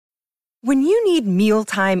When you need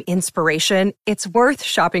mealtime inspiration, it's worth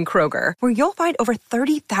shopping Kroger, where you'll find over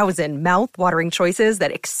 30,000 mouth-watering choices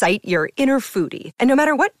that excite your inner foodie. And no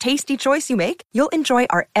matter what tasty choice you make, you'll enjoy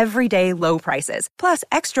our everyday low prices, plus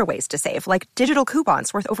extra ways to save, like digital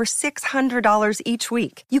coupons worth over $600 each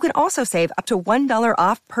week. You can also save up to $1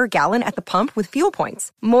 off per gallon at the pump with fuel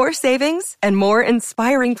points. More savings and more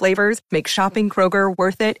inspiring flavors make shopping Kroger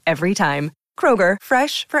worth it every time. Kroger,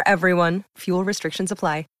 fresh for everyone. Fuel restrictions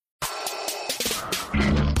apply.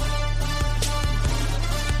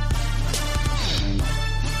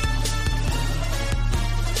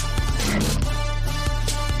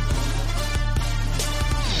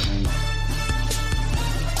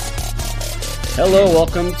 Hello,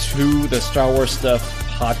 welcome to the Star Wars Stuff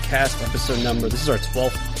podcast, episode number. This is our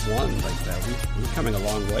 12th one. We're coming a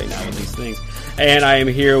long way now with these things. And I am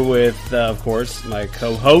here with, of course, my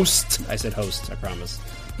co-host. I said host, I promise.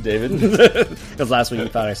 David. Because last week you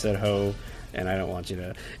thought I said ho, and I don't want you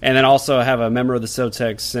to. And then also I have a member of the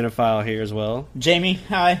SoTech Cinephile here as well. Jamie,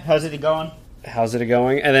 hi. How's it going? How's it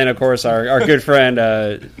going? And then, of course, our good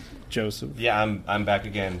friend, Joseph. Yeah, I'm back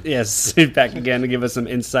again. Yes, back again to give us some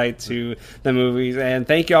insight to the movies. And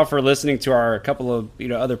thank you all for listening to our couple of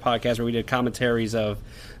other podcasts where we did commentaries of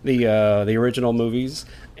the original movies.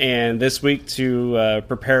 And this week to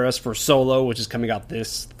prepare us for Solo, which is coming out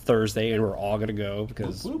this Thursday, and we're all going to go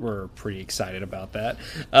because we're pretty excited about that.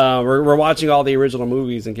 We're watching all the original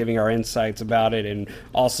movies and giving our insights about it, and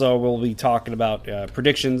also we'll be talking about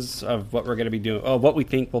predictions of what we're going to be doing, what we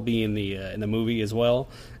think will be in the movie as well.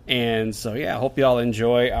 And so, yeah, I hope you all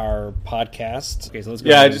enjoy our podcast. Okay, so let's go.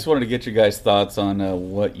 Yeah, I just wanted to get your guys' thoughts on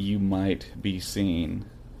what you might be seeing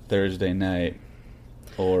Thursday night,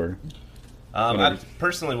 or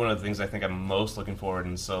personally, one of the things I think I'm most looking forward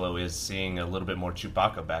in Solo is seeing a little bit more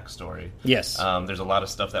Chewbacca backstory. Yes. There's a lot of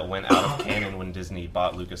stuff that went out of canon when Disney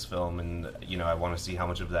bought Lucasfilm, and I want to see how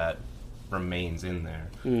much of that remains in there.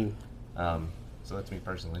 So that's me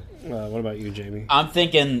personally. What about you, Jamie? I'm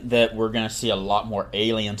thinking that we're going to see a lot more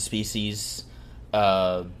alien species.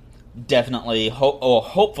 Definitely,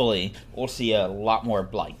 hopefully, we'll see a lot more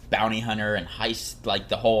like bounty hunter and heist, like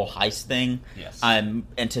the whole heist thing. Yes. I'm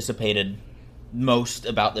anticipated most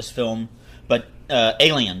about this film, but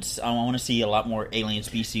aliens. I want to see a lot more alien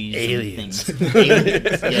species. Aliens. And things.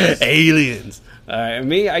 Aliens. Yes. Aliens.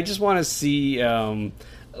 Me, I just want to see.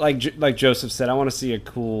 Like Joseph said, I want to see a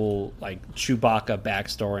cool Chewbacca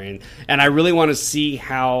backstory, and I really want to see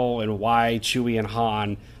how and why Chewie and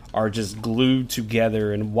Han are just glued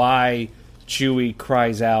together, and why Chewie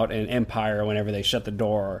cries out in Empire whenever they shut the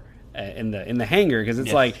door in the hangar, because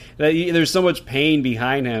it's like there's so much pain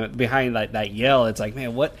behind him, behind that yell. It's like,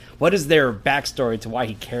 man, what is their backstory to why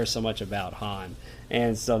he cares so much about Han?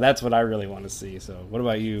 And so that's what I really want to see. So what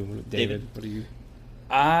about you, David? What do you?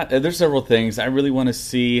 There's several things. I really want to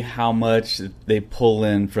see how much they pull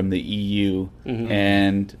in from the EU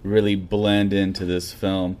and really blend into this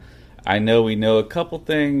film. I know we know a couple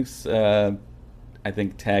things. I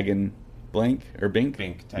think Tag and Bink.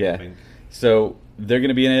 Bink. So they're going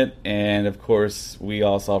to be in it, and of course, we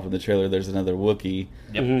all saw from the trailer there's another Wookiee.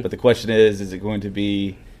 Yep. But the question is it going to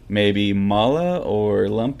be maybe Mala or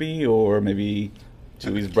Lumpy or maybe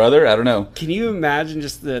Chewie's brother? I don't know. Can you imagine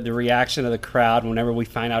just the reaction of the crowd whenever we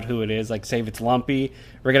find out who it is? Like, say if it's Lumpy,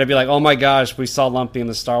 we're going to be like, oh my gosh, we saw Lumpy in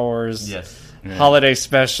the Star Wars holiday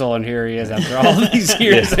special, and here he is after all these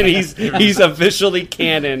years, and he's officially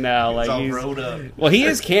canon now. It's all rolled up. Well, he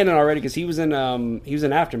is canon already because he was in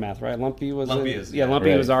Aftermath, right? Lumpy was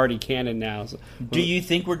already canon now. So. Do you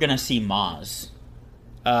think we're going to see Maz?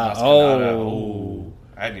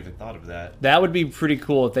 I hadn't even thought of that. That would be pretty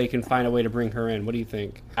cool if they can find a way to bring her in. What do you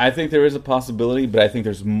think? I think there is a possibility, but I think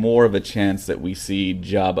there's more of a chance that we see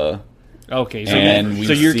Jabba. Okay, so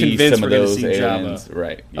you're convinced we're going to see aliens. Jabba,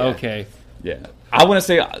 right? Yeah. Okay, yeah. I want to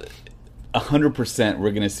say 100%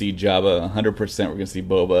 we're going to see Jabba. 100% we're going to see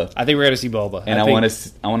Boba. I think we're going to see Boba, and I want to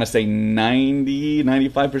say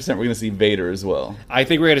 95% we're going to see Vader as well. I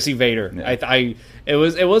think we're going to see Vader. Yeah.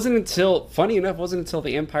 It wasn't until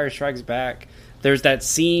The Empire Strikes Back. There's that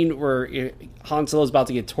scene where Han Solo's about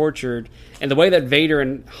to get tortured, and the way that Vader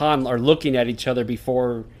and Han are looking at each other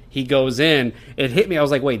before he goes in, it hit me. I was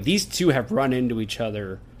like, wait, these two have run into each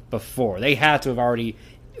other before. They had to have already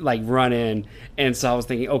run in. And so I was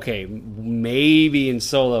thinking, okay, maybe in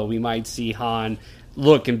Solo we might see Han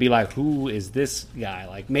look and be like, who is this guy?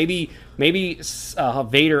 Like maybe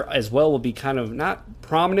Vader as well will be kind of not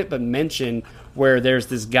prominent but mentioned, where there's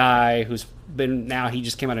this guy who's been, now he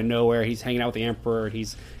just came out of nowhere. He's hanging out with the Emperor.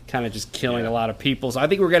 He's kind of just killing a lot of people. So I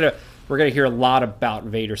think we're gonna hear a lot about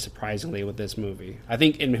Vader, surprisingly, with this movie. I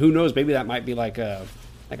think, and who knows, maybe that might be like a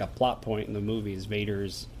like a plot point in the movie is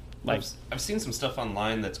Vader's like. I've seen some stuff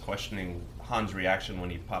online that's questioning Han's reaction when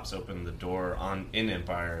he pops open the door in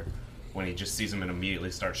Empire, when he just sees him and immediately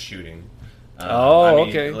starts shooting.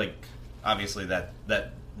 Okay. Like, obviously that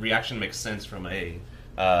reaction makes sense from a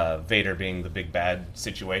Vader being the big bad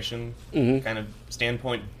situation kind of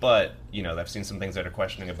standpoint, but I've seen some things that are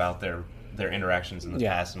questioning about their interactions in the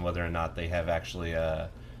past and whether or not they have actually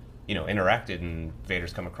interacted, and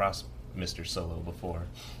Vader's come across Mr. Solo before.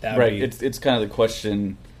 Right. It's kind of the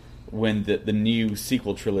question when the new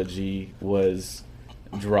sequel trilogy was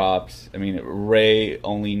dropped. I mean, Rey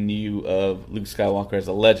only knew of Luke Skywalker as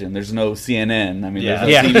a legend. There's no CNN. I mean, there's no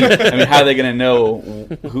TV. I mean, how are they going to know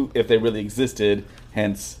who if they really existed?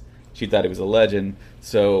 Hence, she thought he was a legend.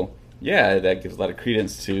 So, yeah, that gives a lot of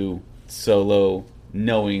credence to Solo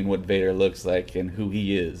knowing what Vader looks like and who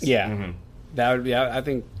he is. Yeah, that would be. I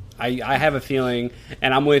think I have a feeling,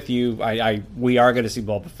 and I'm with you. We are going to see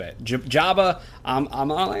Boba Fett. Jabba, I'm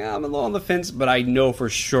a little on the fence, but I know for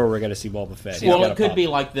sure we're going to see Boba Fett. Well, it could be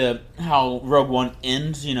like how Rogue One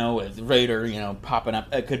ends, with Vader, popping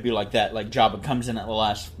up. It could be like that. Like Jabba comes in at the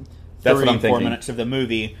last 4 minutes of the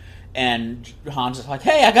movie, and Han's just like,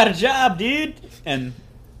 "Hey, I got a job, dude," and.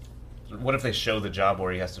 What if they show the job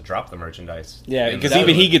where he has to drop the mercance? Yeah, because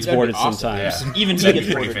even he gets bored sometimes. Yeah. Even he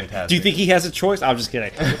gets pretty fantastic. Do you think he has a choice? I'm just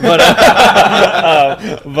kidding. But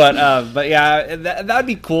but yeah, that'd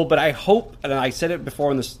be cool. But I hope, and I said it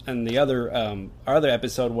before in the other our other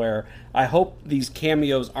episode, where I hope these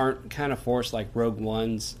cameos aren't kind of forced like Rogue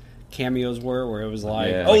One's cameos where it was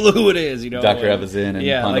like, oh, look who it is, Dr. Evazan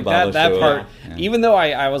and like Ponda that part. Up. Yeah. Even though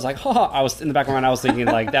I was like, I was in the back of my mind, I was thinking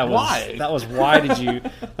like that was why did you?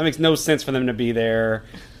 That makes no sense for them to be there.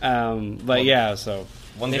 But yeah, so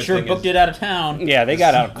they sure booked it out of town. Yeah, they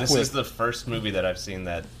got out. This is the first movie that I've seen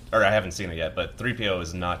that, or I haven't seen it yet, but 3PO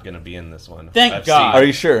is not going to be in this one. Thank God. Are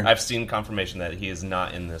you sure? I've seen confirmation that he is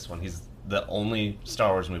not in this one. He's the only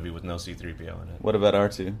Star Wars movie with no C-3PO in it. What about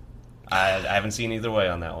R2? I haven't seen either way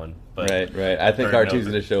on that one. But right. I think R2's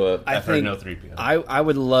going to show up. I've heard no 3PO. I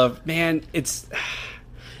would love, man, it's...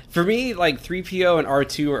 For me, like, 3PO and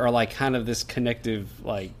R2 are, like, kind of this connective,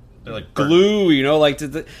 like... They're like glue, like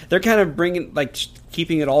they're kind of bringing, like,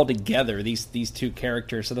 keeping it all together. These two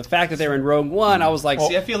characters. So the fact that they're in Rogue One, I was like,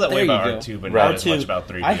 see, I feel that way about R2, but not as much about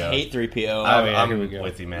 3PO. I hate 3PO. I'm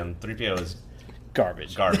with you, man. 3PO is garbage.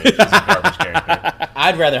 He's a garbage character.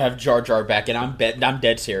 I'd rather have Jar Jar back, and I'm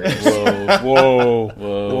dead serious.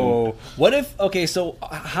 Whoa. What if? Okay, so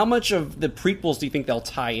how much of the prequels do you think they'll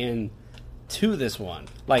tie in to this one?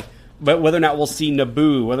 Like, but whether or not we'll see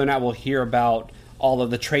Naboo, whether or not we'll hear about all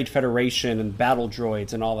of the Trade Federation and battle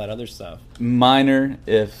droids and all that other stuff. Minor,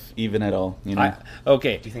 if even at all.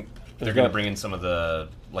 Okay. Do you think they're going to bring in some of the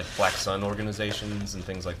like Black Sun organizations and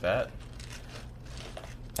things like that?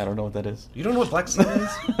 I don't know what that is. You don't know what Black Sun is?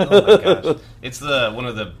 Oh my gosh! It's one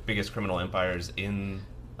of the biggest criminal empires in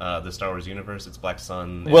the Star Wars universe. It's Black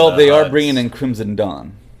Sun. Well, they are bringing in Crimson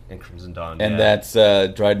Dawn. And Crimson Dawn, and that's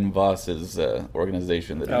Dryden Voss's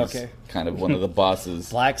organization that is kind of one of the bosses.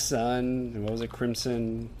 Black Sun, and what was it,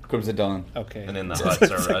 Crimson Dawn. Okay. And then the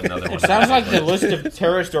Hutts are another one. It sounds like the list of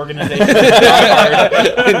terrorist organizations.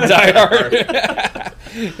 Die Hard.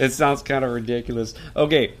 It sounds kind of ridiculous.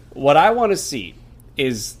 Okay, what I want to see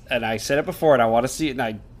is, and I said it before, and I want to see it,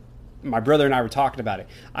 and my brother and I were talking about it.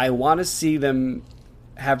 I want to see them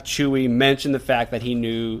have Chewie mention the fact that he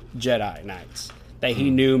knew Jedi Knights. That he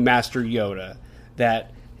knew Master Yoda,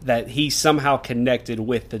 that he somehow connected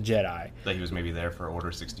with the Jedi. That he was maybe there for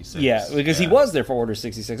Order 66. Yeah, because he was there for Order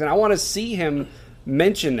 66. And I want to see him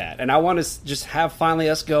mention that. And I want to just have finally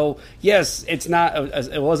us go, yes,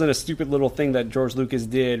 it wasn't a stupid little thing that George Lucas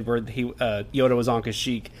did where Yoda was on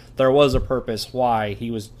Kashyyyk. There was a purpose why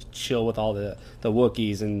he was chill with all the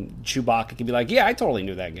Wookiees. And Chewbacca can be like, yeah, I totally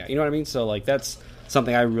knew that guy. You know what I mean? So like that's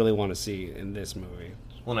something I really want to see in this movie.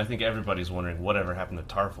 Well, and I think everybody's wondering whatever happened to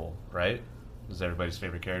Tarful, right? Is everybody's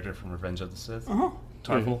favorite character from Revenge of the Sith? Uh-huh.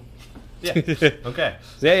 Tarful? Yeah. Okay.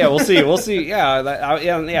 Yeah, we'll see. We'll see. Yeah,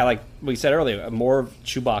 like we said earlier, more of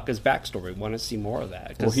Chewbacca's backstory. We want to see more of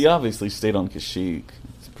that. Well, he obviously stayed on Kashyyyk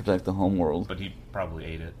to protect the homeworld. But he probably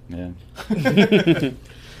ate it. Yeah.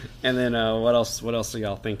 And then what else? What else are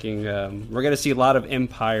y'all thinking? We're going to see a lot of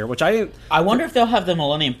Empire, which I didn't... I wonder if they'll have the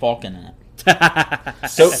Millennium Falcon in it.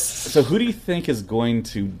 So who do you think is going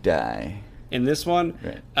to die in this one?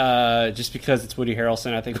 Right. Just because it's Woody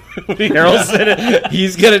Harrelson, I think Woody Harrelson,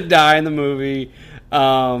 he's gonna die in the movie.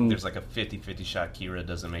 There's like a 50-50 shot Kira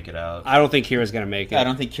doesn't make it out. I don't think Kira's gonna make it. I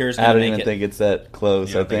don't think Kira's gonna make it. I don't even think it's that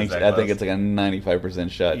close. I think it's like a 95%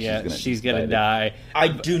 shot. Yeah, she's gonna die. I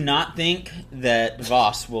do not think that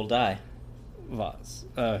Voss will die. Voss.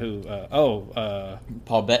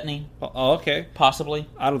 Paul Bettany. Oh, okay. Possibly.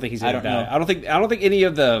 I don't think he's going to die. know. I don't think any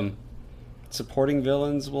of the supporting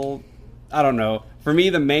villains will. I don't know. For me,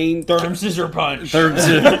 the main Third scissor punch.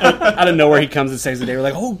 out of nowhere he comes and saves the day. We're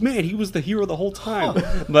like, oh man, he was the hero the whole time.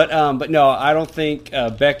 But no, I don't think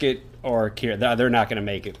Beckett or Kira, they're not going to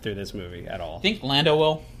make it through this movie at all. Think Lando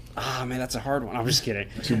will? Ah, man, that's a hard one. I'm just kidding.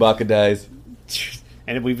 Chewbacca dies.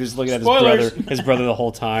 And we've just looking at Spoilers. his brother the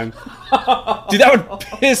whole time. Dude, that would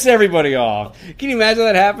piss everybody off. Can you imagine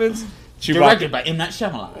that happens? Directed by M. Night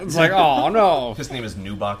Shyamalan. It's like, oh no. His name is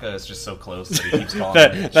Nubaka. It's just so close that he keeps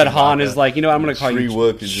calling him that Han Chewbacca. is like, you know, I'm going to call you.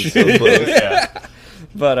 Wook is just so close. Yeah.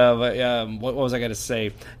 But what was I going to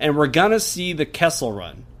say? And we're going to see the Kessel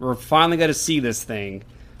Run. We're finally going to see this thing.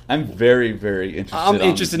 I'm very, very interested. I'm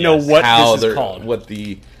interested to know what this is called. What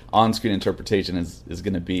the on-screen interpretation is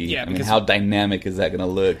going to be. Yeah, I mean, because- how dynamic is that going to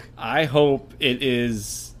look? I hope it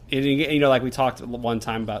is. You know, like we talked one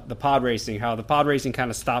time about the pod racing, how the pod racing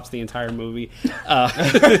kind of stops the entire movie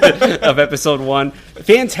of episode 1.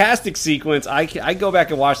 Fantastic sequence. I go back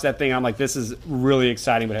and watch that thing. I'm like, this is really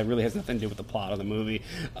exciting, but it really has nothing to do with the plot of the movie.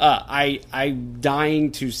 I'm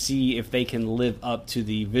dying to see if they can live up to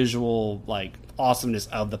the visual like awesomeness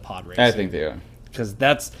of the pod racing. I think they are. Because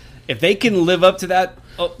if they can live up to that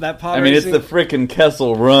pod racing. I mean, it's the frickin'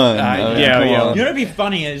 Kessel Run. Yeah. You know what'd be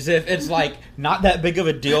funny is if it's like not that big of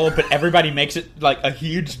a deal, but everybody makes it like a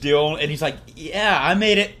huge deal, and he's like, "Yeah, I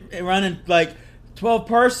made it running like 12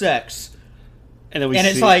 parsecs," and then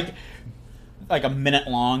it's like a minute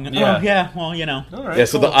long. Yeah. Oh, yeah. Well, you know. All right, Yeah,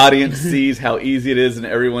 so cool. the audience sees how easy it is, and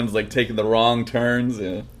everyone's like taking the wrong turns.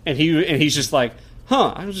 Yeah. and he's just like,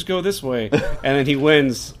 I'll just go this way, and then he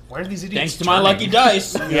wins. Why are these idiots Thanks to my turning? lucky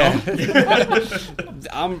dice. Yeah.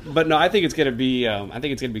 But no, I think it's gonna be. I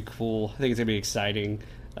think it's gonna be cool. I think it's gonna be exciting.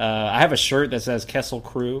 I have a shirt that says Kessel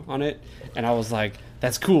Crew on it, and I was like,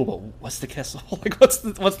 "That's cool, but what's the Kessel? Like, what's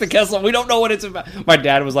the Kessel? We don't know what it's about." My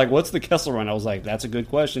dad was like, "What's the Kessel Run?" I was like, "That's a good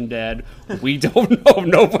question, Dad. We don't know.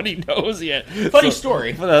 Nobody knows yet." Funny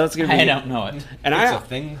story. But that's gonna be. I don't know it. And It's I a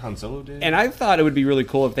thing Han Solo did. and I thought it would be really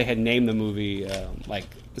cool if they had named the movie like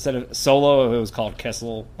instead of Solo, it was called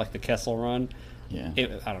Kessel, like the Kessel Run. Yeah.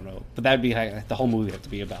 I don't know, but that'd be like, the whole movie would have to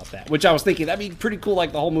be about that. Which I was thinking that'd be pretty cool.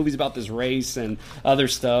 Like the whole movie's about this race and other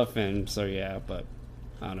stuff, and so yeah. But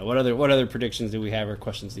I don't know what other predictions do we have or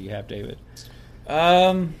questions do you have, David?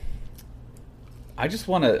 I just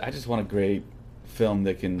want a great film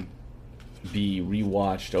that can be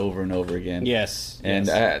rewatched over and over again. Yes, And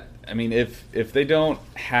yes. I mean, if they don't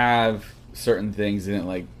have certain things in it,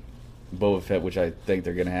 like Boba Fett, which I think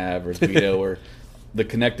they're going to have, or Greedo, or the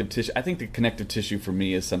connective tissue. I think the connective tissue for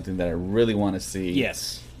me is something that I really want to see.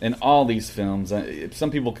 Yes. In all these films,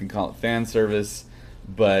 some people can call it fan service,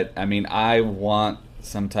 but I mean, I want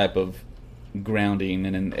some type of grounding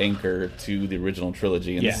and an anchor to the original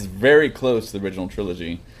trilogy, and Yeah. this is very close to the original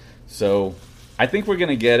trilogy. So I think we're going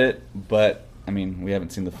to get it, but I mean, we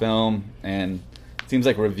haven't seen the film, and it seems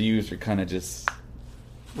like reviews are kind of just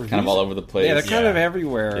kind of all over the place. Yeah, they're kind of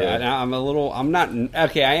everywhere. Yeah. And I'm not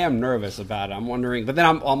okay. I am nervous about it. I'm wondering, but then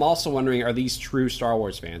I'm also wondering: are these true Star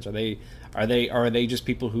Wars fans? Are they just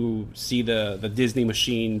people who see the Disney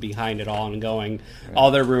machine behind it all and going, "Oh,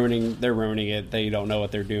 they're ruining it. They don't know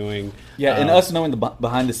what they're doing." Yeah, and us knowing the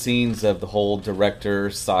behind the scenes of the whole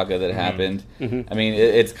director saga that happened, I mean,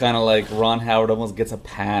 it's kind of like Ron Howard almost gets a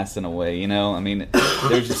pass in a way, you know? I mean,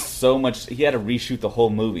 there's just so much. He had to reshoot the whole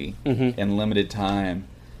movie in limited time.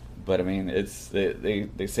 But I mean, they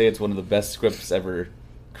say it's one of the best scripts ever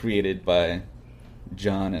created by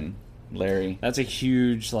John and Larry. That's a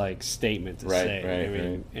huge statement to say. Right, I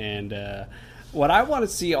mean, and what I want to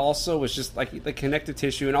see also was just like the connective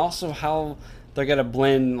tissue, and also how they're gonna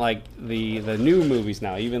blend like the new movies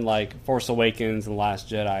now, even like Force Awakens and Last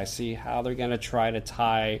Jedi. See how they're gonna try to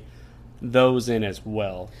tie those in as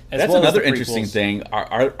well. That's another interesting thing.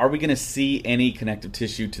 Are we going to see any connective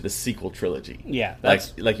tissue to the sequel trilogy? Yeah,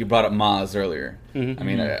 like you brought up Maz earlier. I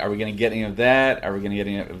mean, are we going to get any of that? Are we going to get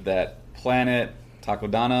any of that planet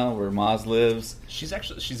Takodana where Maz lives? She's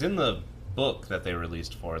in the book that they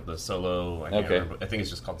released for it, the Solo. I can't remember. I think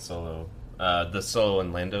it's just called Solo. The Solo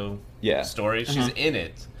and Lando story. She's in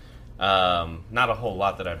it. Not a whole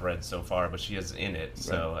lot that I've read so far, but she is in it.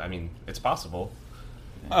 So I mean, it's possible.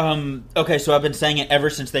 Okay, so I've been saying it ever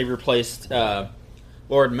since they replaced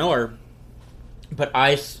Lord Miller, but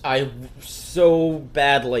I so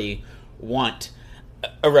badly want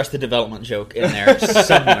Arrested Development joke in there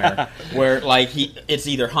somewhere, where it's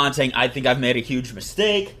either Han saying, "I think I've made a huge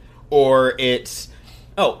mistake," or it's,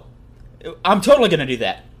 "Oh, I'm totally going to do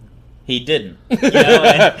that." he didn't. And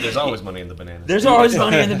There's always money in the bananas. there's always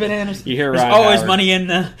money in the bananas. You hear There's Ron always Howard. money in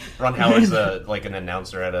the... Ron Howard's like an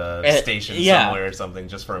announcer at a station somewhere or something,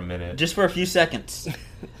 just for a minute. Just for a few seconds.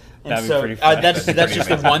 And That'd be so pretty funny. that's just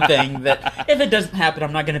the one thing that, if it doesn't happen,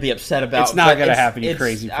 I'm not going to be upset about. It's not but gonna happen, you it's-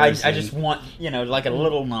 crazy person. I just want, like a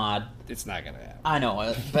little nod. It's not gonna happen. I know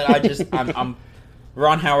it, but I'm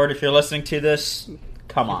Ron Howard, if you're listening to this,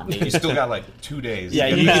 come on, You dude. still got like 2 days.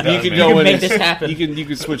 Yeah, to you get could this done, go man. in make and- this happen. You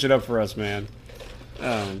can switch it up for us, man.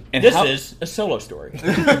 And This how- is a solo story.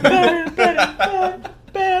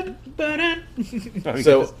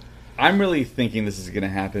 So, I'm really thinking this is going to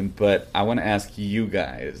happen, but I want to ask you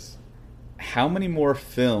guys, how many more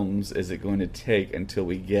films is it going to take until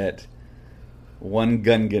we get one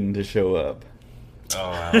Gungan to show up? Oh,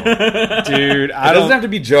 wow. Dude, It doesn't have to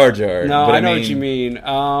be Jar Jar. No, but I know what you mean. I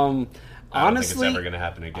don't think Honestly, it's ever going to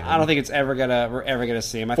happen again. I don't think we're ever gonna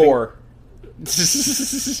see him. I 4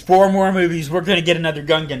 think 4 more movies. We're going to get another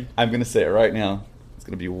Gungan. I'm going to say it right now. It's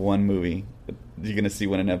going to be one movie. You're going to see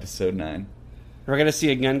one in Episode 9. we're gonna see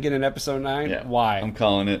a Gungan in Episode 9. Yeah. Why? I'm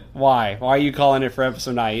calling it. Why? Why are you calling it for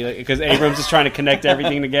Episode 9? Because Abrams is trying to connect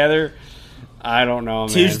everything together. I don't know, man.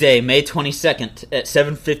 Tuesday, May 22nd at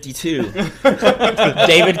 7:52.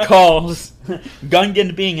 David calls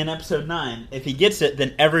Gungan being in Episode 9. If he gets it,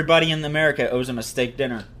 then everybody in America owes him a steak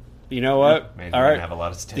dinner. You know what? Man, All you're right. gonna have a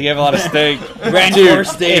lot of steak. You have a lot of steak. Rancor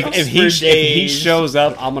steaks if for he days. shows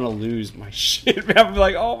up, I'm gonna lose my shit. I'm gonna be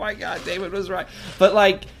like, oh my god, David was right. But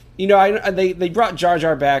like, they brought Jar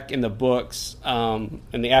Jar back in the books, in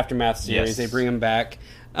the Aftermath series. Yes. They bring him back.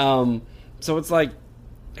 So it's like,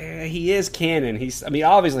 he is canon.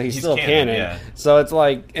 Obviously he's still canon. yeah. So it's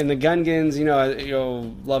like, and the Gungans,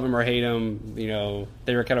 love him or hate him,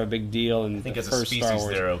 they were kind of a big deal in I think the as a first Star species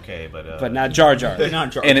Wars. they're okay, but Not Jar Jar.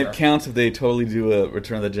 Not Jar And Jar. it counts if they totally do a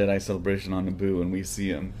Return of the Jedi celebration on Naboo and we see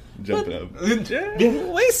him jumping up.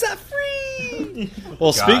 Way set free.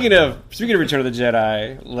 Well, God. speaking of Return of the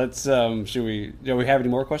Jedi, let's do we have any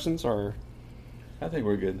more questions or I think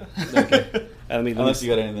we're good. okay? Let me Unless you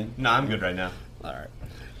got anything. no, I'm good right now. all right.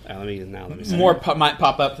 Let me see. More might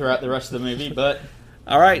pop up throughout the rest of the movie, but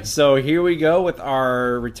All right, so here we go with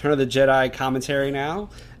our Return of the Jedi commentary now,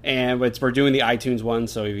 and we're doing the iTunes one.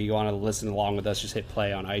 So if you want to listen along with us, just hit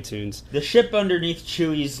play on iTunes. the ship underneath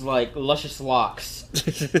Chewie's like luscious locks.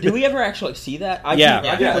 Do we ever actually see that? I Yeah.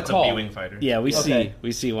 can't Yeah, it's a recall. B-wing fighter. Yeah, we Okay.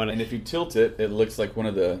 see one. And if you tilt it, it looks like one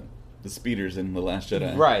of the speeders in The Last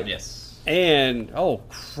Jedi. Right. Yes. And oh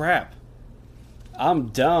crap, I'm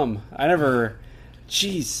dumb. I never.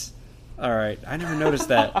 Jeez. All right, I never noticed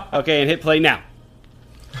that. Okay, and hit play now.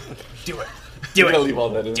 Do it. Do it. Leave all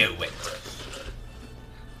that in. Do it.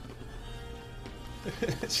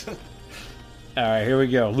 All right, here we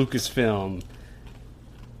go. Lucasfilm.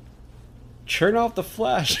 Turn off the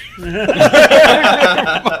flash.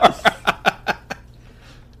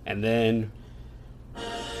 And then,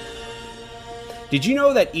 did you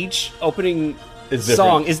know that each opening It's different.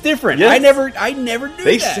 song is different? Yes. I never knew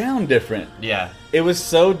They that. sound different. Yeah. It was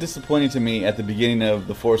so disappointing to me at the beginning of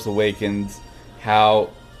The Force Awakens how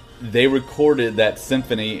they recorded that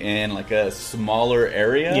symphony in like a smaller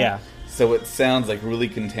area. Yeah. So it sounds like really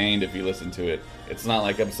contained if you listen to it. It's not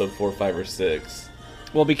like episode 4, 5, or 6.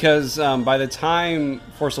 Well, because by the time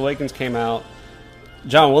Force Awakens came out,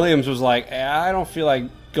 John Williams was like, I don't feel like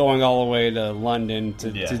going all the way to London to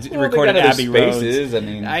Well, record they got at other Abbey spaces, Road. I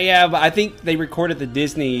mean- Yeah, but I think they recorded the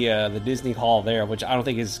Disney Hall there, which I don't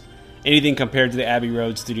think is anything compared to the Abbey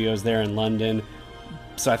Road studios there in London.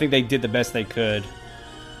 So I think they did the best they could.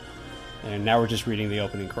 And now we're just reading the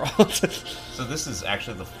opening crawl. So this is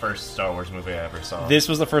actually the first Star Wars movie I ever saw. This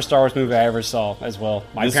was the first Star Wars movie I ever saw as well.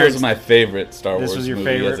 This was my favorite Star This Wars was your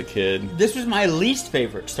movie favorite? as a kid. This was my least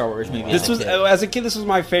favorite Star Wars movie. This as a was kid. as a kid. This was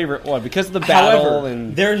my favorite one because of the battle However,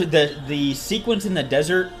 and there's the sequence in the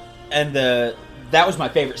desert and that was my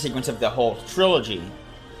favorite sequence of the whole trilogy.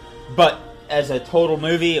 But as a total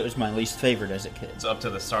movie, it was my least favorite as a kid. It's up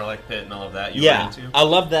to the Sarlacc pit and all of that you Yeah, were into. I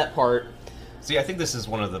love that part. See, I think this is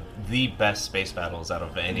one of the best space battles out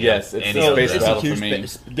of any. Yes, of, it's any a of space the- It's a battle huge,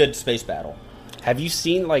 for me. good space battle. have you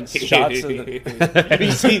seen like shots of have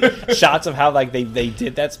you seen shots of how like they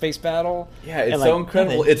did that space battle? Yeah, it's And, so like,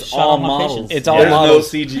 incredible. they It's shot all on location. models. It's all There's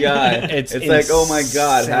models. no CGI. It's it's like, oh my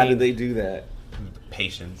god, how insane. did they do that?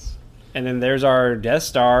 Patience. And then there's our Death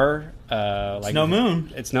Star. Like no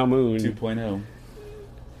moon. It's no moon. 2.0.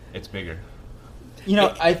 It's bigger. You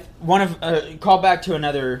know, I want to call back to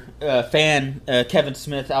another fan, Kevin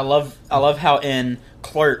Smith. I love how in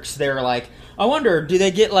Clerks they're like, I wonder, do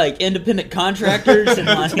they get like independent contractors and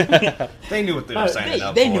like They knew what they were signing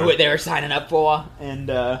up they for. knew what they were signing up for,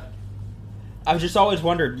 and I've just always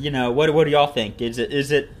wondered, what do y'all think? Is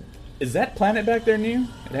that planet back there new?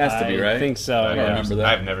 It has to be, right? I think so. I don't remember that.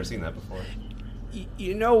 I've never seen that before.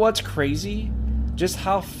 You know what's crazy? Just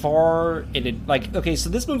how far it had, like, okay, so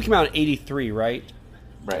this movie came out in 83, right?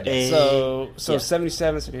 Right. So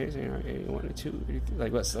 77, 81, 82, 83,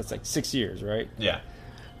 like that's like 6 years, right? Yeah.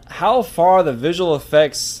 How far the visual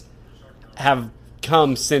effects have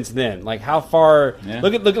come since then? Like how far? Yeah.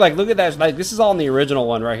 Look at that. Like this is all in the original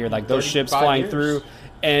one right here. Like those ships 35 flying years. through,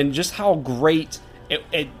 and just how great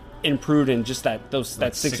it improved in just that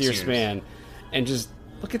 6 6 year years. span, and just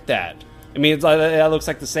look at that. I mean, it's like that looks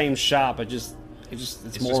like the same shop, but it's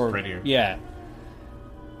It's more just prettier. Yeah.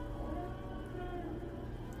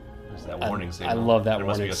 There's that warning signal. I love that there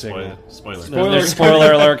must warning be a signal. spoiler. There's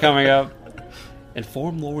spoiler alert coming up.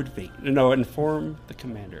 Inform Lord Vader. No, inform the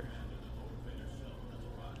commander.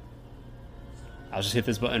 I'll just hit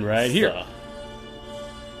this button right here.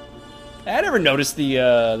 I never noticed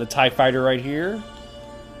the TIE fighter right here.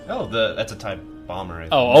 Oh, that's a TIE bomber. Right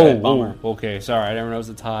Oh, okay. Sorry, I never noticed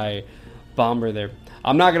the TIE bomber there.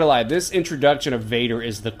 I'm not gonna lie. This introduction of Vader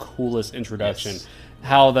is the coolest introduction. Yes.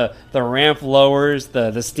 How the ramp lowers,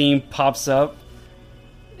 the steam pops up,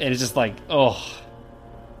 and it's just like, oh,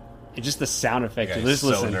 it's just the sound effect. Guy's Just so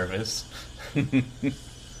listen. nervous.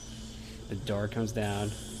 The door comes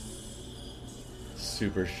down.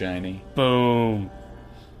 Super shiny. Boom.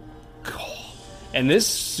 And this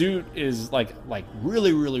suit is like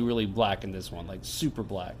really, really, really black in this one, like super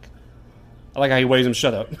black. I like how he waves him.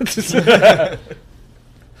 Shut up.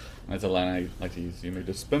 That's a line I like to use. You may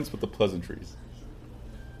dispense with the pleasantries.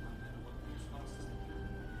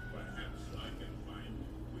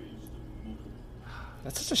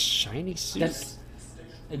 That's such a shiny suit. That's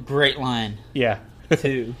a great line, yeah.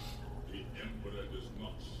 too.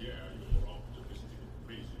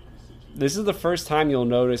 This is the first time you'll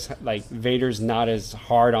notice like Vader's not as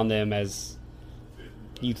hard on them as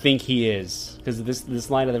you think he is, because this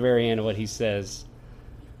line at the very end of what he says.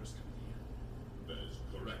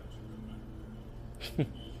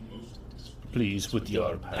 Pleased with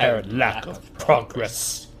your apparent lack of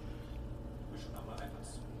progress.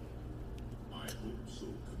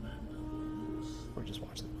 We're just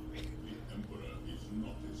watching the movie.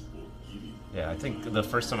 Yeah, I think the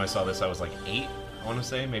first time I saw this, I was like 8. I want to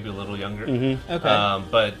say, maybe a little younger. Okay.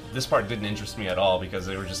 But this part didn't interest me at all because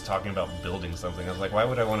they were just talking about building something. I was like, why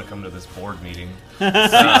would I want to come to this board meeting? See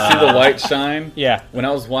the white shine? Yeah. When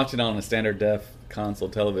I was watching on a standard def console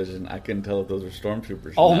television, I couldn't tell if those were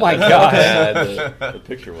stormtroopers. Oh or not. my That's gosh. how bad the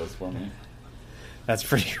picture was for me. That's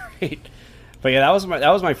pretty great. But yeah, that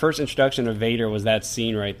was my first introduction of Vader, was that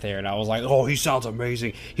scene right there, and I was like, "Oh, he sounds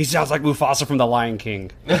amazing. He sounds like Mufasa from The Lion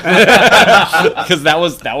King." Because that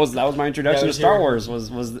was my introduction to Star Wars.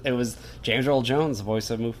 It was James Earl Jones, the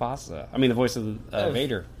voice of Mufasa. I mean, the voice of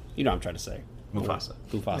Vader. You know what I'm trying to say. Mufasa.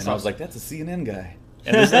 And I was like, that's a CNN guy.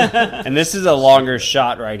 And this is a longer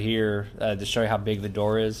shot right here to show you how big the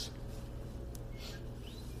door is.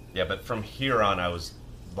 Yeah, but from here on, I was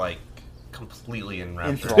like completely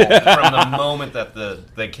enraptured. From the moment that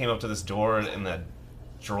they came up to this door and that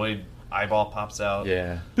droid eyeball pops out.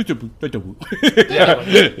 Yeah. Yeah.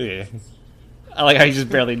 Yeah. I like how he just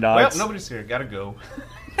barely Well, nods. nobody's here. Gotta go.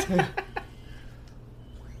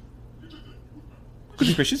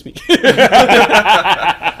 Goodness gracious me.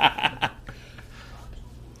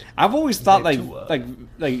 I've always thought like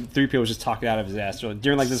 3PO was just talking out of his ass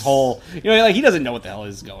during like this whole, like he doesn't know what the hell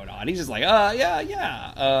is going on. He's just like,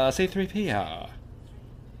 say 3PO.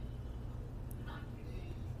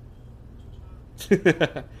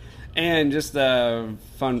 And just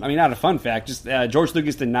fun. I mean, not a fun fact. Just George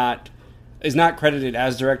Lucas is not credited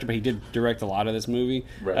as director, but he did direct a lot of this movie.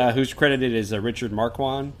 Right. Who's credited is Richard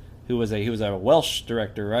Marquand, who was a Welsh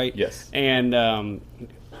director, right? Yes. And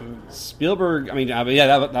Spielberg.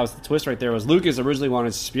 That was the twist right there. Was Lucas originally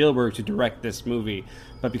wanted Spielberg to direct this movie,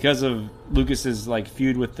 but because of Lucas's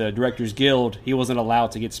feud with the Directors Guild, he wasn't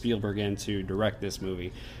allowed to get Spielberg in to direct this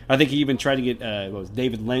movie. I think he even tried to get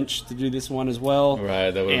David Lynch to do this one as well. Right,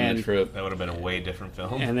 that would have been a trip. That would have been a way different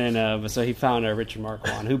film. And then, so he found Richard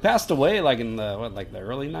Marquand, who passed away in the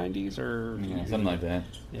early '90s or Something like that.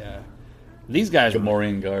 yeah. These guys were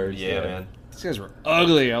Gamorrean guards. Yeah, man. These guys were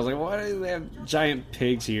ugly. I was like, why do they have giant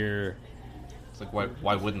pigs here? It's like,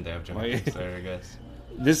 why wouldn't they have giant pigs there, I guess?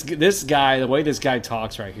 This guy, the way this guy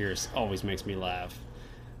talks right here always makes me laugh.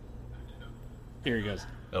 Here he goes.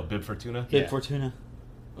 Oh, Bib Fortuna? Bib Fortuna.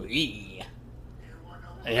 See,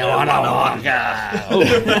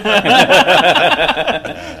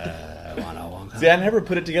 See, I never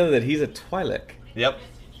put it together that he's a Twi'lek. Yep.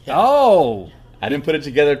 Oh, I didn't put it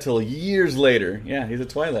together till years later. Yeah, he's a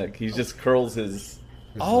Twi'lek. He just curls his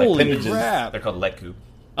Holy appendages. crap! They're called Letku.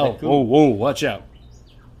 Oh, whoa, watch out.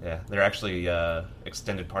 Yeah, they're actually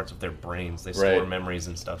extended parts of their brains. They store Right. memories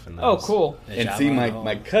and stuff in those. Oh, cool. And see,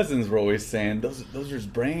 my cousins were always saying, those are his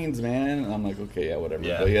brains, man. And I'm like, okay, yeah, whatever.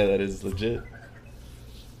 Yeah. But yeah, that is legit.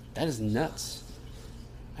 That is nuts.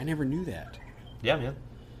 I never knew that. Yeah, man.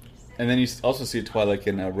 And then you also see a Twi'lek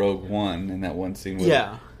in Rogue One, in that one scene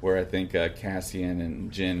where I think Cassian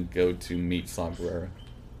and Jyn go to meet Saw Gerrera.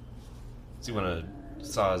 Does he want to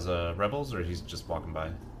saw his rebels, or he's just walking by?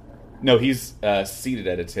 No, he's seated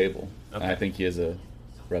at a table. Okay. I think he is a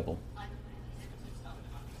rebel.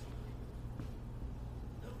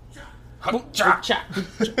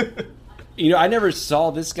 You know, I never saw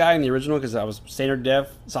this guy in the original because I was standard def,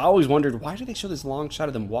 so I always wondered, why did they show this long shot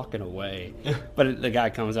of them walking away? But the guy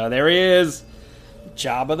comes out. There he is.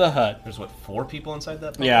 Jabba the Hutt. There's 4 people inside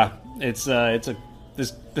that? Yeah, it's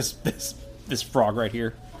this frog right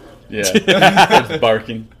here. Yeah, it's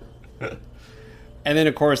barking. And then,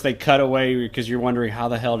 of course, they cut away because you're wondering how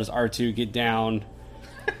the hell does R2 get down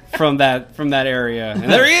from that area. And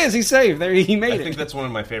there he is. He's safe. There he made it. I think that's one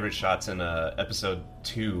of my favorite shots in episode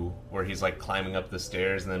 2, where he's like climbing up the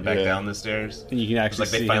stairs and then back down the stairs. And you can actually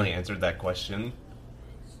it's like see they finally him. answered that question.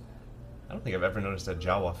 I don't think I've ever noticed a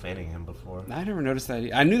Jawa fanning him before. I never noticed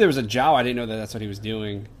that. I knew there was a Jawa. I didn't know that that's what he was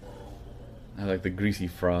doing. I like the greasy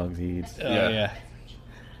frogs he eats. Yeah.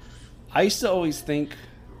 I used to always think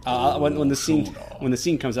when the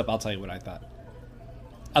scene comes up, I'll tell you what I thought.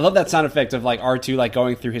 I love that sound effect of like R2 like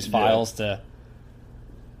going through his files to.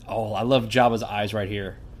 Oh, I love Jabba's eyes right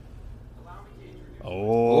here.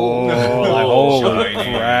 Oh, like, holy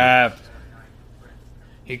crap!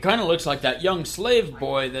 He kind of looks like that young slave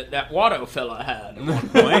boy that Watto fella had at one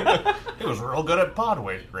point. He was real good at pod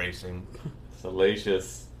racing.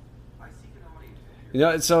 Salacious. You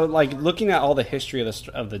know, so like looking at all the history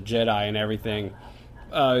of the Jedi and everything,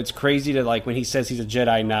 it's crazy to like when he says he's a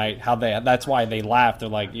Jedi Knight. That's why they laugh. They're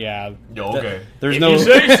like, yeah, Okay. there's If no. you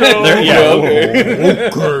say so.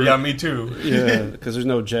 Yeah, me too. Yeah, because there's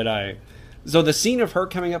no Jedi. So the scene of her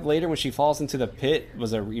coming up later when she falls into the pit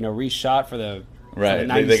was a reshot for the. Right, for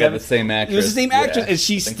the they got the 97. same actress. It was the same actress, Yeah. and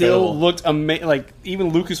she It's still incredible. looked amazing. Like even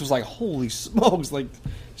Lucas was like, "Holy smokes!" Like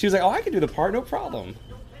she was like, "Oh, I can do the part, no problem."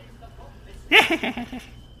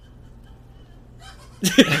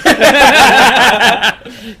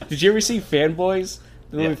 Did you ever see Fanboys?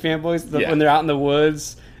 The movie Fanboys when they're out in the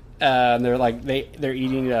woods. And they're like they're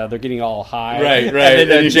eating they're getting all high, Right. And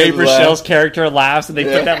then And you Jay just laugh. Purcell's character laughs, and they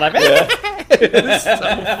put that laugh. It's so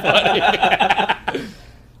funny.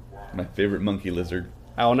 My favorite monkey lizard.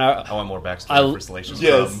 I will not. I want more backstory for Salacious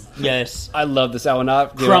Yes. Crumb. Yes. I love this. I will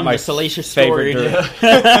not give Crumb, up my the salacious favorite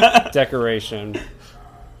story. decoration.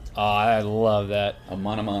 Oh, I love that. A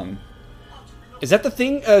Monomon. Is that the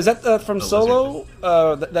thing? Is that from The Solo?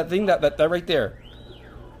 That thing that right there.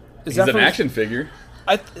 Is He's an from, action figure.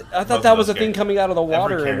 I thought Both that of was a those thing characters. coming out of the Every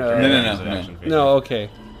water. character And, No. is an action figure. no, okay.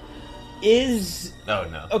 Is Oh,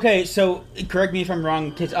 no. okay. So correct me if I'm wrong,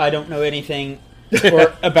 because I don't know anything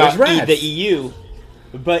about rats. the EU.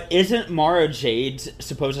 But isn't Mara Jade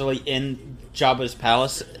supposedly in Jabba's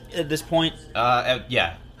palace at this point?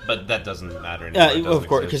 Yeah, but that doesn't matter anymore. It doesn't Of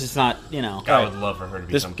course, because exist. it's not. I would love for her to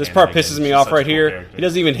This become this canon part again. pisses me She's off such a right cool here. character. He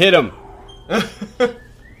doesn't even hit him.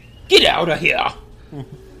 Get out of here!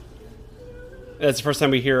 That's the first time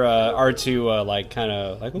we hear R2 like kind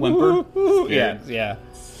of like Whimper? "Ooh." Yeah.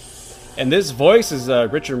 And this voice is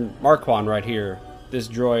Richard Marquand right here. This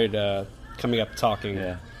droid coming up talking.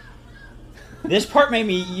 Yeah. This part made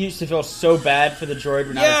me used to feel so bad for the droid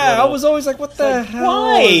when I was Yeah, little. I was always like, what the like, hell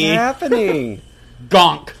why? is happening?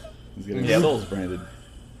 Gonk. He's getting souls branded.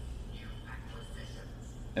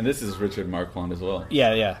 And this is Richard Marquand as well.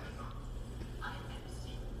 Yeah.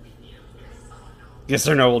 Yes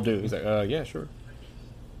or no will do. He's like, yeah, sure.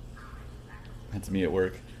 That's me at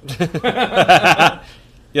work.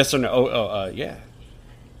 Yes or no? Yeah.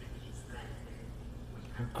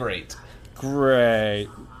 Great. Great.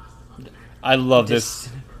 I love this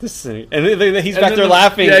scene. And he's And back then there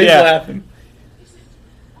laughing. Yeah, he's laughing.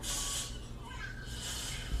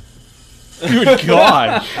 Good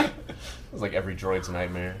God. It was like every droid's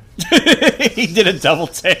nightmare. He did a double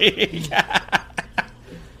take.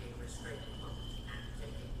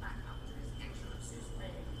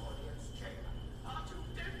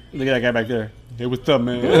 Look at that guy back there. Hey, what's up,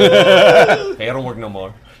 man? Hey, I don't work no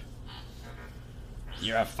more.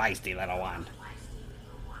 You're a feisty little one.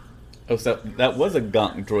 Oh, so that was a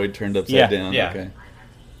Gonk droid turned upside Yeah. down. Yeah. Okay.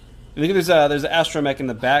 Look at there's an astromech in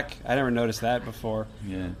the back. I never noticed that before.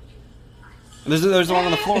 Yeah. There's one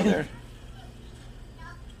on the floor there.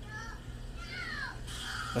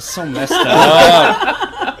 That's so messed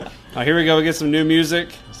up. Oh, here we go. We get some new music.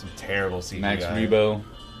 Some terrible CGI. Max Rebo.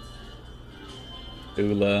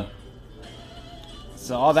 Ula.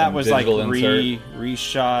 So all that Some was like digital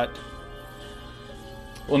reshot.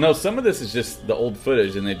 Well, no, some of this is just the old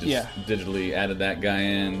footage, and they just Yeah. digitally added that guy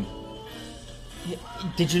in.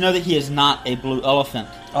 Did you know that he is not a blue elephant?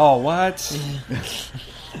 Oh, what?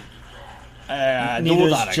 Neither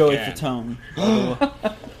is Joey Fatone.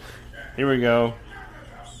 Here we go.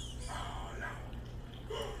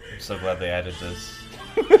 I'm so glad they added this.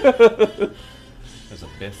 There's a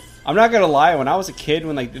Biff. I'm not gonna lie. When I was a kid,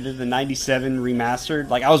 when like they did the '97 remastered,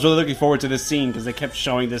 like I was really looking forward to this scene because they kept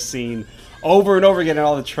showing this scene over and over again in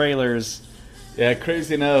all the trailers. Yeah,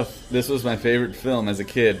 crazy enough, this was my favorite film as a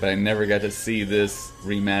kid, but I never got to see this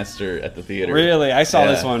remaster at the theater. Really, I saw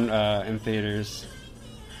Yeah. this one in theaters.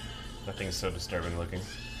 That thing's so disturbing looking.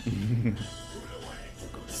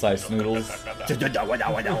 Sliced noodles.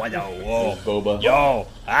 Whoa. Boba. Yo!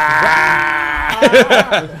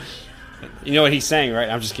 Ah! You know what he's saying, right?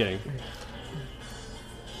 I'm just kidding.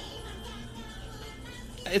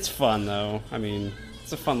 It's fun, though. I mean,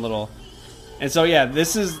 it's a fun little... And so, yeah,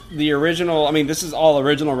 this is the original... I mean, this is all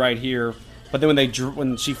original right here. But then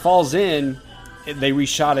when she falls in, they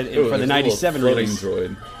reshot it Ooh, for the there's a little 97 floating release.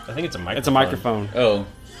 droid. I think it's a microphone. It's a microphone. Oh,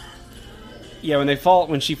 Yeah,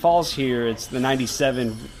 when she falls here, it's the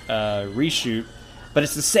 97 reshoot. But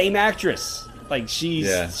it's the same actress. Like, she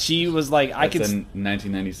was like... that's a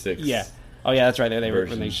 1996. Yeah. Oh yeah, that's right. They were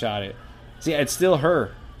when they shot it. See, it's still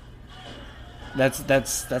her.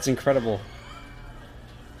 That's incredible.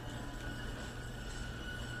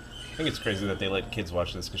 I think it's crazy that they let kids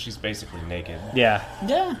watch this because she's basically naked. Yeah.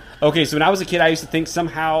 Yeah. Okay, so when I was a kid, I used to think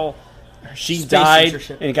somehow she Space died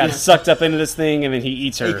censorship. and got sucked up into this thing, and then he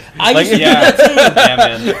eats her. I used to do yeah, Yeah,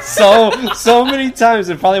 man. so many times,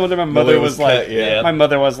 and probably one of my mother was like, cut, yeah. my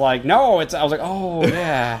mother was like, no, it's. I was like, oh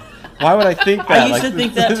yeah. Why would I think that? I used to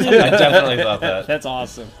think that too. I definitely thought that. That's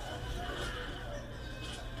awesome.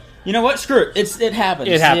 You know what? Screw it. It happens.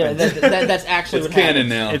 It happens. Yeah, that's actually It's what canon happens.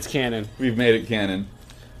 now. It's canon. We've made it canon.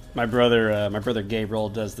 My brother Gabriel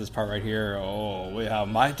does this part right here. Oh, we have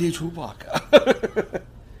Mighty Chewbacca.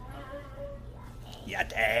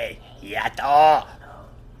 Yate, yato.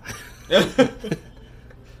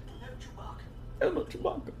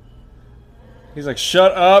 Chewbacca. He's like,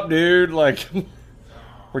 shut up, dude. Like,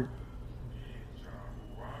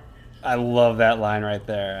 I love that line right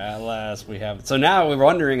there. At last we have it. So now we're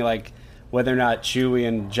wondering, like, whether or not Chewie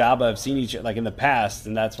and Jabba have seen each other, like, in the past,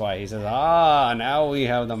 and that's why he says, now we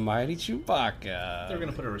have the mighty Chewbacca. They're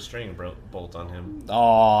gonna put a restraining bolt on him.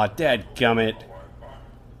 Aw, dadgummit.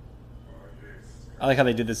 I like how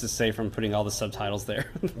they did this to save from putting all the subtitles there.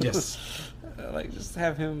 Yes. Like, just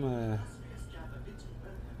have him,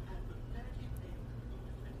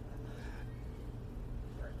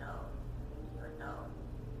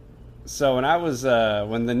 So when I was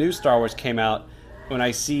when the new Star Wars came out, when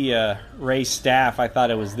I see Rey's staff, I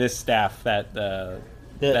thought it was this staff that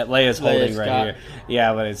Leia's holding right got. here.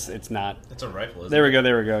 Yeah, but it's not. It's a rifle, isn't There we it? go.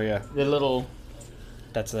 There we go. Yeah, The little.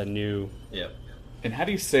 that's a new. Yep. And how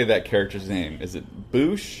do you say that character's name? Is it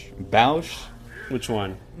Bouche? Bausch? Which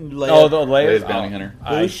one? Leia. Oh, the Leia's Leia's bounty hunter.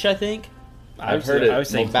 Bush, I think. I've heard it I would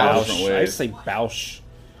say multiple Bausch. different I would ways. say Bausch.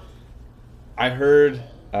 I heard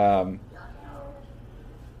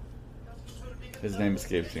his name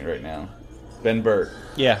escapes me right now. Ben Burt.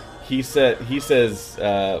 Yeah. He says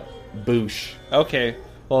Bouche. Okay.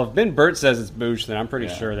 Well, if Ben Burt says it's Boosh, then I'm pretty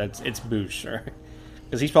Yeah. sure it's Boosh, right?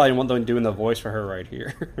 Because he's probably the one doing the voice for her right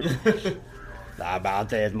here. The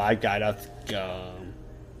bounty is my kind of gum.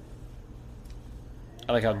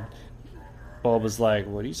 I like how Bob was like,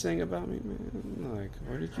 "What are you saying about me, man? Like,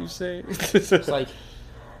 what did you say?" It's like.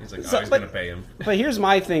 He's like, So, he's but- gonna pay him. But here's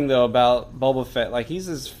my thing though about Boba Fett. Like, he's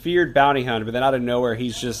this feared bounty hunter, but then out of nowhere,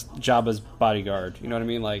 he's just Jabba's bodyguard. You know what I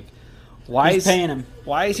mean? Like, why He's is paying him.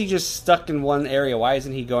 Why is he just stuck in one area? Why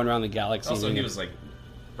isn't he going around the galaxy? Also, and- he was like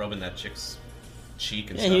rubbing that chick's cheek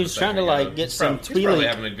and Yeah, stuff. he a was trying to, second like, ago. get He's some He's probably Twi'lek.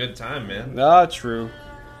 having a good time, man. Ah, true.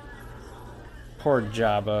 Poor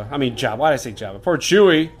Jabba. I mean, Jabba. Why did I say Jabba? Poor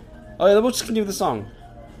Chewie. Oh, yeah, we'll just continue the song.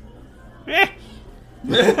 Eh.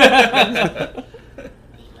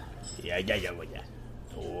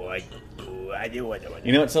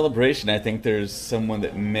 You know, at Celebration, I think there's someone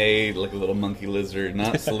that made like a little monkey lizard,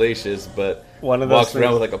 not salacious, but One of those walks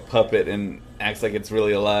around things. with like a puppet and acts like it's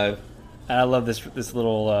really alive. And I love this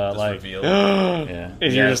little like. reveal. Yeah,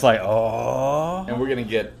 And you're just like, oh. and we're gonna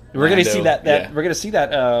get. We're gonna see Lando. that. Yeah. We're gonna see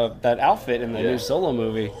that outfit in the Yeah. new Solo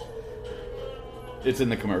movie. It's in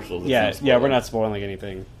the commercials. It's Yeah, not yeah. We're spoiler. not spoiling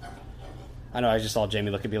anything. I know. I just saw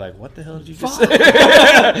Jamie look at me like, "What the hell did you just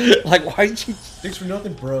say?" Like, why did you? Thanks for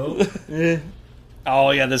nothing, bro.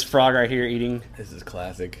 Oh yeah, this frog right here eating. This is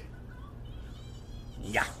classic.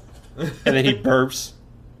 Yeah, and then he burps.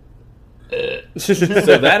 So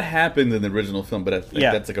that happened in the original film, but I think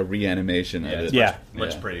Yeah. that's like a reanimation of it. Yeah.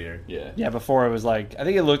 Much prettier. Yeah. Yeah, before it was like, I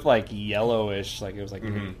think it looked like yellowish, like it was like.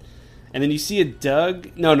 And then you see a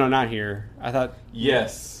Doug. No, not here. I thought.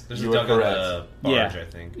 Yes. There's you a were Doug on correct. the barge, Yeah. I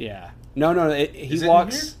think. Yeah. No. He Is it in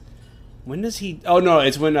walks. here? When does he? Oh no,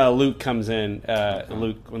 it's when Luke comes in.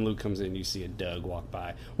 When Luke comes in, you see a Doug walk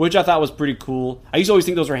by, which I thought was pretty cool. I used to always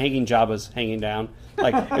think those were hanging Jabba's hanging down,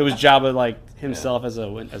 like it was Jabba like himself as a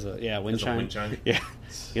wind chime. wind chime. Yeah,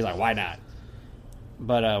 he's like, why not?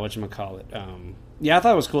 But whatchamacallit? Yeah, I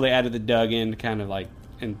thought it was cool. They added the Doug in to kind of like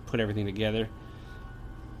and put everything together.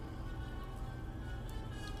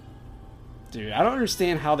 Dude, I don't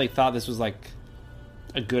understand how they thought this was like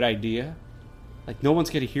a good idea. Like, no one's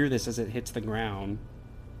going to hear this as it hits the ground.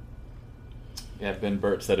 Yeah, Ben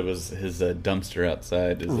Burt said it was his dumpster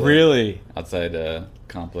outside. His, Really? outside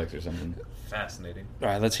complex or something. Fascinating. All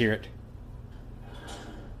right, let's hear it.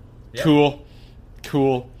 Yep.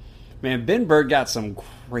 Cool. Man, Ben Burt got some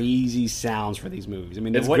crazy sounds for these movies. I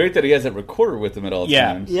mean, It's great that he has that recorder with him at all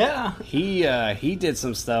times. Yeah. He did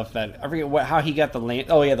some stuff that I forget how he got the land.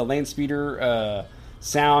 Oh yeah, the land speeder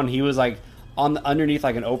sound. He was like underneath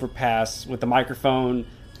like an overpass with the microphone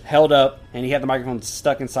held up, and he had the microphone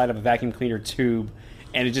stuck inside of a vacuum cleaner tube,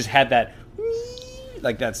 and it just had that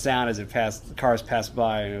like that sound as cars passed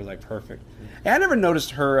by, and it was like perfect. And I never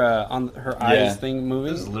noticed her on her eyes thing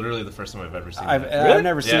moving. This is literally the first time I've ever seen I've that.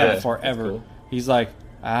 never seen Yeah. that before ever. cool. He's like,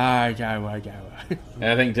 And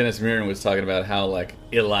I think Dennis Muren was talking about how like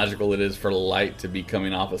illogical it is for light to be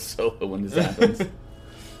coming off of Solo when this happens. But it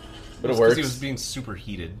Because works. he was being super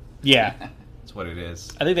heated. yeah. That's what it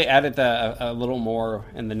is. I think they added a little more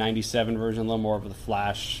in the '97 version, a little more of the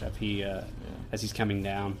flash of as he's coming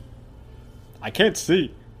down. I can't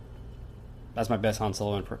see. That's my best Han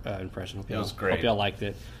Solo impression. Hope It y'all, was great. Hope y'all liked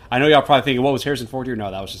it. I know y'all probably thinking, "What was Harrison Ford here?"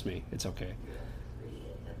 No, that was just me. It's okay.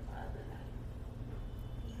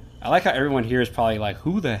 I like how everyone here is probably like,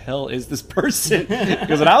 "Who the hell is this person?"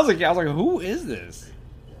 Because when I was a kid, I was like, "Who is this?"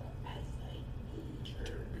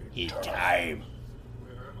 It's time.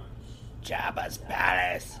 Jabba's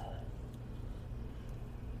palace.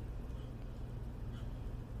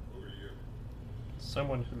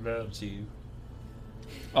 Someone who loves you.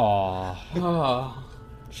 Oh, Oh.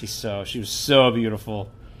 she was so beautiful.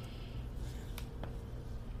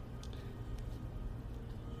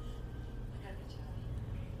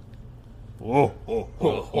 Whoa, oh,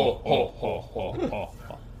 oh, oh, oh, oh, oh,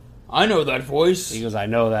 oh. I know that voice. He goes, I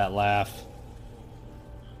know that laugh.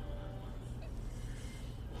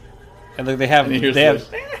 And look, they have here's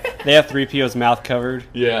 3PO's mouth covered.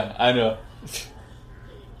 Yeah, I know.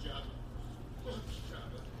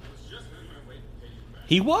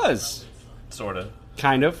 He was Sort of.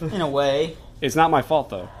 kind of. In a way. It's not my fault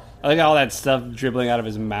though. I like all that stuff dribbling out of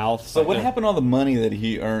his mouth. So what happened to all the money that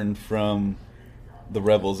he earned from the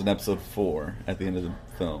Rebels in Episode 4 at the end of the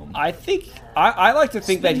film? I think I like to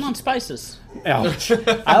think that Spend on spices.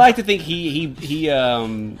 I like to think he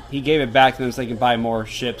gave it back to them so they can buy more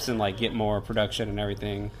ships and like get more production and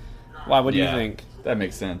everything. Why? What do you Yeah. think? That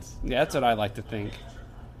makes sense. Yeah, that's what I like to think.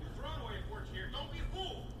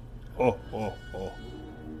 Oh, oh, oh.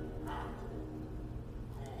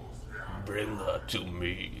 Bring her to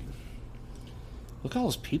me. Look at all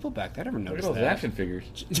those people back there. I never Look at noticed all those that. action figures.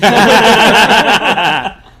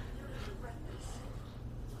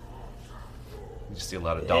 You see a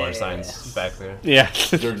lot of dollar signs back there. Yeah.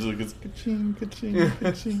 George Lucas, ka-ching, ka-ching,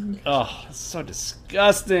 ka-ching. Oh, it's so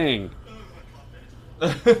disgusting.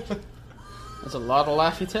 That's a lot of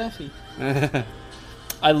Laffy Taffy.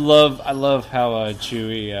 I love how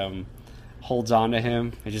Chewie holds on to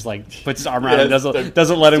him and just like puts his arm around him,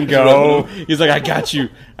 doesn't let him go. He's like, I got you.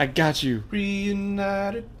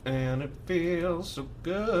 Reunited, and it feels so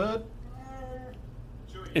good.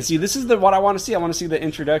 And see, this is what I want to see. I want to see the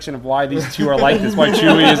introduction of why these two are like this. Why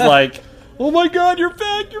Chewie is like, oh my god, you're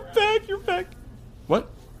back. What?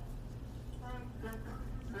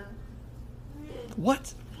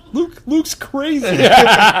 What? Luke's crazy.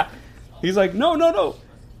 He's like, no.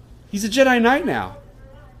 He's a Jedi Knight now.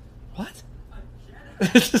 What?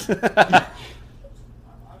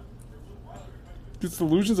 It's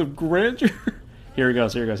illusions of grandeur. Here he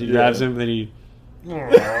goes. He grabs him, then he... He's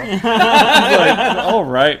like, all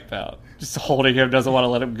right, pal. Just holding him, doesn't want to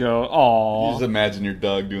let him go. You Aww. just imagine your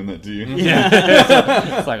dog doing that to you.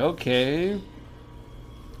 Yeah. It's like, okay.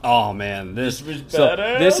 Oh man, this was so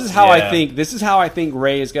badass. this is how Yeah. I think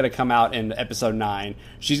Rey is gonna come out in episode 9.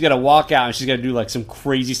 She's gonna walk out and she's gonna do like some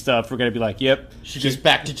crazy stuff. We're gonna be like, "Yep, She goes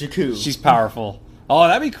back to Jakku. she's powerful." Oh,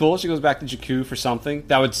 that'd be cool. She goes back to Jakku for something.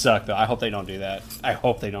 That would suck though. I hope they don't do that. I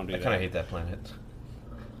hope they don't do I that. kind of hate that planet.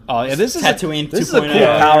 Oh yeah, this is Tatooine this is a cool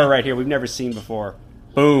 2.0. power right here we've never seen before.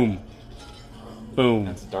 Boom, boom.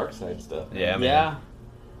 That's dark side stuff. Yeah, man. Yeah.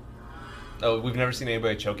 Oh, we've never seen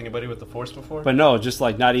anybody choke anybody with the Force before. But no, just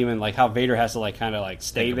like not even like how Vader has to like kind of like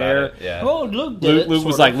stay Think about there. it, yeah. Oh, Luke did it, Luke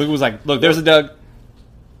was sort like, of. look, there's a Doug.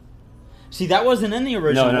 See, that wasn't in the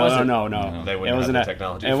original, was it? No. They It wouldn't wasn't have the that.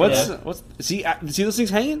 technology. And for what's that. see those things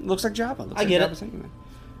hanging? Looks like Jabba. Looks I like get it. Jabba's hanging there.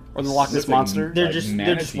 Or the Loch Ness Looks like monster. They're Like just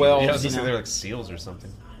manatee. well, Yeah, I was you gonna say know. they're like seals or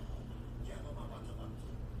something.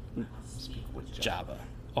 Jabba.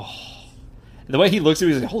 Oh, the way he looks at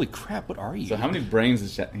me, he's like, "Holy crap, what are you?" So how many brains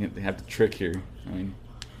does they have to trick here? I mean,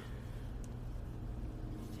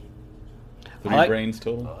 3 like- brains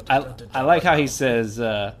total. I like how he says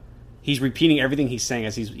he's repeating everything he's saying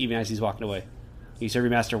as he's walking away. You serve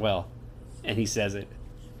your master well, and he says it.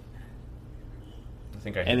 I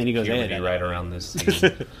think I And then he goes, puberty "Hey, right around this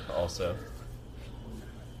scene also.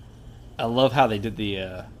 I love how they did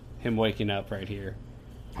the him waking up right here,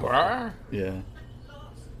 Yeah.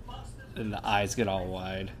 and the eyes get all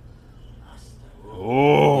wide.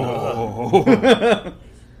 Oh,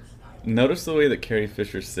 Notice the way that Carrie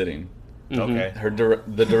Fisher's sitting. Okay.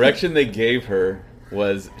 The direction they gave her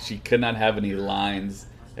was she could not have any lines,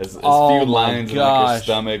 as Oh few my lines in like her gosh.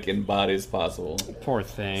 stomach and body as possible. poor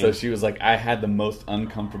thing. So she was like, I had the most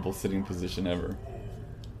uncomfortable sitting position ever.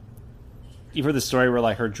 You've heard the story where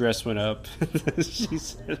like her dress went up. She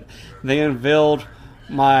said, they unveiled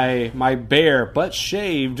my bear, but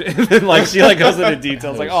shaved. And then, like she like goes into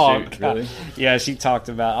details. Like, Oh, oh shoot, God. really? Yeah, she talked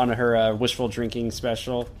about on her wishful drinking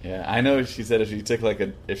special. Yeah, I know. She said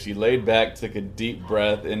if she laid back, took a deep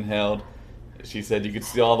breath, inhaled, she said you could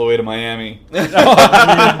see all the way to Miami.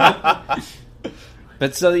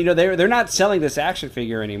 But so they're not selling this action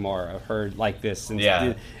figure anymore of her like this. And Yeah.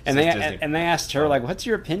 and It's they Disney. and they asked her like, "What's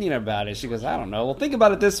your opinion about it?" She goes, "I don't know." Well, think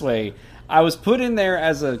about it this way: I was put in there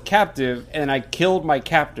as a captive, and I killed my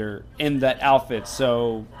captor in that outfit.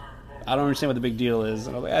 So I don't understand what the big deal is.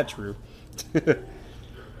 And I was like, "That's true." There's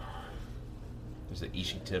an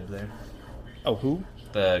Ishi Tib there. Oh, who?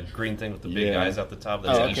 The green thing with the big Yeah. eyes out the top.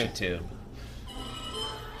 That's Oh, an okay. Ishi Tib.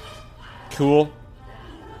 Cool.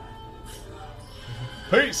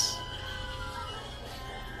 Peace.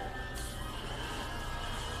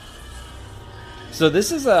 So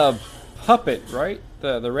this is a puppet, right?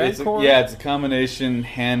 The It's Rancor. it's a combination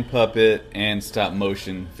hand puppet and stop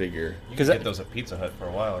motion figure. You Because could get those at Pizza Hut for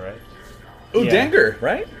a while, right? Oh, Yeah. Dengar,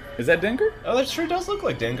 right? Is that Dengar? Oh, that sure does look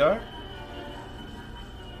like Dengar.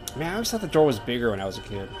 Man, I always thought the door was bigger when I was a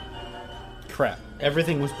kid. Crap.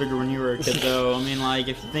 Everything was bigger when you were a kid, though. I mean, like,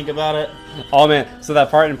 if you think about it. Oh man! So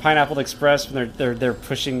that part in Pineapple Express when they're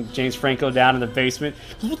pushing James Franco down in the basement.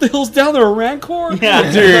 What the hell's down there? A Rancor?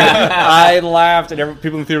 Yeah. Dude, I laughed, and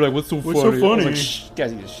people in the theater were like, "What's so funny?" so I was funny? like, "Shh, you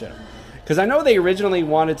guys need to shut up." Because I know they originally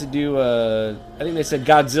wanted to do. I think they said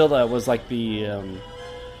Godzilla was like the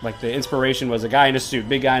inspiration was a guy in a suit,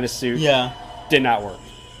 big guy in a suit. Yeah. Did not work.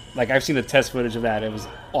 Like I've seen the test footage of that. It was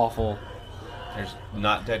awful. There's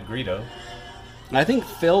not dead Greedo. And I think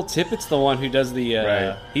Phil Tippett's the one who does the.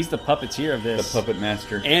 Right. He's the puppeteer of The this. puppet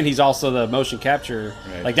master. And he's also the motion capture.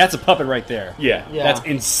 Right. Like that's a puppet right there. Yeah. Yeah. That's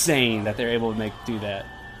insane that they're able to do that.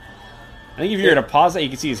 I think if you were to pause that, you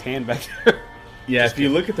can see his hand back there. Yeah, if you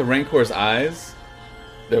look at the Rancor's eyes,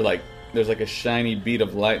 they're like there's like a shiny bead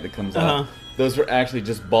of light that comes Uh-huh. out. Those were actually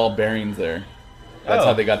just ball bearings there. That's Oh.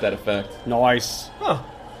 how they got that effect. Nice. Huh.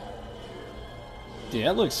 Yeah,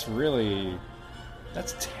 that looks really.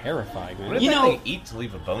 That's terrifying, man. What did You that know- thing eat to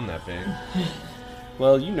leave a bone that big?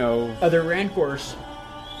 Well, you know. Other Rancors.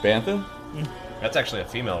 Bantha? That's actually a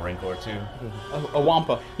female Rancor, too. A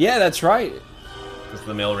Wampa. Yeah, that's right. Because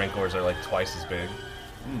the male Rancors are like twice as big.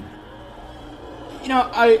 You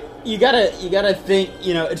know, you gotta think.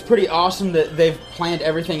 You know, it's pretty awesome that they've planned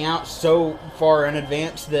everything out so far in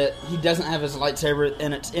advance that he doesn't have his lightsaber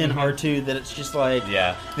and it's in R2. That it's just like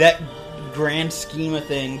Yeah. that grand scheme of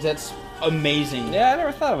things. That's amazing. Yeah, I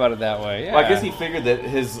never thought about it that way. Yeah. Well, I guess he figured that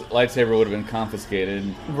his lightsaber would have been confiscated.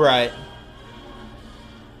 Right.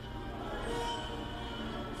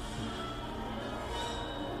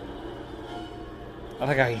 I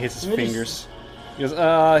like how he hits his It is- fingers. He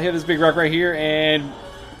goes, hit this big rock right here, and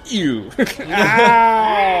you.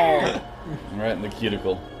 Ow! Right in the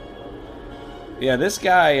cuticle. Yeah, this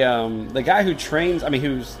guy, the guy who trains,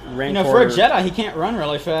 who's Rancor... for a Jedi, he can't run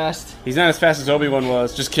really fast. He's not as fast as Obi-Wan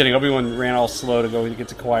was. Just kidding. Obi-Wan ran all slow to go get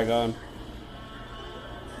to Qui-Gon.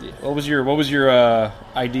 Yeah. What was your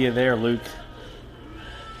idea there, Luke?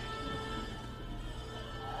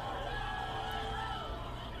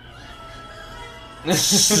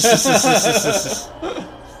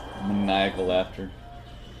 Maniacal laughter.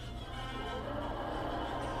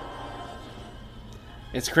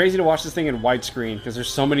 It's crazy to watch this thing in widescreen because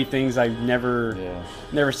there's so many things I never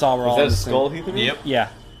saw. Were all that a skull he threw? Yep. Yeah.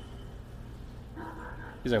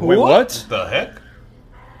 He's like, wait, what? The heck?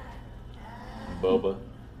 Boba.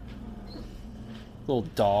 Little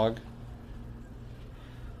dog.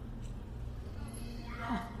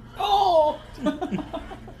 Oh!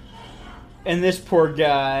 And this poor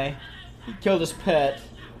guy, he killed his pet.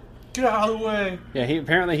 Get out of the way. Yeah,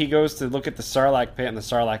 he goes to look at the Sarlacc pit and the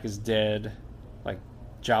Sarlacc is dead. Like,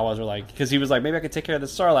 Jawas are like, because he was like, maybe I could take care of the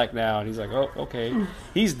Sarlacc now. And he's like, oh, okay.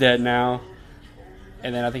 He's dead now.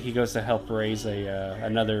 And then I think he goes to help raise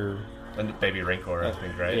another... A baby Rancor, I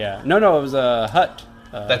think, right? Yeah. No, it was a Hutt.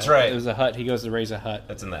 That's right. It was a Hutt. He goes to raise a Hutt.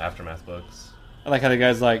 That's in the Aftermath books. I like how the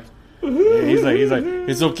guy's like, he's like,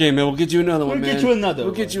 it's okay, man. We'll get you another one, man. We'll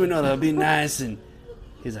get you another. It'll be nice. And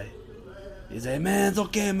he's like, man, it's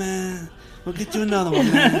okay, man. We'll get you another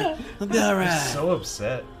one, man. It'll be all right. So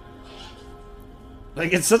upset.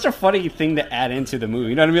 Like, it's such a funny thing to add into the movie.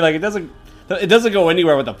 You know what I mean? Like, it doesn't go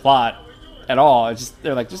anywhere with the plot at all. It's just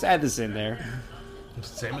they're like, just add this in there.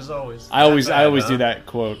 Same as always. I always do that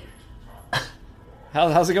quote.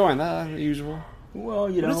 How's it going? Usual. Well,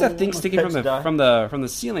 What is that thing sticking from the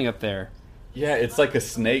ceiling up there? Yeah, it's like a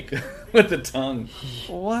snake with a tongue.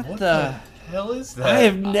 What the hell is that? I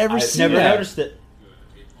have never seen Never that. noticed it.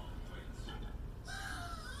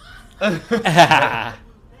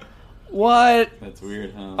 What? That's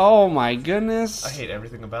weird, huh? Oh my goodness! I hate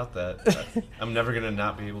everything about that. I'm never gonna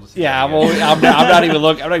not be able to see. Yeah, that again. well, I'm not even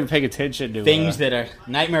looking. I'm not even paying attention to Things that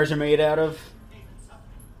nightmares are made out of.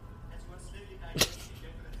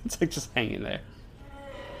 It's like just hanging there.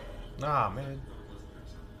 Nah, man.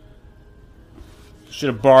 Should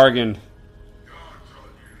have bargained.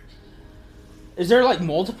 Is there like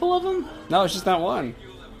multiple of them? No, it's just not one.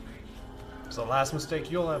 It's the last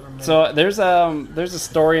mistake you'll ever make. So there's a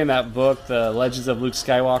story in that book, The Legends of Luke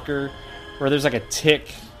Skywalker, where there's like a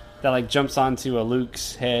tick that like jumps onto a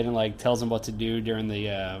Luke's head and like tells him what to do during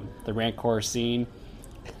the Rancor scene.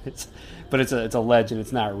 But it's a legend.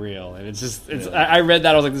 It's not real, and I read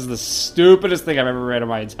that. I was like, this is the stupidest thing I've ever read in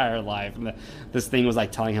my entire life. And this thing was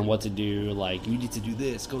like telling him what to do. Like, you need to do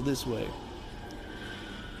this. Go this way.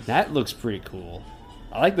 That looks pretty cool.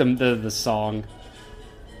 I like the song.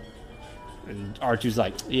 And R2's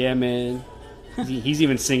like, yeah, man. He's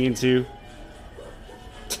even singing too.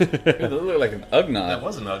 It looked like an Ugnaught. That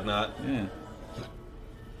was an Ugnaught. Yeah.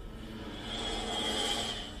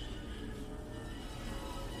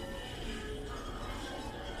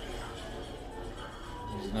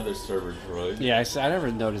 There's another server droid. Yeah, I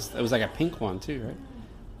never noticed. It was like a pink one too, right?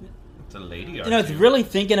 It's a lady. You know, really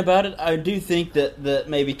thinking about it, I do think that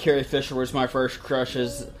maybe Carrie Fisher was my first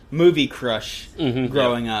movie crush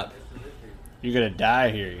growing up. You're gonna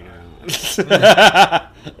die here, you know.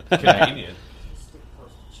 Convenient.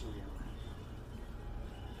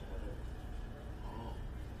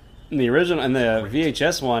 In the original, in the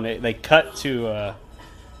VHS one, they cut to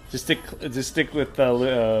just stick with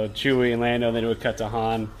Chewie and Lando, and then it would cut to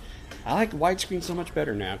Han. I like widescreen so much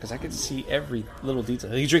better now because I can see every little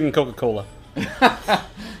detail. He's drinking Coca-Cola.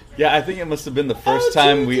 Yeah, I think it must have been the first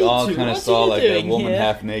time we all kind of saw like a woman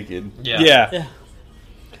half naked. Yeah.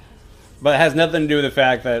 But it has nothing to do with the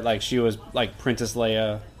fact that like she was like Princess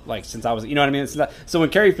Leia, like since I was, you know what I mean? It's not, so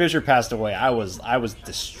when Carrie Fisher passed away, I was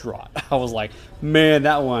distraught. I was like, man,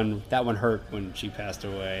 that one hurt when she passed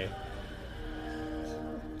away.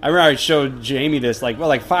 I remember I showed Jamie this like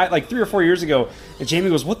 3 or 4 years ago, and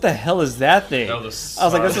Jamie goes, "What the hell is that thing?" Oh, I was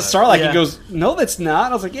like, "That's a Sarlacc." Yeah. He goes, "No, that's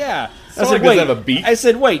not." I was like, "Yeah." I said, "Wait." Have a beak? I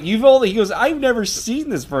said, "Wait, you've only?" He goes, "I've never seen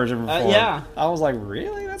this version before." Yeah. I was like,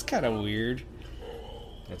 "Really? That's kind of weird."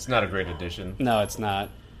 It's not a great addition. No, it's not.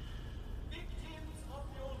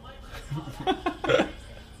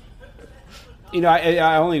 You know,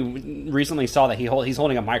 I only recently saw that he's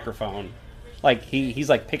holding a microphone, like he's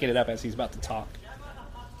like picking it up as he's about to talk.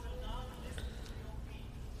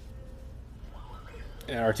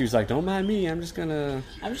 And R2's like, "Don't mind me. I'm just gonna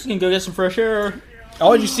go get some fresh air."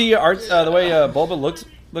 Oh, did you see the way Bulba looked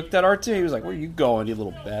at R2? He was like, "Where are you going, you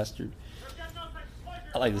little bastard?"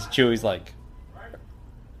 I like this. Chewie's like,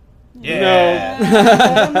 yeah. No,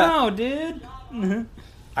 I don't know, dude.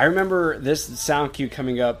 I remember this sound cue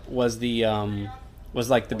coming up was the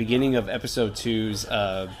like the beginning of episode 2's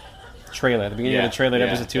trailer. The beginning of the trailer to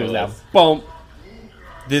episode 2 was that boom.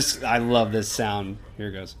 I love this sound. Here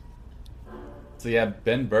it goes. So yeah,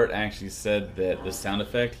 Ben Burtt actually said that the sound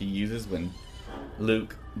effect he uses when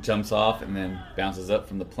Luke jumps off and then bounces up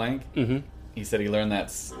from the plank, he said he learned that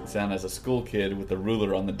sound as a school kid with a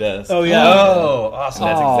ruler on the desk. Oh, yeah. Oh, awesome.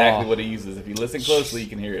 And that's exactly what he uses. If you listen closely, you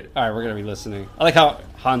can hear it. All right, we're going to be listening. I like how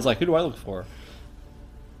Han's like, who do I look for?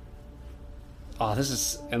 Oh, this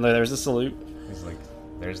is... And there's the salute. He's like,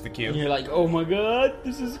 there's the cue. And you're like, oh my god,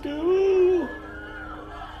 this is cool.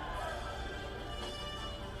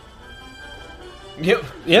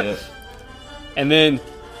 Yep. And then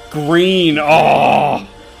green. Oh,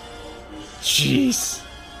 jeez.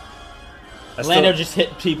 Lando just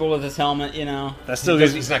hit people with his helmet, you know. That still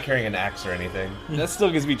gives He's not carrying an axe or anything. That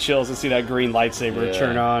still gives me chills to see that green lightsaber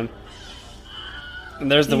turn on.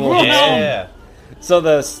 And there's the little Yeah. So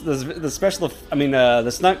the special,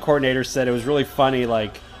 the stunt coordinator said it was really funny.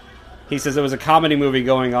 Like, he says it was a comedy movie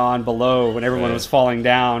going on below when everyone was falling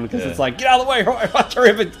down because it's like, get out of the way, watch her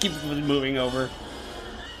and keep moving over.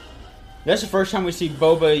 That's the first time we see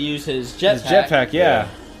Boba use his jetpack. His jetpack, yeah.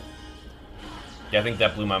 Yeah, I think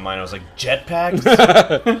that blew my mind. I was like, jetpacks?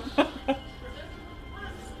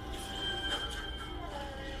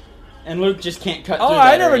 And Luke just can't cut Oh, through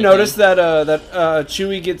I that never or noticed that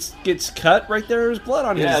Chewie gets cut right there. There's blood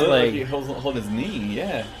on his Like leg. he hold his knee,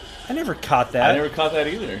 I never caught that. I never caught that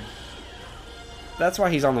either. That's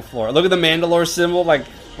why he's on the floor. Look at the Mandalore symbol. Like,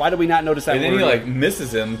 why did we not notice that? And then he word?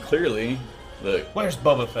 misses him clearly. Look. Where's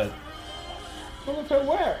Boba Fett? Boba Fett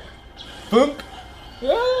where? Boom!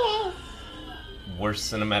 Ah!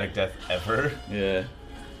 Worst cinematic death ever. Yeah.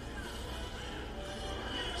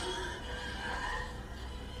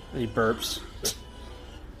 He burps.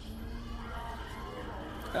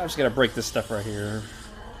 I'm just gonna break this stuff right here.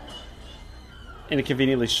 And it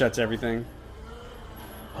conveniently shuts everything.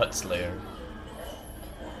 Hut Slayer.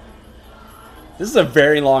 This is a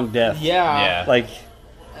very long death. Yeah. Like,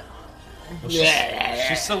 Well,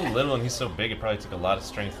 she's so little and he's so big. It probably took a lot of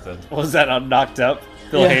strength to. what was that? Knocked up.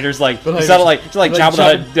 Bill Yeah. Hader's like, Bill it Hader's sounded like Jabba the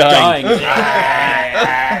Hutt dying.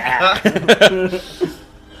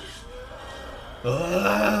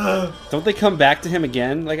 Don't they come back to him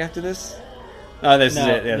again? Like after this? Oh, this is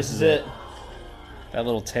it. Yeah, this is it. That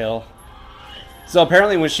little tail. So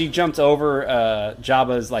apparently, when she jumped over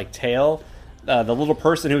Jabba's like tail, the little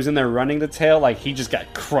person who was in there running the tail, like he just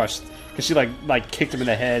got crushed because she like kicked him in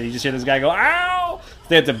the head. You just hear this guy go, "Ow!" So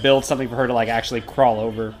they had to build something for her to like actually crawl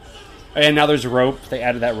over. And now there's rope. They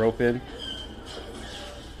added that rope in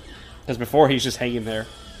because before he's just hanging there.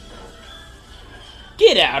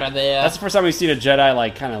 Get out of there. That's the first time we've seen a Jedi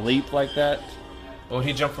like kind of leap like that. Well,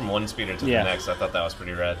 he jumped from one speeder to the next. I thought that was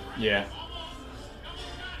pretty rad. Yeah.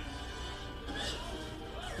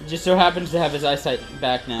 Just so happens to have his eyesight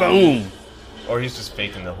back now. Boom. Or he's just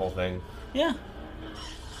faking the whole thing. Yeah.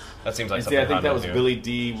 That seems like And see, something I think Hondo that was would do. Billy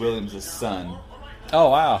D. Williams' son. Oh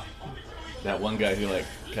wow. That one guy who like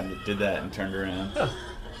kind of did that and turned around. Huh.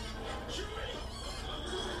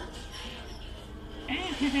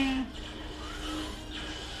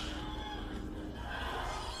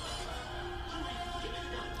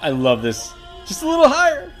 I love this. Just a little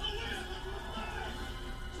higher.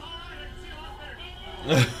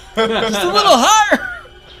 Just a little higher.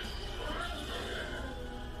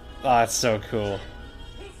 Oh, that's so cool.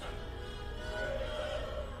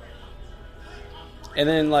 And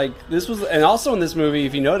then, like, this was, and also in this movie,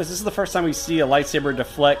 if you notice, this is the first time we see a lightsaber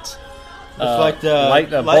deflect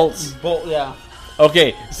bolts. Yeah.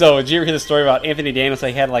 Okay, so did you ever hear the story about Anthony Daniels?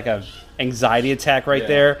 He had like a anxiety attack right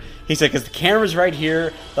there. He said, because the camera's right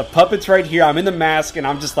here, the puppet's right here, I'm in the mask, and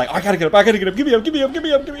I'm just like, I gotta get up, give me up.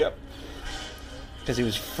 Because he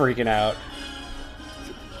was freaking out.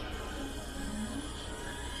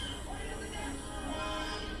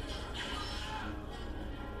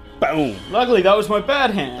 Boom. Luckily, that was my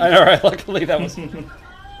bad hand. I know, right? Luckily, that was... And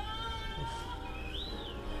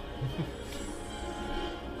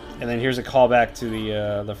then here's a callback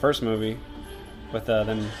to the first movie with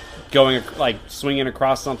them going, like, swinging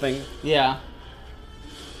across something. Yeah.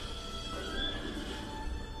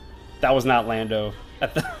 That was not Lando.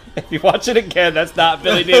 If you watch it again, that's not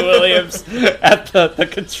Billy D. Williams at the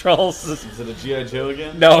controls. Is it a G.I. Joe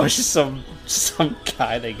again? No, it's just some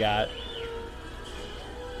guy they got.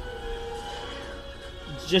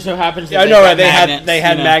 Just so happens that Yeah, I know, right? They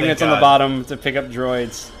had magnets on the God. bottom to pick up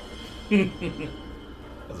droids. That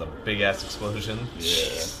was a big ass explosion.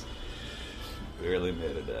 Yeah. Barely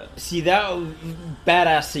made it out. See, that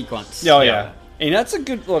badass sequence. Oh, Yeah. yeah. And that's a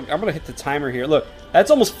good look. I'm going to hit the timer here. Look, That's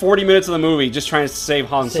almost 40 minutes of the movie just trying to save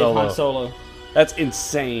Han Solo. Han Solo. That's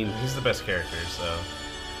insane. He's the best character, so...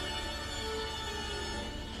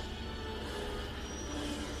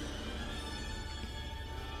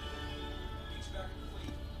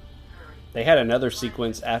 They had another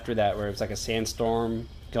sequence after that where it was like a sandstorm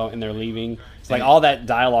going and they're leaving. It's like all that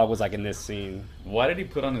dialogue was like in this scene. Why did he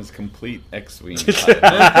put on his complete X-Wing?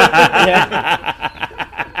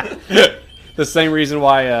 The same reason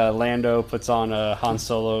why Lando puts on Han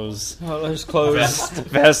Solo's clothes,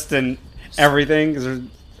 vest and everything. 'Cause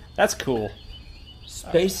that's cool.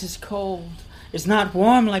 Space is cold. It's not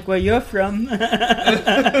warm like where you're from.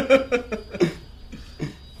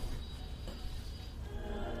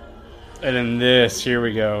 And then this, here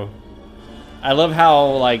we go. I love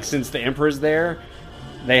how, like, since the Emperor's there,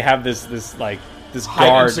 they have this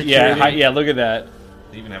guard. Yeah, look at that.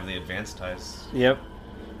 They even have the advanced ties. Yep.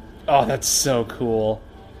 Oh, that's so cool.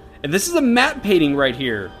 And this is a matte painting right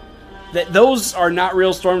here. Those are not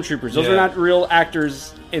real stormtroopers. Those are not real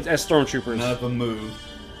actors as stormtroopers. None of them move.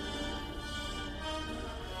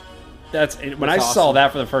 When I saw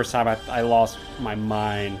that for the first time, I lost my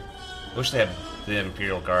mind. I wish they had the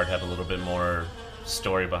Imperial Guard have a little bit more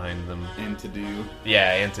story behind them. And to do.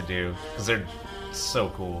 Yeah, and to do. Because they're so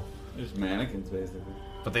cool. There's mannequins, basically.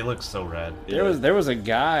 But they look so rad. There was a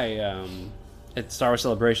guy at Star Wars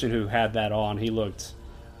Celebration who had that on. He looked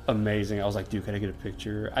amazing. I was like, dude, can I get a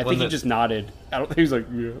picture? I think he just nodded. I don't think he was like,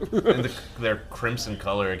 yeah. And their crimson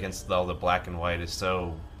color against all the black and white is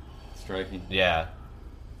so striking. Yeah.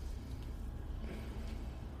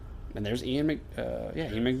 And there's Ian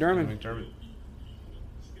McDiarmid.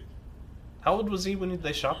 How old was he when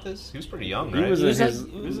they shot this? He was pretty young, right? He was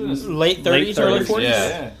in his late 30s, early 40s.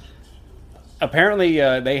 Yeah. Apparently,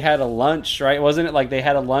 they had a lunch, right? Wasn't it like they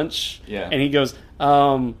had a lunch? Yeah. And he goes,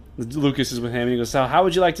 Lucas is with him, and he goes, so how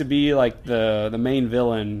would you like to be like the main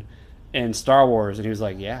villain in Star Wars? And he was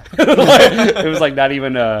like, yeah. It was like not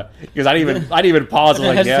even because I didn't even pause.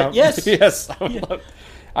 I was like, yeah, yes.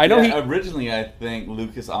 I know originally I think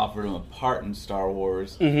Lucas offered him a part in Star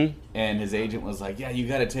Wars, and his agent was like, yeah, you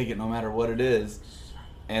got to take it no matter what it is.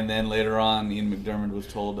 And then later on, Ian McDiarmid was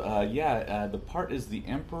told, the part is the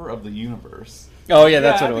Emperor of the Universe. Oh, yeah,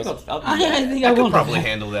 that's what it was. I think I could probably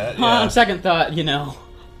handle that. Yeah. On second thought,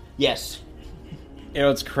 yes.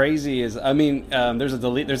 What's crazy is, there's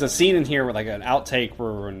a scene in here with like an outtake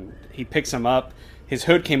where when he picks him up, his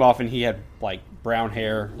hood came off and he had like brown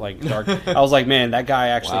hair, like dark. I was like, man, that guy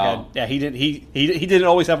actually had. Yeah, he didn't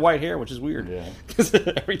always have white hair, which is weird. Yeah, because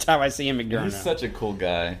every time I see him, he's such a cool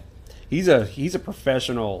guy. He's a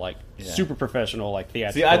professional, like super professional, like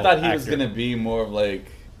theatrical. See, I thought he actor. was gonna be more of like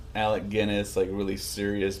Alec Guinness, like really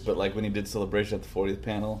serious, but like when he did Celebration at the 40th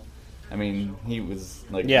panel, he was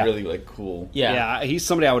like really like cool. Yeah, he's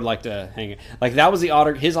somebody I would like to hang. Like that was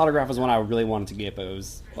his autograph was one I really wanted to get, but it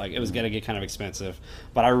was gonna get kind of expensive.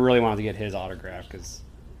 But I really wanted to get his autograph because,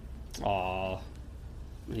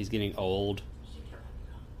 he's getting old.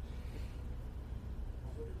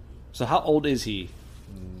 So how old is he?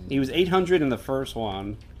 He was 800 in the first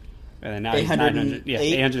one, and then now he's 900. Yeah,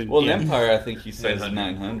 800. Well, Empire, I think he says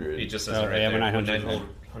 900. He just says it right there. 900.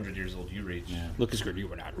 100 years old you reach. Yeah. Lucas Good, you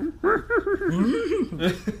were not.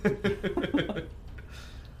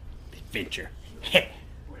 Adventure.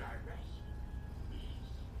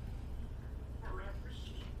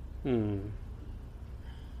 I'm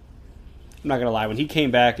not gonna lie. When he came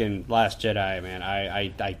back in Last Jedi, man,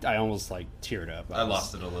 I almost like teared up. I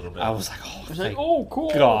lost it a little bit. I was like, oh,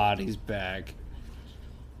 cool. God, he's back.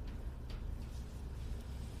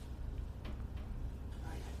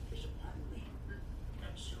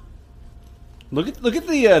 Look at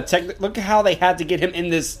the look at how they had to get him in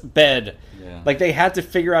this bed. Yeah. Like they had to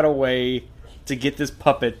figure out a way to get this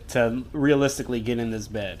puppet to realistically get in this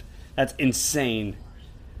bed. That's insane.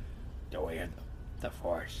 The way of the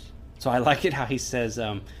Force. So I like it how he says,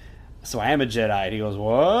 so I am a Jedi. And he goes,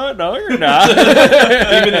 what? No, you're not.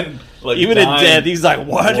 Even in death, he's like,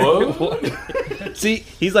 what? See,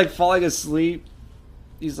 he's like falling asleep.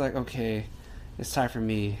 He's like, okay, it's time for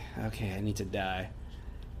me. Okay, I need to die.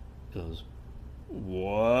 He goes,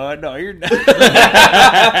 what? No, you're not.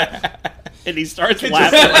 And he starts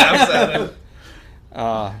laughing. Just laughs at him.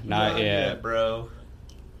 Not yet, bro.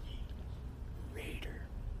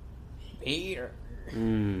 Vader.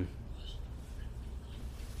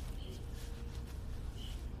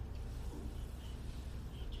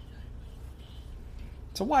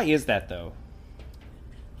 So why is that, though?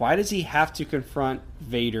 Why does he have to confront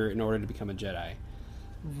Vader in order to become a Jedi?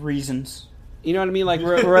 Reasons. You know what I mean? Like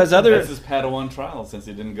whereas other that's his Padawan trial since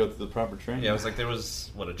he didn't go through the proper training. Yeah, it was like there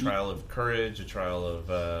was a trial of courage, a trial of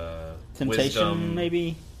temptation, wisdom.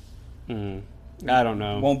 maybe. I don't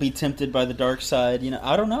know. Won't be tempted by the dark side.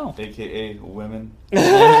 I don't know. AKA women.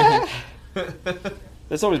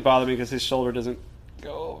 This always bothered me because his shoulder doesn't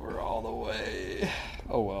go over all the way.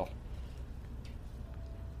 Oh well.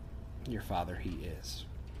 Your father, he is.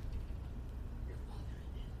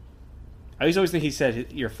 I used to always think he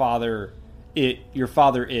said your father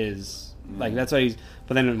is. Like that's why he's.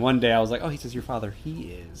 But then one day I was like, oh, he says your father,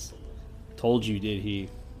 he is. Told you, did he?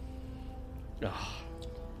 Ugh.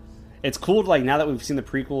 It's cool, like now that we've seen the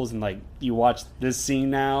prequels and like you watch this scene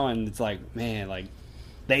now, and it's like, man, like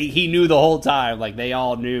he knew the whole time. Like they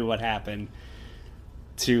all knew what happened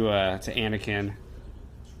to Anakin.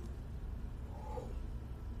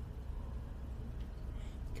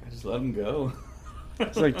 Just let him go.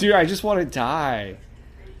 It's like, dude, I just want to die.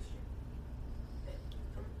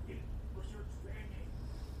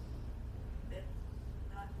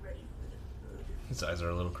 His eyes are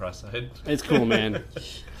a little cross-eyed. It's cool, man.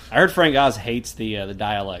 I heard Frank Oz hates the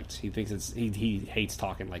dialect. He thinks he hates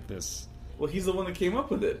talking like this. Well, he's the one that came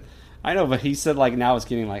up with it. I know, but he said like now it's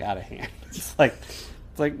getting like out of hand. It's like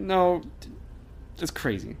no, it's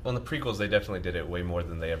crazy. Well, in the prequels, they definitely did it way more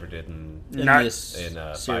than they ever did in this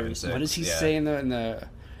 5 and 6. What does he say in the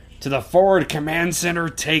to the forward command center?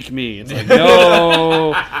 Take me. It's like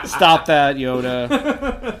no, stop that,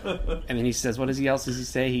 Yoda. And then he says, what else does he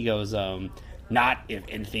say? He goes, not if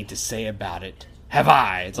anything to say about it. Have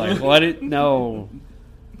I? It's like what? No.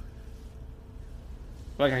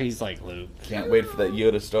 Like he's like Luke. Can't wait for that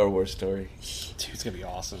Yoda Star Wars story. Dude, it's gonna be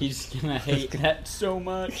awesome. He's gonna hate that so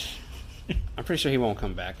much. I'm pretty sure he won't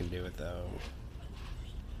come back and do it though.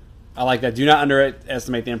 I like that. Do not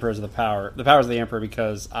underestimate the Emperors of the power. The powers of the Emperor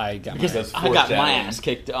because I got my ass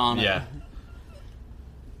kicked on it. Yeah.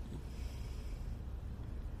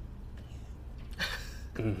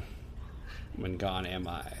 When gone am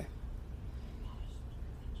I?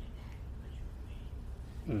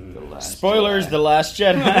 Spoilers: The Last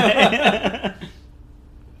Jedi.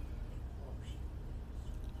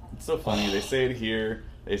 It's so funny. They say it here.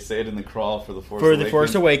 They say it in the crawl for the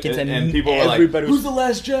Force Awakens, and people are like, "Who's the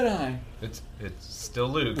Last Jedi?" It's still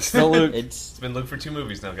Luke. It's still Luke. It's been Luke for 2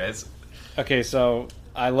 movies now, guys. Okay, so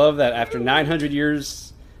I love that after 900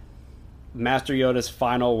 years, Master Yoda's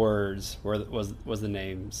final words was the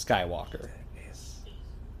name Skywalker.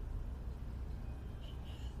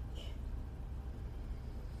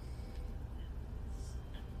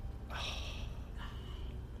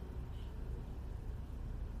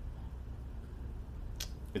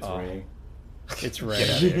 It's Rey. It's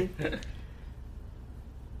Rey.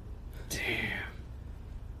 Damn.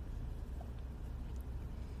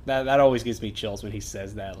 That always gives me chills when he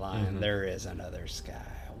says that line. Mm-hmm. There is another Skywalker.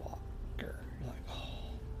 You're like, oh.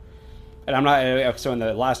 And I'm not. So in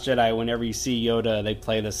The Last Jedi, whenever you see Yoda, they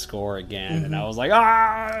play the score again, mm-hmm. and I was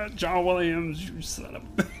like, John Williams, you son of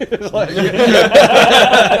a. Like,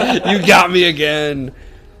 you got me again.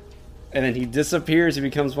 And then he disappears. He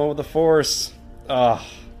becomes one with the Force. Ugh.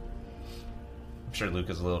 I'm sure Luke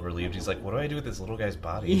is a little relieved. He's like, what do I do with this little guy's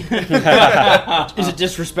body? Is it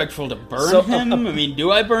disrespectful to burn him? I mean,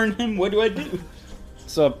 do I burn him? What do I do?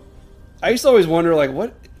 So, I used to always wonder,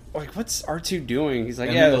 what's R2 doing? He's like,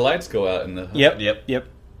 and then the lights go out in the... Yep.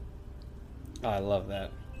 Oh, I love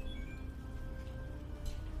that.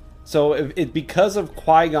 So, because of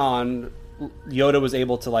Qui-Gon, Yoda was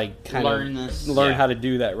able to, learn how to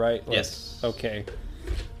do that, right? Yes. Okay.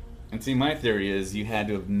 And see, my theory is you had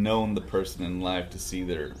to have known the person in life to see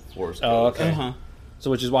their Force codes. Oh, okay. Uh-huh. So,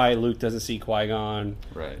 which is why Luke doesn't see Qui-Gon.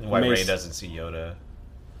 Right. Why Rey doesn't see Yoda.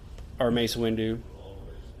 Or Mace Windu.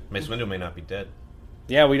 Mace Windu may not be dead.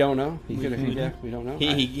 Yeah, we don't know. We don't know.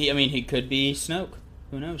 He could be Snoke.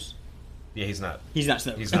 Who knows? Yeah, he's not. He's not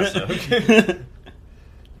Snoke. He's not Snoke.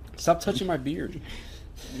 Stop touching my beard.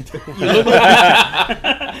 You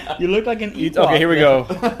look like an Ewok. Okay, here we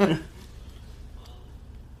go.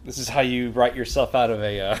 This is how you write yourself out of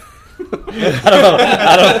a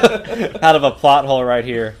out of a plot hole right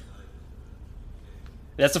here.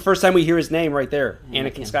 That's the first time we hear his name right there,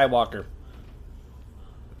 Anakin Skywalker.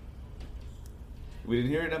 We didn't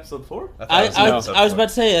hear it in episode 4? I was about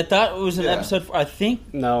to say, I thought it was in episode 4. I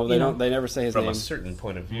think. No, they don't. They never say his name. From a certain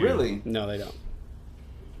point of view. Really? No, they don't.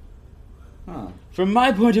 Huh. From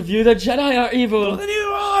my point of view, the Jedi are evil. Well, then you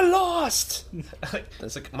are lost.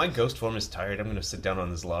 It's like, my ghost form is tired. I'm going to sit down on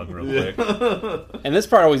this log real quick. And this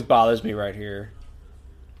part always bothers me right here.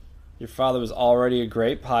 Your father was already a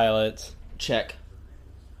great pilot. Check.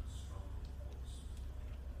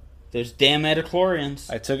 Those damn midichlorians.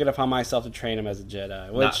 I took it upon myself to train him as a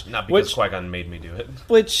Jedi. Which, not because Qui-Gon made me do it.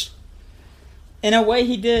 Which, in a way,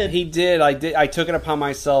 he did. He did. I took it upon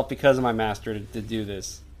myself because of my master to do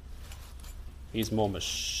this. He's more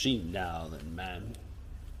machine now than man.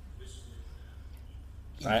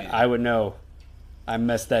 I would know. I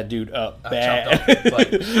messed that dude up bad.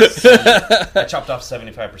 I chopped off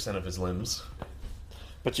 75% of his limbs.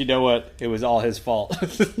 But you know what? It was all his fault.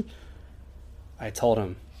 I told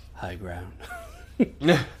him, high ground.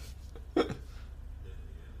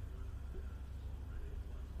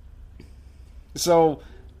 So,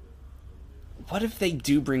 what if they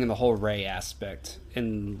do bring in the whole Rey aspect,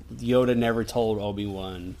 and Yoda never told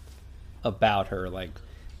Obi-Wan about her? Like,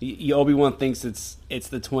 Obi-Wan thinks it's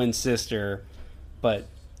the twin sister, but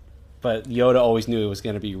Yoda always knew it was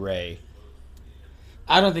going to be Rey.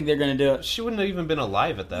 I don't think they're going to do it. She wouldn't have even been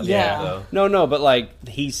alive at that point, though. No, but like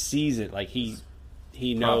he sees it, like he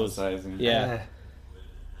knows. Yeah.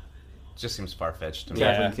 Just seems far fetched to me.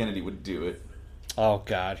 Kathleen Kennedy would do it. Oh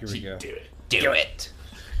God, here we go. Do it.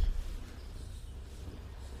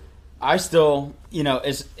 I still,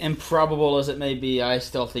 as improbable as it may be, I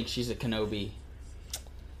still think she's a Kenobi.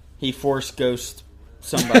 He force ghost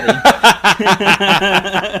somebody.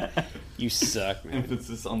 You suck, man.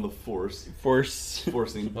 Emphasis on the forcing.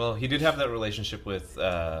 Well, he did have that relationship with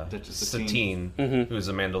Satine, who is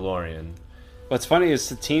a Mandalorian. What's funny is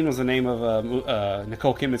Satine was the name of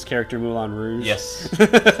Nicole Kidman's character, Moulin Rouge. Yes.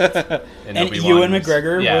 and Ewan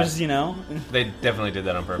McGregor was, They definitely did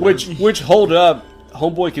that on purpose. Which hold up,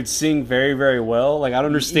 Homeboy could sing very, very well. Like, I don't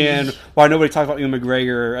understand why nobody talks about Ewan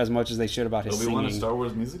McGregor as much as they should about his singing. Obi-Wan a Star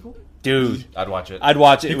Wars musical? Dude. I'd watch it. I'd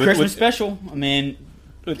watch it. The Christmas special. I mean,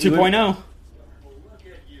 2.0.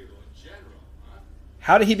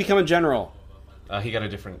 How did he become a general? He got a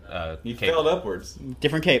different He cape. failed upwards.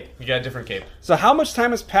 Different cape. He got a different cape. So how much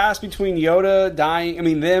time has passed between Yoda dying? I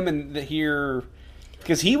mean, them and here,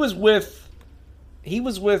 because he was with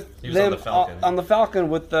them on the Falcon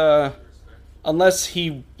with the. Unless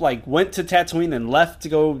he went to Tatooine and left to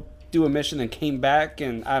go do a mission and came back,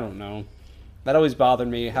 and I don't know. That always bothered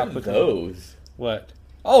me. How quickly those? What?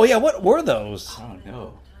 Oh yeah, what were those? I don't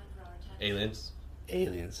know. Aliens.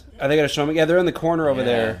 Are they gonna show me? Yeah, they're in the corner over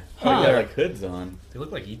there. They got hoods on. They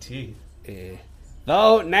look like E.T.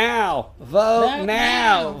 Vote now! Vote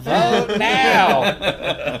now! Vote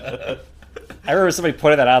now! I remember somebody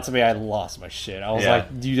pointed that out to me. I lost my shit. I was like,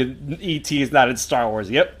 E.T. is not in Star Wars.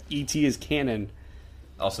 Yep, E.T. is canon.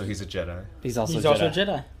 Also, he's a Jedi. He's also a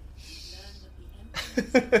Jedi.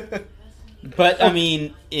 But, I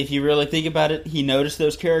mean, if you really think about it, he noticed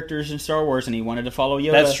those characters in Star Wars and he wanted to follow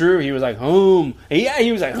Yoda. That's true. He was like, home. Yeah,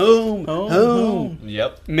 he was like, home.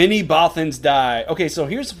 Yep. Many Bothans die. Okay, so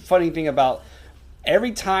here's the funny thing about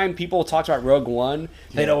every time people talked about Rogue One,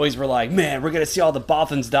 they'd always were like, man, we're going to see all the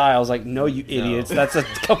Bothans die. I was like, no, you idiots. That's a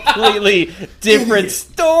completely different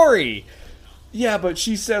story. Yeah, but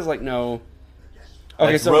she says, no.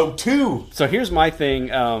 Okay, so Rogue 2. So here's my thing.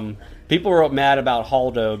 People were mad about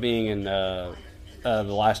Holdo being in The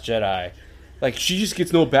Last Jedi. Like, she just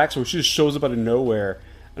gets no backstory. She just shows up out of nowhere.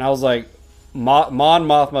 And I was like, Mon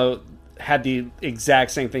Mothma had the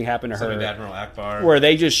exact same thing happen to her. Admiral Akbar. Where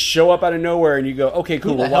they just show up out of nowhere and you go, okay,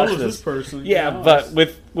 cool, we'll watch this person? Yeah, but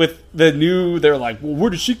with the new, they're like, well, where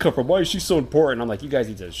did she come from? Why is she so important? I'm like, you guys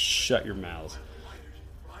need to shut your mouths.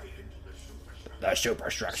 The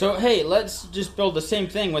superstructure. So, hey, let's just build the same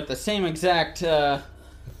thing with the same exact...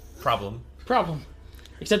 Problem.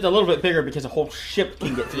 Except a little bit bigger because a whole ship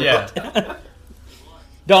can get through Yeah. it.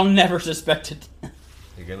 They'll never suspect it.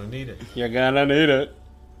 You're gonna need it. You're gonna need it.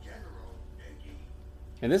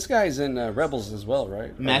 And this guy's in Rebels as well,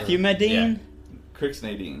 right? Matthew Modine? Yeah. Crix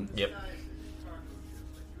Nadine. Yep.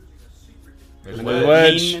 There's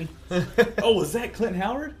Wedge. Oh, was that Clint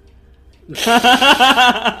Howard?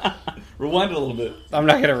 Rewind it a little bit. I'm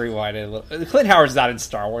not gonna rewind it. Clint Howard's not in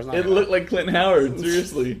Star Wars. It looked like Clint Howard.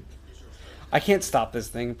 Seriously. I can't stop this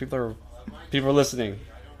thing. People are listening.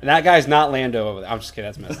 And that guy's not Lando over there. I'm just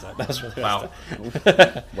kidding. That's messed up. That's really messed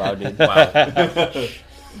up. Wow, dude. Wow.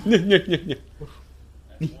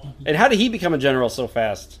 And how did he become a general so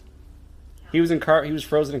fast? He was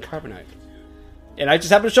frozen in carbonite. And I just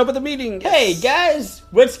happened to show up at the meeting. Hey, guys!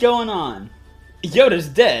 What's going on? Yoda's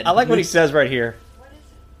dead. I like what he says right here.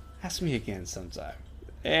 Ask me again sometime.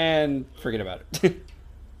 And forget about it.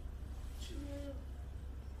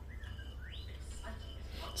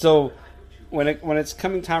 So, when it's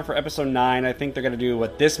coming time for episode 9, I think they're going to do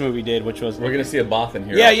what this movie did, which was... We're going to see a Bothan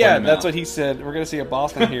here. Yeah, that's what he said. We're going to see a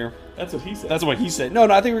Bothan here. That's what he said. That's what he said. No,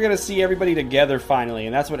 I think we're going to see everybody together finally,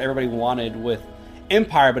 and that's what everybody wanted with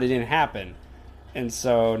Empire, but it didn't happen. And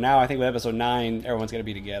so now I think with episode 9, everyone's going to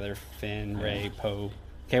be together. Finn, Rey, Poe.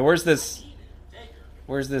 Okay, where's this?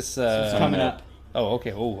 Coming up. Oh,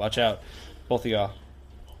 okay. Oh, watch out. Both of y'all.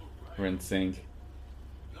 We're in sync.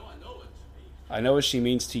 I know what she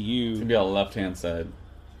means to It's you. gonna be on the left-hand side,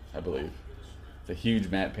 I believe. It's a huge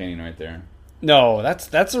matte painting right there. No,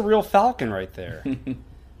 that's a real Falcon right there.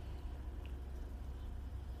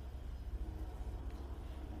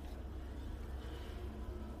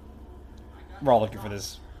 We're all looking for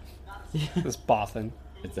this Bothan.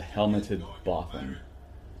 It's a helmeted Bothan.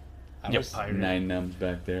 Yep. 9 numbs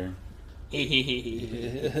back there.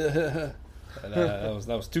 That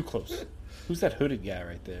was too close. Who's that hooded guy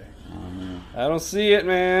right there? I don't see it,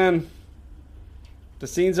 man. The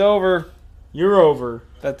scene's over. You're over.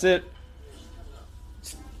 That's it.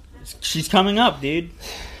 She's coming up, dude.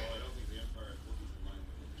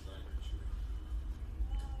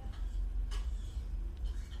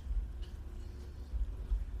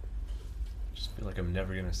 Just feel like I'm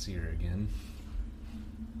never gonna see her again.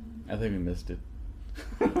 I think we missed it.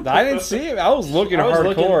 I didn't see it. I was looking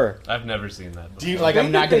hardcore. I've never seen that before. Do you like?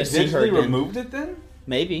 I'm not going to see her again. removed it then?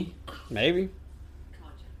 Maybe. Maybe.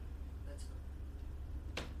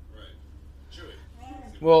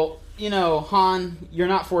 Well, Han, you're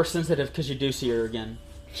not force sensitive because you do see her again.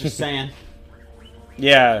 Just saying.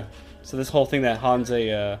 Yeah. So this whole thing that Han's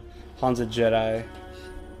a Jedi.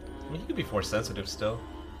 I mean, he could be force sensitive still.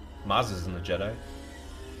 Maz isn't a Jedi.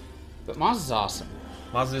 But Maz is awesome.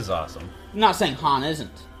 Maz is awesome. I'm not saying Han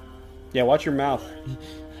isn't. Yeah, watch your mouth.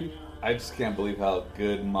 I just can't believe how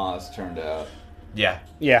good Maz turned out. Yeah.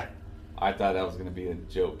 Yeah. I thought that was going to be a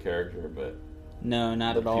joke character, but... No,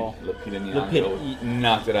 not at all. Lupita Nyong'o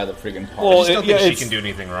knocked it out of the friggin' park. Well, I just don't think she can do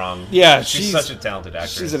anything wrong. Yeah, she's such a talented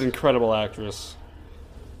actress. She's an incredible actress.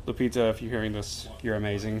 Lupita, if you're hearing this, you're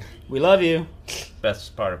amazing. We love you.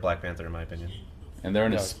 Best part of Black Panther, in my opinion. And they're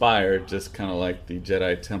in a spire, just kind of like the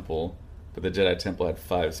Jedi Temple, but the Jedi Temple had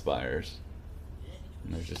 5 spires.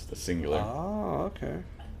 And there's just the singular. Oh, okay.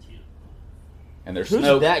 And there's Who's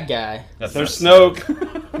Snoke. that guy? There's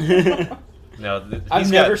Snoke. No,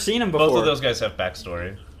 I've never seen him before. Both of those guys have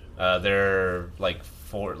backstory. They're like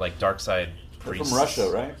dark side They're priests. from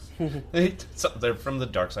Russia, right? They're from the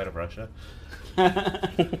dark side of Russia,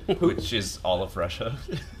 which is all of Russia.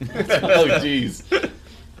 Oh, jeez.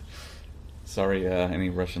 Sorry, any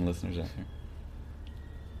Russian listeners out there.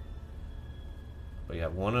 But yeah,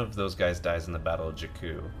 one of those guys dies in the Battle of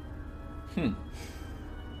Jakku.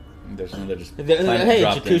 There's another just Hey,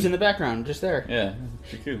 Jakku's in the background, just there. Yeah,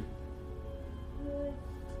 Jakku.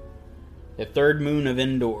 The third moon of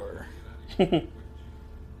Endor.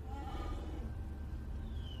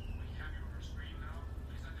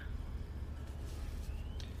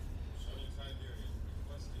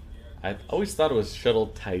 I always thought it was Shuttle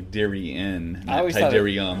Tydirian, I not always thought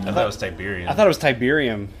Tydirium. I thought it was Tiberian. I thought it was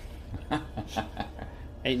Tiberium.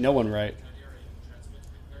 Ain't no one right.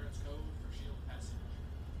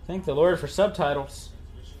 Thank the Lord for subtitles.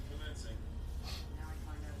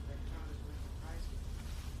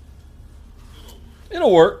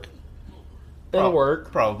 It'll work. It'll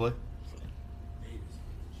work. Probably.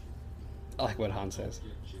 I like what Han says.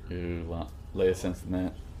 Ooh, well, Leia sensed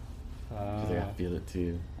that. She's like, I feel it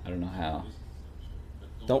too. I don't know how.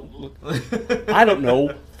 Don't look. I don't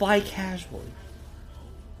know. Fly casually.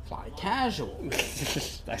 Fly casual.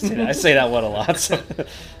 I say that one a lot.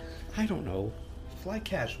 I don't know. Fly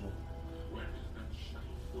casual.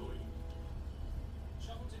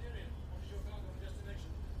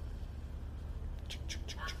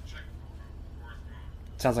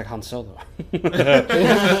 Sounds like Han Solo.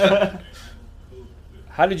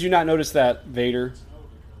 How did you not notice that, Vader?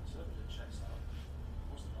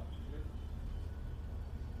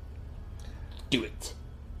 Do it.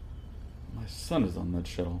 My son is on that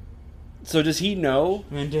shuttle. So does he know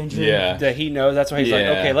Yeah. that he knows? That's why he's like,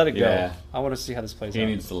 Yeah, okay, let it go. yeah. I want to see how this plays He out.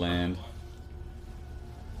 needs to land.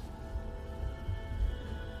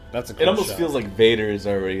 That's a cool It almost shot. feels like Vader is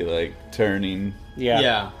already like turning.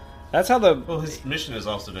 Yeah. That's how the... Well, his mission is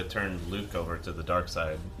also to turn Luke over to the dark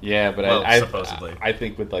side. Yeah, but Well, I supposedly. I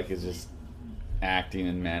think with like his just acting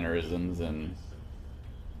and mannerisms, and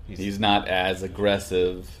he's not as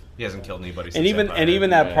aggressive. He hasn't killed anybody since And even Empire. and even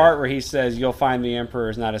that Right. part where he says, "You'll find the Emperor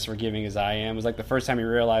is not as forgiving as I am," was like the first time he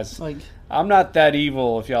realized, Like, I'm not that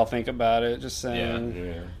evil. If y'all think about it, just saying.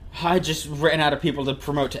 Yeah. I just ran out of people to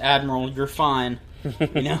promote to Admiral. You're fine.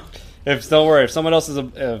 You know? If don't worry, if someone else is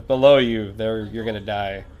below you, you're gonna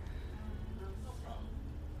die.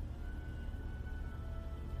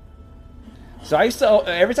 So I used to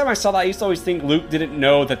every time I saw that, I used to always think Luke didn't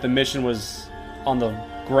know that the mission was on the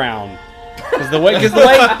ground. Because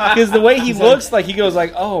the way he looks, like he goes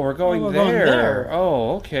like, "Oh, we're going there.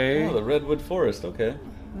 Oh, okay. Oh, the redwood forest. Okay.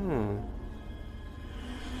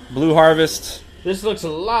 Blue Harvest." This looks a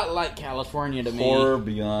lot like California to me. Horror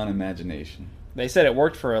beyond imagination. They said it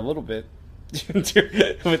worked for a little bit. With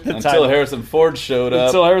the Until title. Harrison Ford showed up.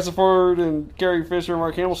 Until Harrison Ford and Carrie Fisher and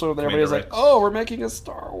Mark Hamill showed up, and everybody was like, "Oh, we're making a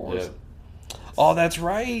Star Wars." Yeah. Oh, that's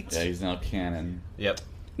right. Yeah, he's now canon. Yep.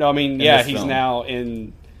 No, I mean, this he's film. now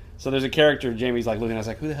in. So there's a character. Jamie's like looking. I was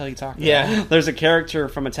like, "Who the hell are you talking Yeah. about?" There's a character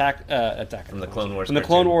from Attack From the Clone Wars. from the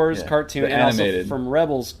Clone cartoon. Wars Yeah. cartoon, The and also animated. from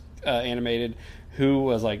Rebels animated, who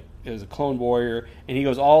was like a clone warrior, and he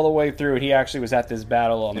goes all the way through, and he actually was at this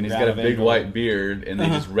battle on And the he's ground got a of big Endor. white beard, and they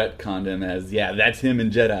just retconned him as, that's him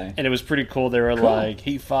in Jedi. And it was pretty cool. They were like,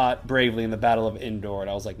 he fought bravely in the Battle of Endor,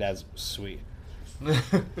 and I was like, that's sweet.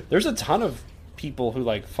 There's a ton of people who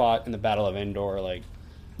like fought in the Battle of Endor, like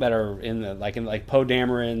that are in Poe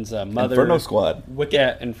Dameron's mother. Inferno Squad.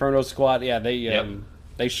 Yeah, Inferno Squad. Yeah,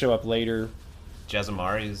 they show up later.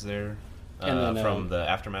 Jazamari is there And then, from the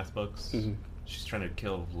Aftermath books. Mm-hmm. She's trying to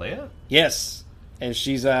kill Leia? Yes, and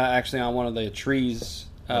she's actually on one of the trees.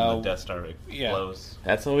 When the Death Star blows.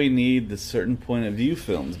 That's why we need the certain point of view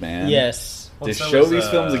films, man. Yes. To so show is, these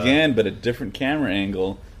films again, but a different camera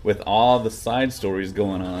angle with all the side stories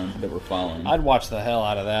going on that we're following. I'd watch the hell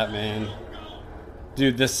out of that, man.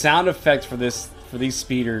 Dude, the sound effect for these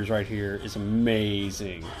speeders right here is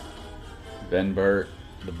amazing. Ben Burt,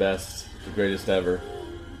 the best, the greatest ever.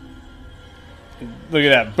 Look at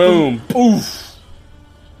that. Boom. Oof.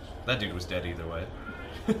 That dude was dead either way.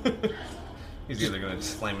 He's either going to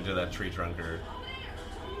slam into that tree trunk or...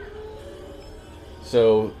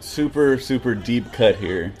 So, super, super deep cut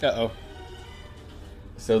here. Uh-oh.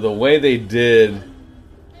 So the way they did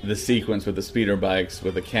the sequence with the speeder bikes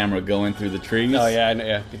with the camera going through the trees. Oh, yeah, I know,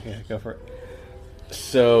 yeah, go for it.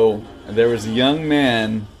 So there was a young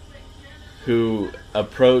man who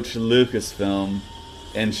approached Lucasfilm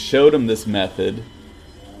and showed him this method.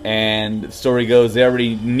 And the story goes they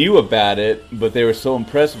already knew about it, but they were so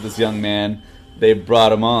impressed with this young man, they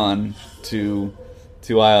brought him on to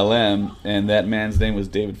ILM, and that man's name was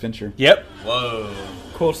David Fincher. Yep. Whoa.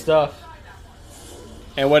 Cool stuff.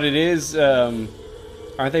 And what it is, aren't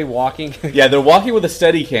they walking? Yeah, they're walking with a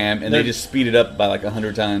Steadicam, and they just speed it up by like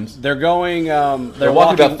 100 times. They're going. They're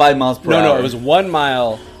walking about 5 miles per hour. No, it was 1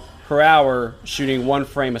 mile per hour, shooting 1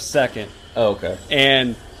 frame a second. Oh, okay.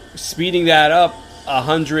 And speeding that up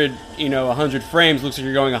 100 frames looks like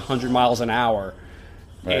you're going 100 miles an hour.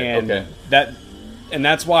 Right, and okay.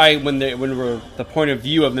 that's why when we're the point of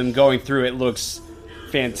view of them going through, it looks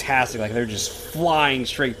fantastic. Like they're just flying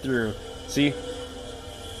straight through. See?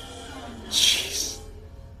 Jeez.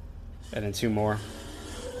 And then 2 more.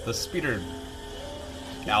 The speeder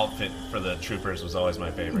outfit for the troopers was always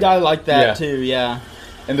my favorite. I like that Yeah. too, yeah.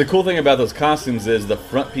 And the cool thing about those costumes is the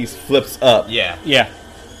front piece flips up. Yeah. Yeah.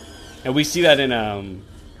 And we see that in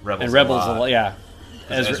Rebels. and Rebels, a lot. yeah.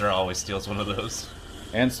 Ezra always steals one of those.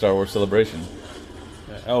 And Star Wars Celebration.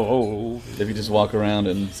 Oh. If you just walk around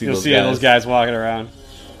and see You'll those see guys. those guys walking around.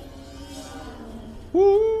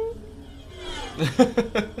 Woo!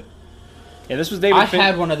 Yeah, this was David. I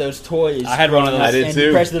had one of those toys. I had one of those. I did and too.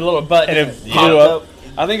 you press the little button And it and blew up.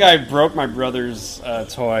 I think I broke my brother's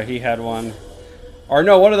toy. He had one. Or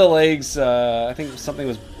no, one of the legs. I think something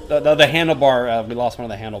was the handlebar. We lost one of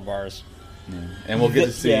the handlebars. And we'll get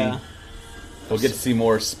to see Yeah. we'll get to see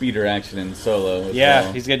more speeder action in Solo. As Yeah,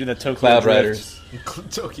 well. he's gonna do the Tokyo Cloud Drift. Riders.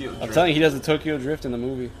 Tokyo I'm Drift. telling you, he does the Tokyo Drift in the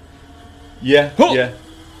movie. Yeah, Huh. yeah.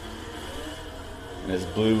 And his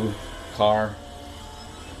blue car.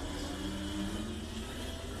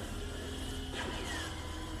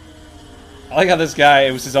 I like how this guy.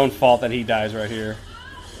 It was his own fault that he dies right here.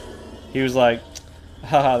 He was like,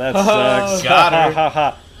 "Haha, that sucks." Got her. Ha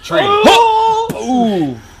ha Tree.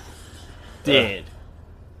 Ooh, dead.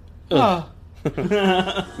 Oh.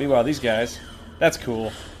 Meanwhile, these guys, that's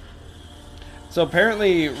cool. So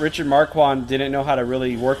apparently, Richard Marquand didn't know how to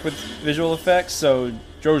really work with visual effects, so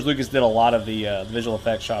George Lucas did a lot of the visual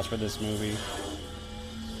effects shots for this movie.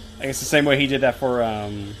 I guess the same way he did that for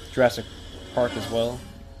Jurassic Park as well.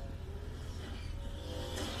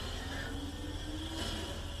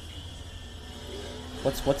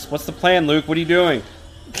 What's the plan, Luke? What are you doing?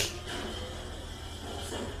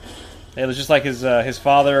 It was just like his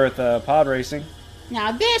father at the pod racing.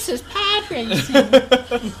 Now this is pod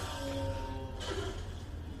racing.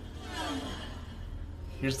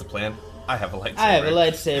 Here's the plan. I have a lightsaber. I have a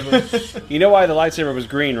lightsaber. You know why the lightsaber was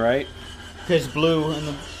green, right? Because blue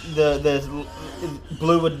and the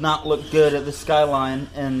blue would not look good at the skyline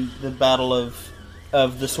in the battle of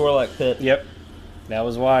the Sarlacc pit. Yep, that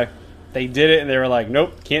was why. they did it, and they were like,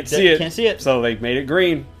 nope, can't see it. Can't see it. So they made it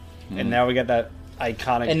green, and now we got that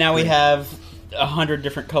iconic. And now green. we have 100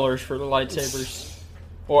 different colors for the lightsabers.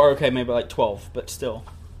 Or, okay, maybe like 12, but still.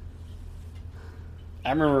 I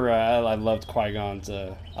remember I loved Qui-Gon's.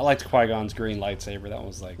 I liked Qui-Gon's green lightsaber. That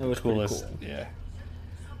was like the coolest. Cool. Yeah.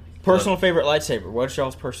 Personal favorite lightsaber. What's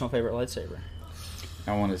y'all's personal favorite lightsaber?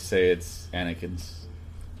 I want to say it's Anakin's.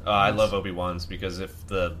 I love Obi-Wan's because if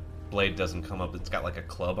the blade doesn't come up, it's got like a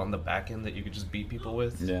club on the back end that you could just beat people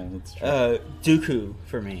with. Yeah, that's true. Dooku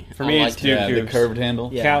for me. For me, it's yeah, Dooku. the curved handle.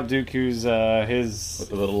 Yeah. Count Dooku's his. With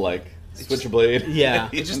the little, like, switchblade. Yeah.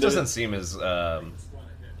 It just doesn't seem as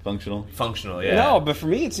Functional. yeah. No, but for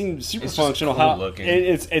me, it seemed super It's just functional. cool How looking.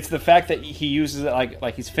 It's the fact that he uses it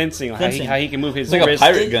like he's fencing, Fencing. How he can move his It's like a wrist.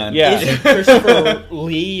 pirate gun. Yeah. Isn't Christopher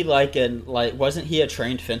Lee wasn't he a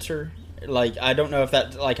trained fencer? Like, I don't know if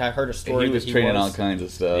that, like, I heard a story He was that training all kinds of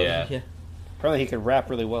stuff. Yeah. Apparently, he could rap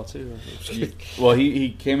really well too. Well, he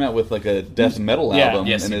came out with like a death metal Yeah. album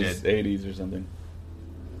Yes, in he his did. 80s or something.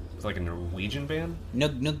 It's like a Norwegian band.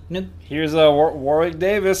 Nope. Here's Warwick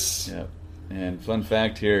Davis. Yep. And fun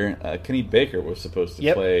fact here, Kenny Baker was supposed to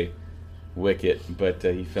Yep. play Wicket, but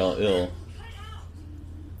he fell ill.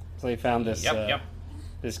 So he found this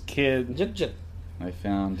this kid. I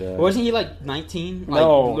found... Wasn't he like 19?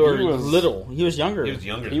 No, or he was- little. He was younger. He was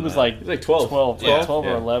younger. He than was that. like He was like 12. 12 Yeah. or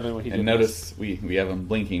Yeah. 11 when he did And notice we have him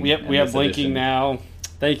blinking. We have in this blinking edition. now.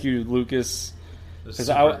 Thank you, Lucas. It was Because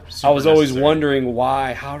super- I super was always necessary. wondering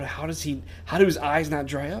why. How do his eyes not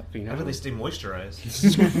dry up? You know, How do they stay moisturized? this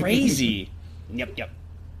is crazy. Yep.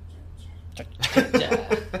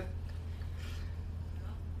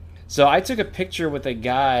 So I took a picture with a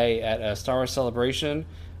guy at a Star Wars Celebration,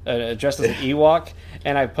 dressed as an Ewok,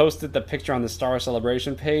 and I posted the picture on the Star Wars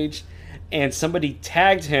Celebration page. And somebody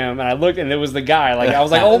tagged him, and I looked, and it was the guy. Like I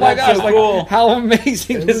was like, "Oh my That's gosh! so Like, cool. how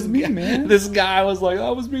amazing this was me, man. This guy was like,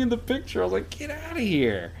 "I was me in the picture." I was like, "Get out of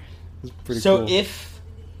here!" It was pretty So cool. if,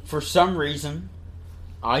 for some reason,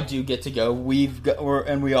 I do get to go,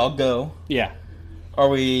 and we all go, yeah, are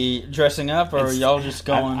we dressing up, or are y'all just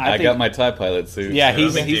going? I I think- got my TIE pilot suit. Yeah, I don't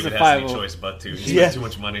he's think a David has 5. any choice but to. He's Yeah. spent too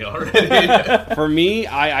much money already. For me,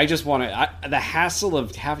 I just want to the hassle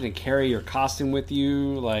of having to carry your costume with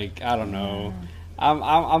you. Like I don't know,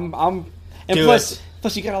 I'm and Do plus it.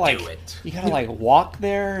 plus you gotta Do it. you gotta like walk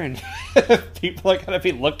there and people are gonna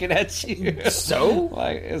be looking at you. So?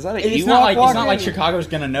 like is that an It's Ewok not like walking? Chicago's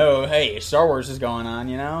gonna know. Hey, Star Wars is going on.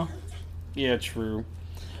 You know. Yeah, true.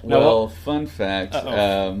 Well, fun fact.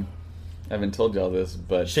 Uh-oh. I haven't told y'all this,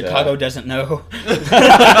 but Chicago doesn't know.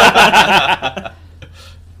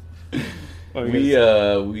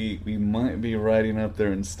 we might be riding up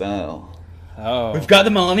there in style. Oh, We've got the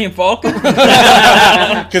Millennium Falcon.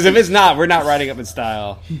 because if it's not, we're not riding up in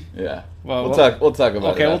style. Yeah. Well, We'll talk about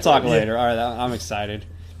it. Okay, we'll talk afterwards. later. All right, I'm excited.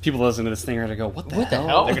 People listen to this thing are gonna go, "What the hell?"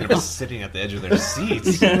 hell? They're going to be sitting at the edge of their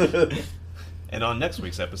seats. And on next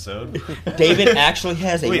week's episode, David actually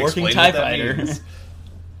has a we working explain TIE what that fighter. means.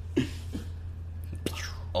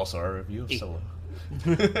 Also, our review of Solo.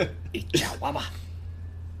 Chihuahua.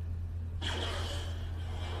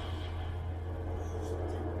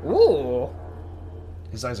 Ooh.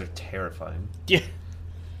 His eyes are terrifying. Yeah.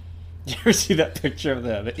 Did you ever see that picture of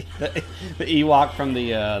the Ewok from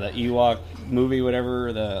the Ewok movie,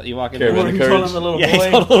 whatever, the Ewok Caravan of He's Courage. holding the little Yeah, boy.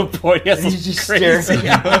 he's a little boy. He has He's those just crazy staring.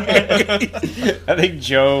 eyes. I think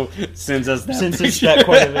Joe sends us that Since it's picture. that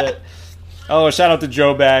quite a bit. Oh, shout out to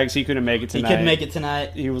Joe Bags. He couldn't make it He tonight. couldn't make it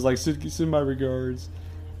tonight. He was like, send my regards.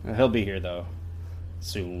 He'll be here, though.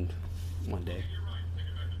 Soon. One day.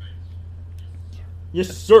 Yes,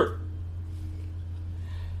 sir.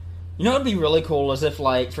 You know what would be really cool is if,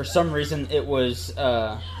 like, for some reason it was,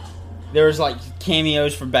 there was, like,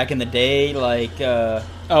 cameos from back in the day, like, how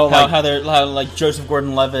like, Joseph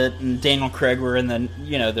Gordon-Levitt and Daniel Craig were in the,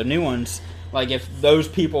 the new ones. Like, if those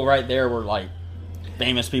people right there were, like,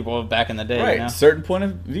 famous people of back in the day, Right, you know? certain point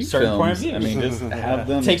of view. Certain films. point of view. I mean, just have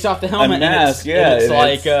them Takes off the helmet unmask, and it's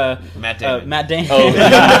like Matt Damon. Matt Damon. Oh,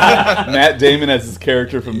 Matt Damon as his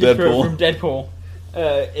character from Deadpool. From Deadpool.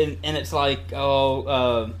 And it's like,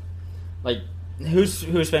 like,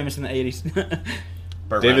 who's famous in the 80s?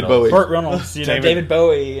 Burt David Reynolds. Bowie. Burt Reynolds, David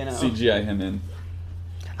Bowie, CGI him in.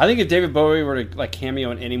 I think if David Bowie were to like cameo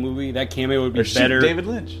in any movie, that cameo would be Or shoot better. David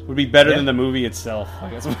Lynch. Would be better Yeah. than the movie itself. I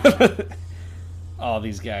guess. Oh,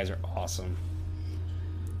 these guys are awesome.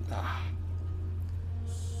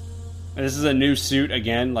 And this is a new suit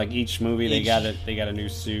again. Like each movie, they got a new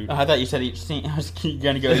suit. Oh, I thought you said each scene. I was going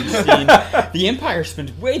to go each scene. The Empire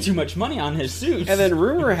spends way too much money on his suits. And then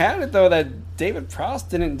rumor had it though that David Prowse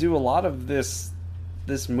didn't do a lot of this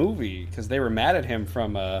this movie because they were mad at him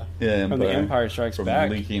from The Empire Strikes Back,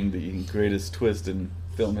 leaking the greatest twist in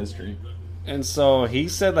film history. And so he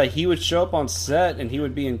said that he would show up on set and he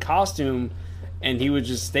would be in costume, and he would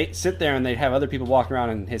just sit there, and they'd have other people walking around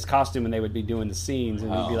in his costume, and they would be doing the scenes,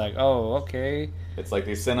 and he'd be like, "Oh, okay." It's like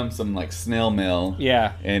they sent him some like snail mail,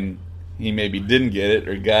 Yeah, and he maybe didn't get it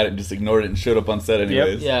or got it, and just ignored it and showed up on set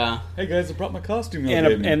anyways. Yeah. Hey guys, I brought my costume.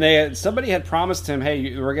 And somebody had promised him,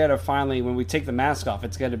 "Hey, we're gonna finally, when we take the mask off,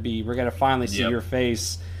 we're gonna finally see your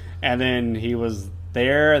face." And then he was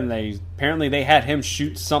there, and they had him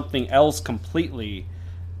shoot something else completely.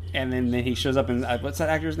 And then he shows up, and what's that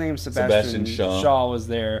actor's name? Sebastian Shaw. Shaw was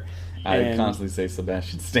there. I constantly say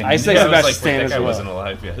Sebastian Stan. I say Sebastian Stan that as guy well. wasn't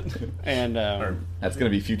alive yet. And that's gonna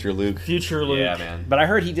be future Luke. Future Luke. Yeah, man. but I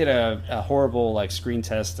heard he did a horrible like screen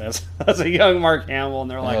test as a young Mark Hamill,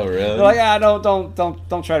 and they're like, Oh, really? They're like,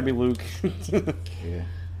 don't try to be Luke. Yeah.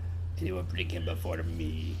 Anyone bring him before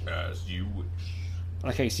me? As you wish. I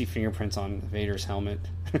like how you see fingerprints on Vader's helmet.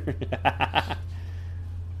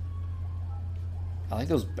 I like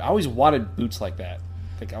those. I always wanted boots like that.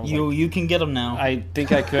 Like You can get them now. I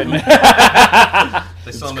think I could.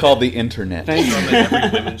 It's called the internet.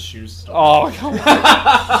 Every women's shoe store. Oh, come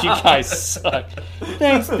on. You guys suck.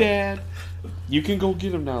 Thanks, Dad. You can go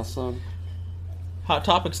get them now, son. Hot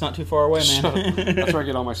Topic's not too far away, man. Shut up. That's where I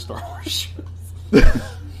get all my Star Wars shoes.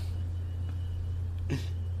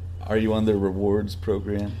 Are you on the rewards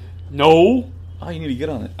program? No. Oh, you need to get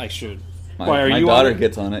on it. I should. My daughter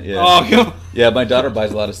gets on it. Yeah. Oh, go. Yeah, my daughter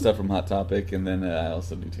buys a lot of stuff from Hot Topic, and then I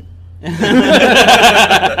also do too.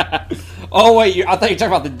 Oh, wait. I thought you were talking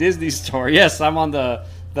about the Disney store. Yes, I'm on the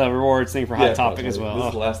rewards thing for Hot Topic as well. This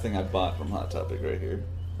is the last thing I bought from Hot Topic right here.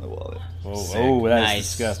 My wallet. Oh, that's Nice.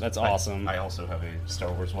 disgusting. That's awesome. I also have a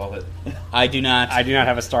Star Wars wallet. I do not. I do not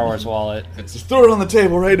have a Star Wars wallet. Just throw it on the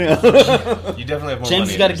table right now. You definitely have more James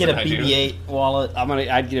money has got to in get a yours than I do. BB-8 wallet.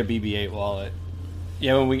 I'd get a BB-8 wallet.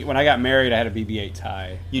 Yeah, when I got married, I had a BB-8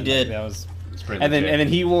 tie. You did. That was, It's pretty and legit. then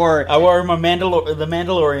he wore I wore my the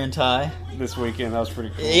Mandalorian tie. this weekend. That was pretty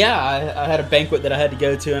cool. Yeah, I had a banquet that I had to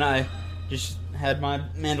go to, and I just had my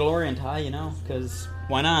Mandalorian tie, because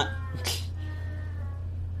why not?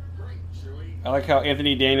 I like how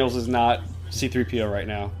Anthony Daniels is not C-3PO right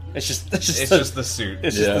now. It's just It's just the suit.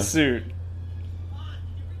 It's just Yeah. the suit.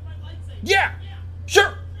 Yeah,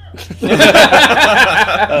 sure.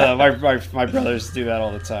 My brothers do that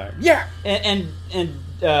all the time. Yeah. And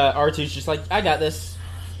R2's just like, I got this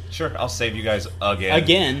Sure, I'll save you guys again.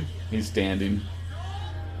 again. He's standing.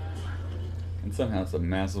 And somehow it's a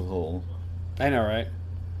massive hole. I know, right?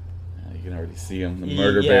 You can already see him. The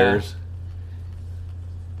murder Yeah. bears.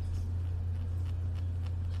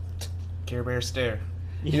 Care Bear stare.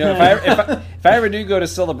 You know, if I ever do go to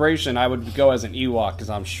Celebration, I would go as an Ewok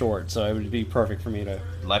because I'm short, so it would be perfect for me to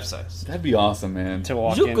Life size. That'd be awesome, man.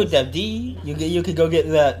 walk You in. could have D. You could go get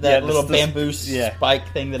that Yeah, little this- bamboo yeah.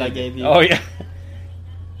 spike thing that I gave you. Oh yeah.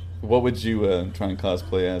 What would you try and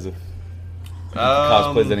cosplay as if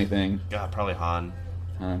cosplays anything? God, probably Han.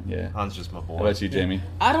 Yeah. Han's just my boy. How about you, Jamie?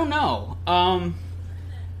 I don't know.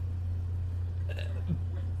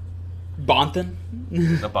 Bonthan.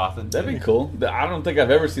 A Bothan. That'd be cool. I don't think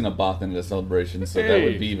I've ever seen a Bothan at a celebration, so that Hey.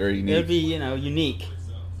 would be very unique. It'd be unique.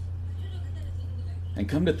 And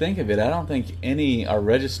come to think of it, I don't think any are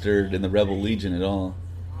registered in the Rebel Legion at all.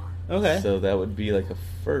 Okay. So that would be like a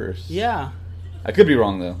first. Yeah. I could be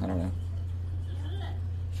wrong though. I don't know.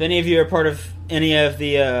 If any of you are part of any of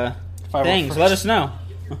the things, let us know.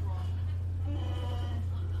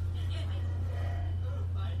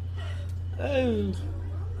 Oh.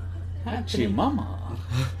 Gee, mama.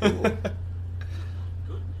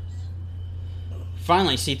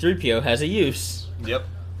 Finally, C-3PO has a use. Yep.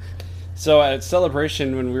 So at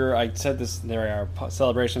Celebration, I said this there our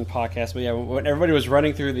Celebration podcast, but yeah, when everybody was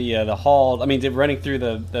running through the hall, running through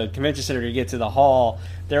the convention center to get to the hall,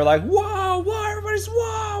 they were like, "Whoa, whoa!" Everybody's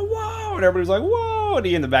 "Whoa, whoa!" and everybody's like, "Whoa!" And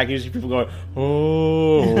in the back, you see people going,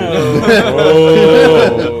 "Oh,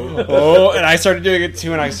 oh, oh!" And I started doing it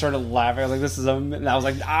too, and I started laughing. I was like, "This is and I was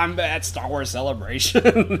like, I'm at Star Wars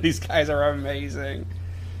Celebration. These guys are amazing."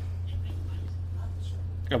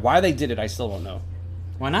 And why they did it, I still don't know.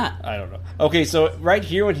 Why not? I don't know. Okay, so right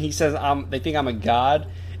here when he says they think I'm a god,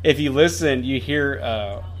 if you listen, you hear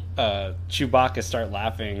Chewbacca start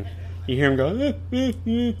laughing. You hear him go.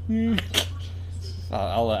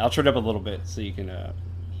 I'll turn it up a little bit so you can.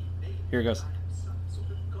 Here it goes.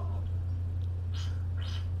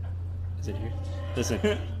 Is it here? Listen.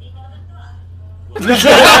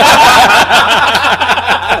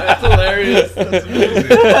 That's hilarious. That's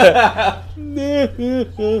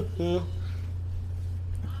amazing.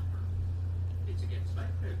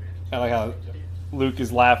 I like how Luke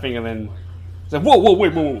is laughing and then he's like, whoa,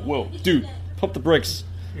 wait, whoa, dude, pump the brakes.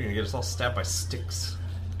 You're gonna get us all stabbed by sticks.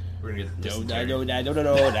 We're gonna get this.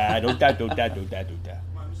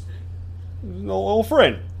 No old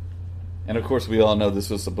friend. And of course, we all know this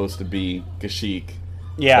was supposed to be Kashyyyk.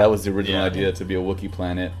 Yeah. That was the original idea, to be a Wookiee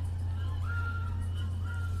planet.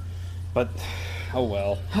 But, oh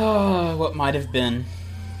well. Oh, what might have been.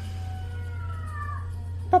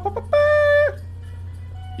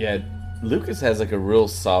 Yeah, Lucas has like a real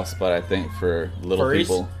soft spot, I think, for little Furries?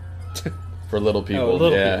 people. For little people,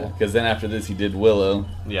 little yeah. people. Because then after this, he did Willow.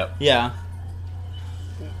 Yep. Yeah.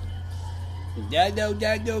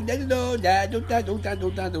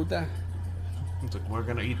 It's like, we're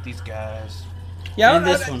gonna eat these guys. Yeah, And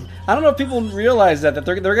this one. I don't know if people realize that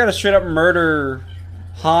they're gonna straight up murder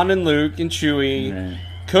Han and Luke and Chewie, Right.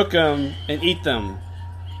 cook them and eat them.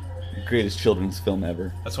 Greatest children's film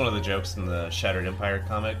ever. That's one of the jokes in the Shattered Empire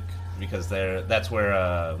comic, because that's where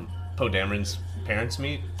Poe Dameron's parents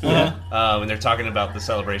meet. Yeah. And they're talking about the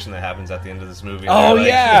celebration that happens at the end of this movie. And Oh they're like-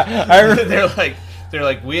 yeah, I remember. they're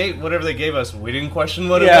like, we ate whatever they gave us. We didn't question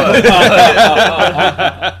what it Yeah.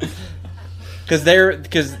 was. Because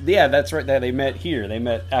that's right. They met here. They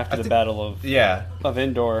met after the Battle of Yeah.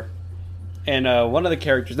 Endor, and one of the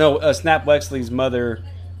characters, Snap Wexley's mother,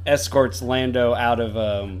 escorts Lando out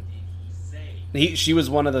of. She was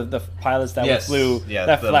one of the pilots that Yes. flew. Yeah,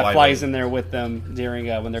 that the flies Y-wing. in there with them during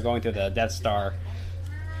when they're going through the Death Star.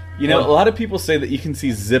 You know, a lot of people say that you can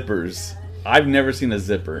see zippers. I've never seen a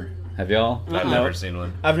zipper. Have y'all? I've never seen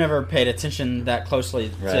one. I've never paid attention that closely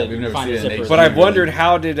Right, to we've never find seen a it in zipper. HD. But I've wondered,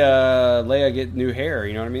 how did Leia get new hair?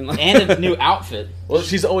 You know what I mean? And a new outfit. Well,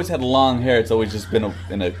 she's always had long hair. It's always just been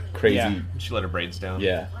in a crazy... Yeah. She let her braids down.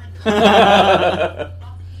 Yeah.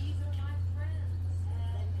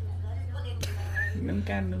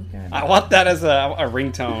 I want that as a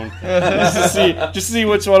ringtone, just to see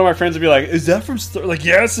which one of my friends would be like, "Is that from Star?" Like,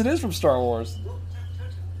 yes, it is from Star Wars.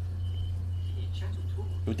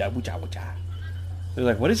 They're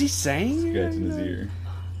like, "What is he saying?" Scratching his ear.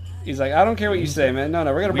 He's like, "I don't care what you say, man. No,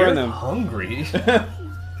 we're gonna burn We're them, hungry.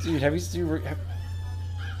 dude. Have you?"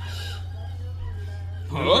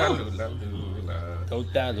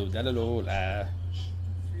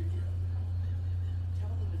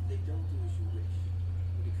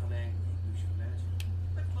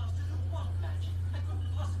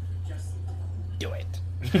 Do it.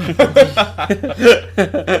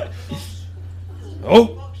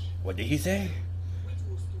 Oh, what did he say?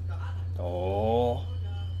 Oh.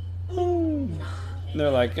 And they're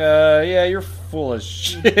like, yeah, you're full of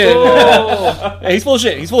shit. Yeah, he's full of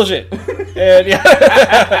shit. He's full of shit. And yeah,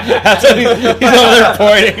 that's what he's over there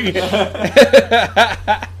pointing.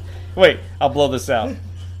 Wait, I'll blow this out.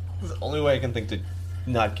 It's the only way I can think to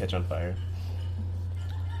not catch on fire.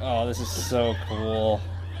 Oh, this is so cool.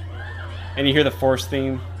 And you hear the Force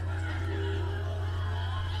theme.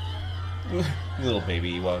 Little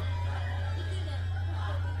baby Ewok.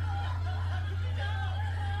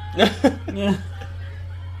 Yeah.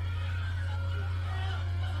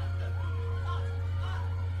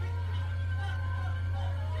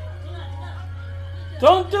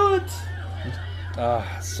 Don't do it!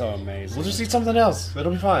 Ah, so amazing. We'll just eat something else.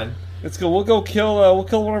 It'll be fine. Let's go. We'll go kill. We'll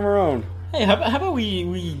kill one of our own. Hey, how about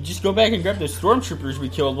we just go back and grab the stormtroopers we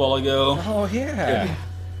killed a while ago? Oh yeah.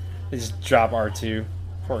 They just drop R2.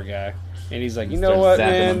 Poor guy. And he's like, you know Start what, zapping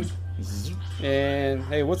man? them. And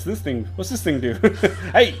hey, what's this thing? What's this thing do?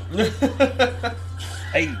 Hey,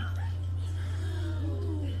 hey.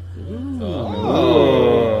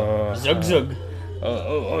 Oh. Zug zug.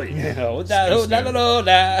 Oh yeah. Oh, da.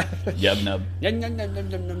 Yub nub. Yum, yum, yum, yum,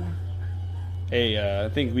 yum, yum. Hey, I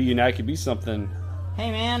think we and I could be something.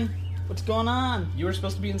 Hey man, what's going on? You were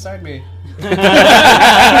supposed to be inside me.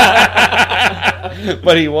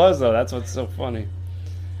 But he was though. That's what's so funny.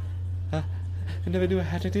 I never knew I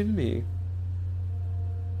had it in me.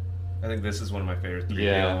 I think this is one of my favorite 3D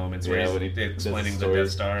Yeah. moments Yeah, where when he's he does explaining the the Death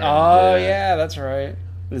story. Star. Oh Yeah. yeah, that's right.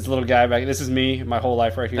 This little guy back. This is me, my whole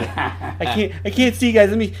life right here. I can't see, guys.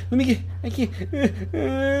 Let me get. I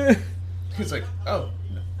can't. He's like, oh.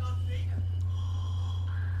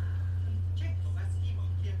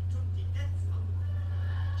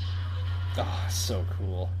 Oh, so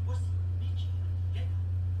cool.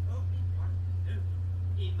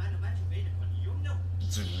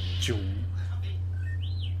 Zoom.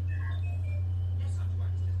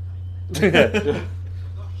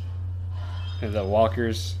 And the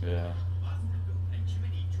walkers. Yeah.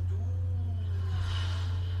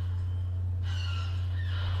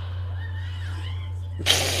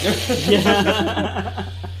 Yeah.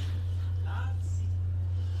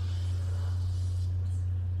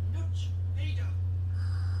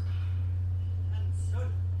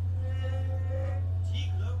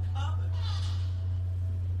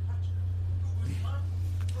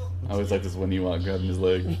 I always like this when you want grabbing his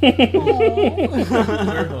leg. We're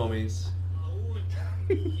homies.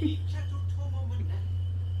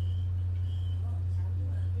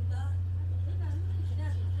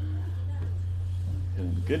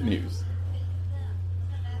 Good news.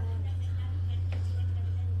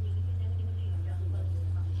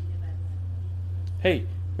 Hey,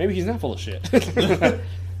 maybe he's not full of shit.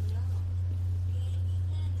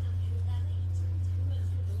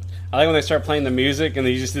 I like when they start playing the music and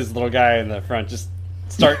he's just this little guy in the front just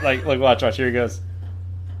start like watch, here he goes.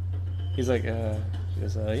 He's like, yeah,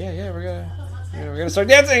 we're gonna start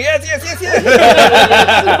dancing. Yes.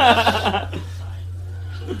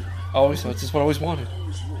 Oh, so it's just what I always wanted.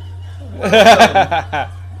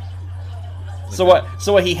 So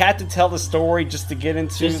what? He had to tell the story just to get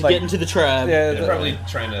into get into the tribe. Yeah, They're probably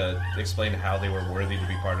trying to explain how they were worthy to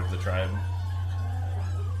be part of the tribe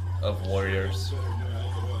of warriors.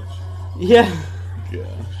 Yeah. Yeah.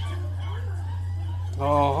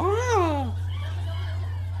 Oh.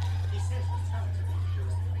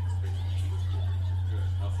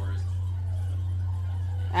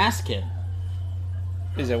 Ask him.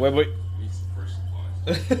 Is it wait? Wait.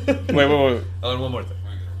 Oh, and one more thing.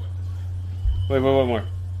 Wait, one more.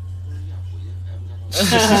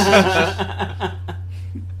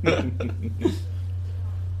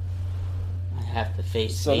 I have to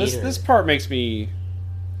face So Vader. this part makes me.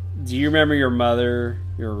 Do you remember your mother,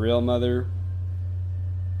 your real mother?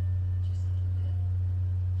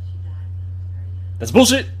 That's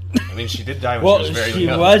bullshit. I mean, she did die when Well, she was very she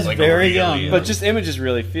young. was like, very really young. But just images,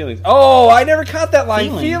 really feelings. Oh, I never caught that line.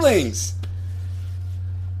 Feelings. Feelings.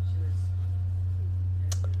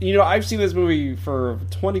 You know, I've seen this movie for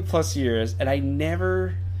 20 plus years, and I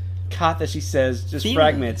never caught that she says just Feelings.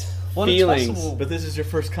 fragments. Well, it's feelings. possible- But this is your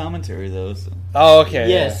first commentary, though. So. Oh, okay.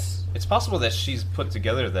 Yes. It's possible that she's put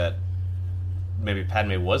together that maybe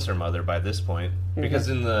Padme was her mother by this point, because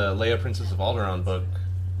in the Leia Princess of Alderaan book,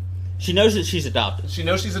 She knows that she's adopted. she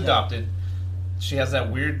knows she's adopted. She has that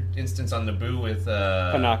weird instance on Naboo with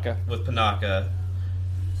Panaka. With Panaka.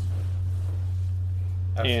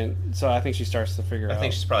 And so I think she starts to figure I out.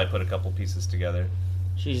 think she's probably put a couple pieces together.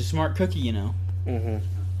 She's a smart cookie, you know. Mm-hmm. And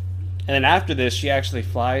then after this, she actually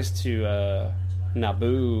flies to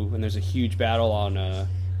Naboo, and there's a huge battle on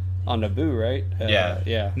Naboo, right?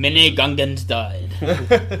 Yeah. Many Gungans died.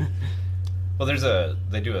 Well,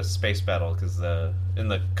 they do a space battle because in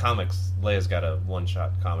the comics, Leia's got a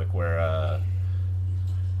one-shot comic where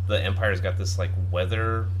the Empire's got this like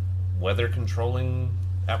weather controlling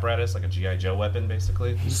apparatus, like a G.I. Joe weapon,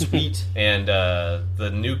 basically. Sweet. And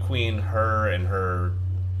the new queen, her and her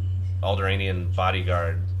Alderaanian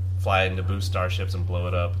bodyguard fly Naboo starships and blow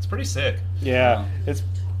it up. It's pretty sick. Yeah. It's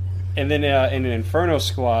and then in an Inferno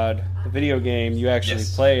Squad, the video game, you actually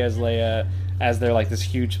Yes. play as Leia as they're like this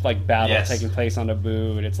huge like battle Yes. taking place on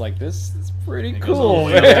Naboo, and it's like this is pretty It goes all cool.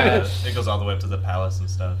 the way up to it goes all the way up to the palace and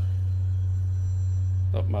stuff.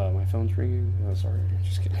 Oh, my phone's ringing. Oh, sorry.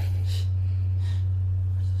 Just kidding.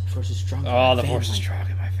 Force is strong. in Oh, my the Force is family.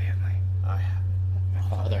 strong in my family. I have My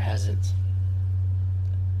father has it.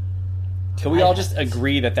 Can we all just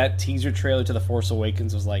agree that teaser trailer to The Force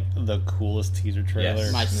Awakens was like the coolest teaser trailer?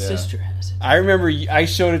 Yes. My sister has it. I remember I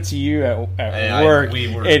showed it to you at And work.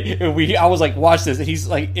 we were- and I was like, watch this. And he's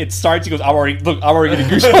like, it starts. He goes, I'm already getting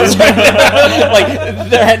goosebumps right now. Like,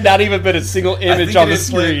 there had not even been a single image on the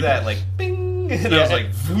screen. That like bing, and Yeah. I was like,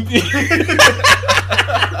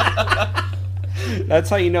 That's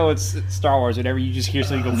how you know it's Star Wars. Whenever you just hear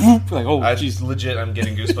something go, whoop, like, oh, I jeez. just legit, I'm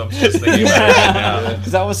getting goosebumps just thinking about it right now.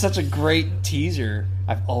 Because that was such a great teaser.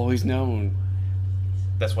 I've always known.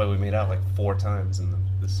 That's why we made out like 4 times in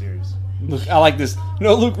the series. Luke, I like this.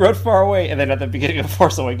 No, Luke, run far away. And then at the beginning of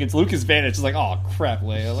Force Awakens, Luke is vanished. It's like, oh, crap,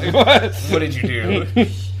 Leia. Like, what? What did you do?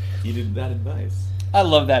 You did that advice. I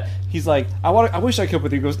love that. He's like, I wish I could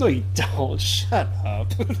with you. He goes, no, you don't. Shut up.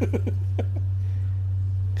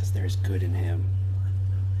 Because there's good in him.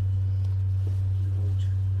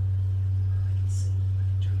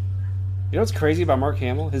 You know what's crazy about Mark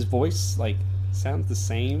Hamill? His voice, like, sounds the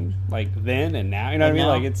same, like, then and now. You know what I mean? now?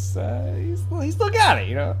 Like, it's, he's still got it,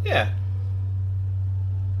 you know? Yeah.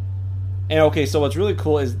 And okay, so what's really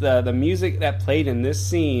cool is the music that played in this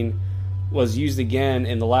scene was used again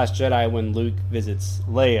in The Last Jedi when Luke visits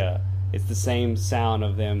Leia. It's the same sound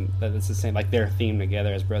of them. It's the same, like their theme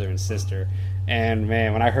together as brother and sister. And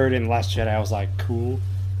man, when I heard it in The Last Jedi, I was like, cool.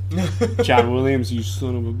 John Williams, you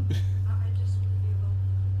son of a.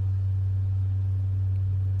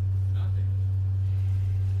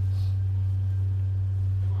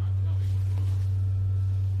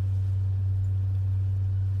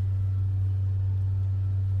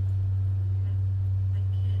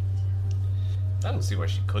 I don't see why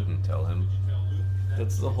she couldn't tell him.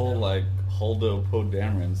 That's the whole like Holdo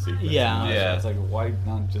Poe-Dameron sequence. Yeah. Yeah. It's like why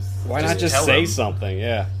not just just say him. something?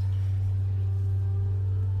 Yeah.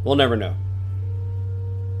 We'll never know.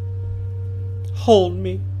 Hold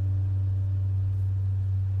me.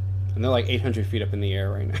 And they're like 800 feet up in the air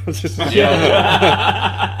right now. Just like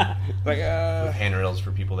With handrails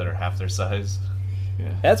for people that are half their size.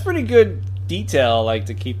 Yeah. that's pretty good detail, like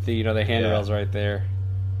to keep the the handrails right there.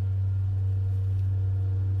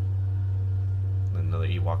 And another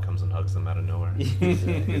Ewok comes and hugs them out of nowhere.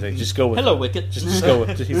 He's like, just go with Hello, it. Wicket. Just go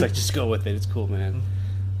with it. He's like, just go with it. It's cool, man.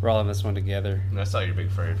 We're all in this one together. And I saw your big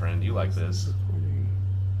furry friend. You like this.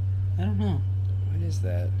 I don't know. What is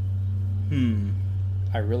that? Hmm.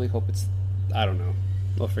 I really hope it's... I don't know.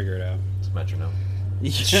 We'll figure it out. It's metronome.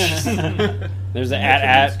 There's an Metronome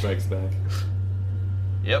at. Strikes Back.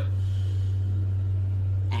 Yep.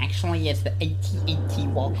 Actually, it's the AT-AT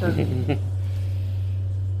Walker. And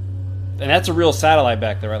that's a real satellite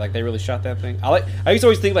back there, right? Like, they really shot that thing? I used to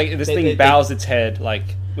always think, like, this thing bows its head.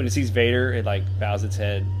 Like, when it sees Vader, it, like, bows its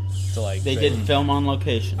head to, like... They did film on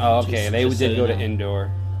location. Oh, okay. Just They so did you go to know.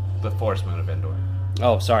 Endor. The forest moon of Endor.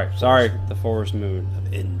 Oh, sorry. The forest moon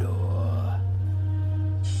of Endor.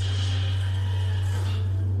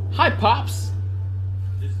 Hi, Pops.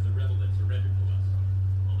 This is the rebel that surrendered to us.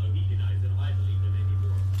 Although he denies it, I believe there may be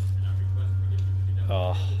more, and I request permission to conduct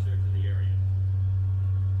Oh. a search of the area.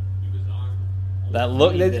 He was armed. That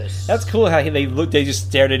look... Look at this. That's cool how they just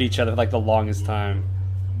stared at each other for, like, the longest time.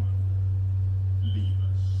 Leave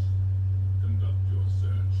us. Conduct your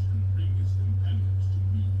search and bring his companions to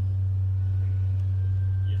me.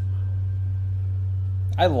 Yes, my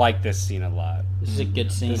lord. I like this scene a lot. This is a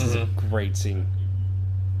good scene. This is a great scene.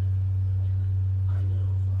 I know,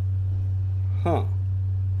 Huh.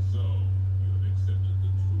 So, you have accepted the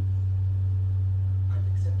truth. I've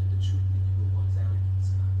accepted the truth that you were once Anakin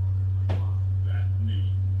Skywalker, my father. That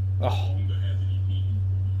name no Oh. longer has any meaning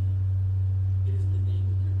for me. It is the name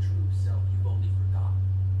of your true self you've only forgotten.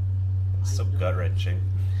 So gut wrenching. I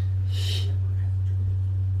never have driven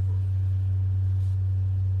from you.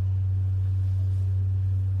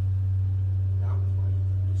 That was why you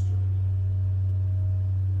couldn't destroy me.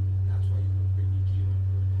 That's why you wouldn't bring me to your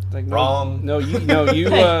Emperor. Like,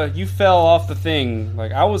 Wrong. You fell off the thing.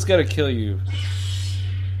 Like, I was gonna kill you.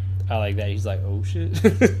 I like that. He's like, oh shit. I see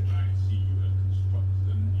you have constructed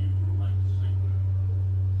a new lightsaber.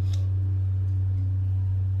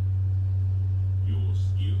 Your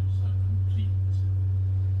skills are complete.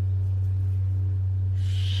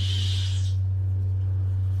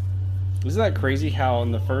 Isn't that crazy how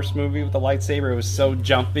in the first movie with the lightsaber it was so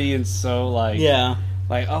jumpy and so like Yeah.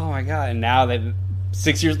 like oh my god, and now they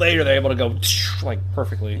 6 years later they're able to go like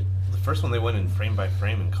perfectly. The first one they went in frame by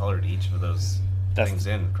frame and colored each of those things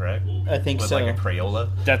in, correct? I think With so. like a Crayola.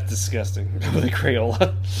 That's disgusting. The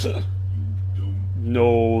Crayola.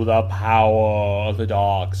 Know the power of the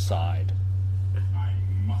dark side. I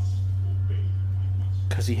must obey my master.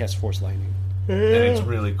 Because he has force lightning. And it's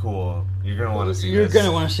really cool. You're going to want to see You're this.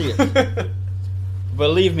 gonna want to see it.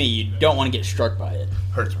 Believe me, you don't want to get struck by it.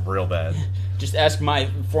 Hurts real bad. Just ask my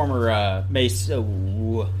former mace.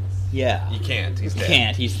 Oh, yeah. You can't. He's He dead.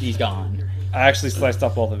 can't. He's gone. I actually sliced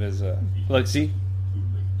off both of his look, see?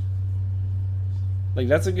 Like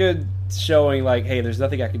that's a good showing like, hey, there's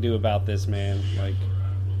nothing I can do about this, man. Like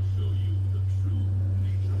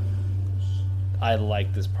I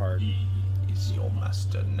like this part. He's your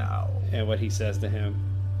master now. And what he says to him.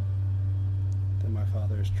 That my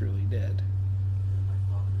father is truly dead. My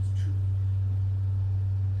father is true.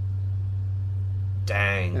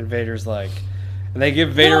 Dang. And Vader's like and they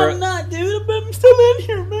give Vader No, I'm not, dude. But I'm still in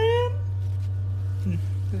here, man.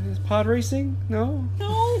 is pod racing? No?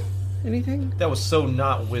 No. Anything? That was so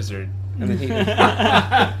not wizard. And then he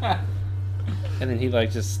and then he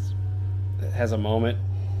like just has a moment.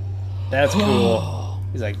 That's cool.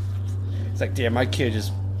 He's like damn, my kid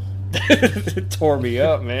just tore me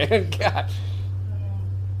up, man. God.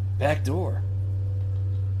 Back door.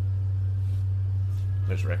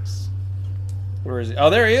 There's Rex. Where is he? Oh,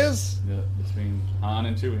 there he is. Yeah, between Han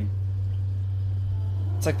and Chewie.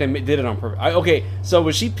 It's like they did it on purpose. Okay, so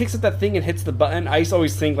when she picks up that thing and hits the button, I used to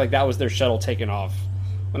always think like that was their shuttle taking off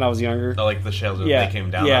when I was younger. Oh, like the shells that yeah, they came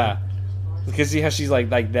down yeah. on. Because see how she's like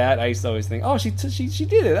that. I used to always think, oh, she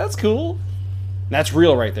did it. That's cool. And that's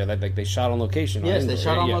real right there. Like they shot on location. Yes, on they Endor,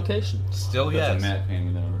 shot right? on Yeah. location. Still, That's yes. a matte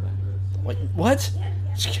painting though. What? What?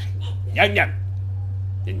 Yum, yum.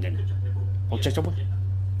 Din, din. Oh, check, check,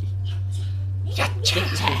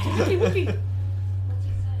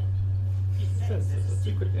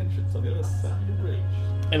 quick entrance on the other side of the bridge.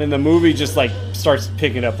 And then the movie just like starts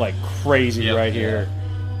picking up like crazy right here.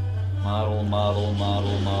 Model. How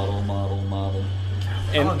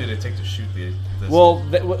long did it take to shoot this? Well,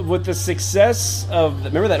 with the success of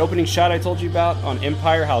remember that opening shot I told you about on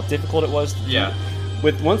Empire, how difficult it was.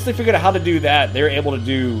 Once they figured out how to do that, they were able to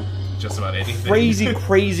do just about anything.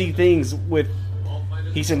 Crazy things with.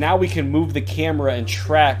 He said now we can move the camera and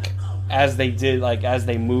track as they did, like as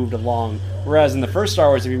they moved along. Whereas in the first Star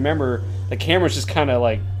Wars, if you remember, the camera's just kind of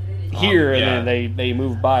like here, and then they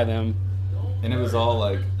move by them. And it was all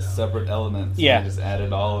like separate elements. Yeah, they just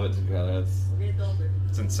added all of it together.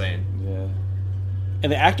 It's insane. Yeah.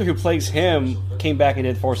 And the actor who plays him came back and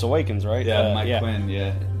did Force Awakens, right? Yeah, Mike Quinn.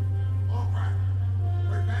 Yeah.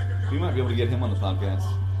 We might be able to get him on the podcast.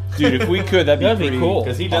 Dude, if we could, that'd be cool.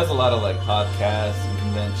 Because he does a lot of like podcasts and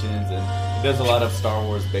conventions, and he does a lot of Star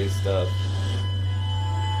Wars based stuff.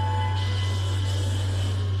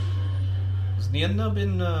 Was Nienub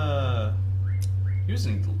in? He was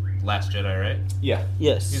in Last Jedi, right? Yeah.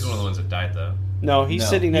 Yes. He's one of the ones that died, though. No, he's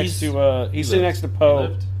sitting next to he's sitting next to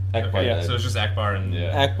Poe. Akbar. Okay, so it's just Akbar and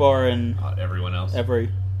Akbar and everyone else.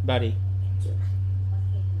 Everybody.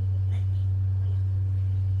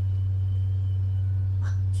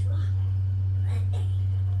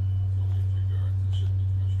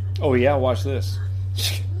 Oh yeah, watch this.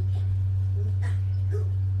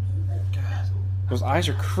 God, those eyes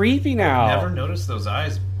are creepy now. I never noticed those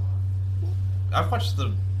eyes. I've watched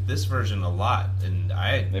this version a lot, and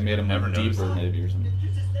they made them never deeper, maybe or something.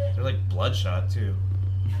 They're like bloodshot too.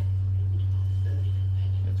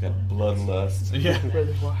 It's got bloodlust. Yeah,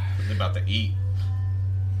 they're about to eat.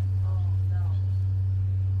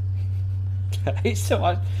 I used to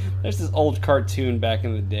watch. There's this old cartoon back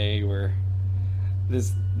in the day where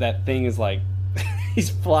that thing is like he's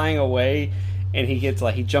flying away and he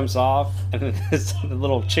jumps off and then the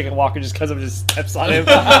little chicken walker just comes up and just steps on him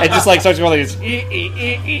and just like starts going like this.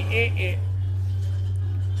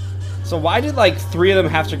 So why did like three of them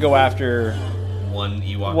have to go after one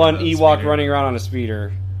Ewok? One Ewok running around on a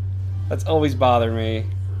speeder. That's always bothered me.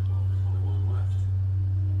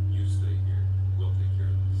 You stay here. We'll take care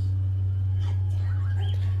of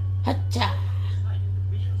this. Hacha.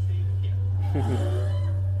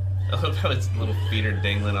 I love how his little feet are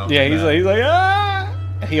dangling off. Yeah, he's like ah.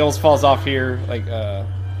 He almost falls off here, like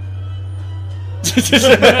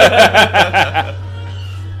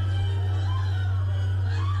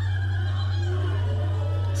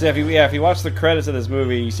So if you watch the credits of this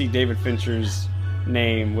movie, you see David Fincher's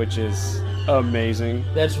name, which is amazing.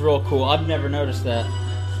 That's real cool. I've never noticed that.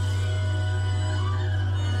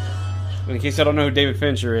 In case I don't know who David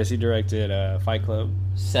Fincher is, he directed Fight Club,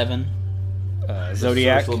 7.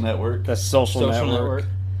 Zodiac, Social Network, The Social Network,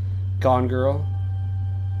 Gone Girl,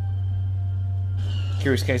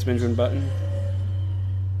 Curious Case Benjamin Button,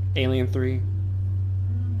 Alien 3,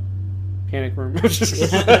 Panic Room.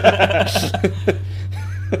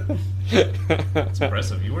 That's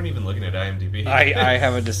impressive. You weren't even looking at IMDb. I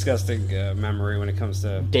have a disgusting memory when it comes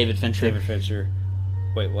to David Fincher. David Fincher.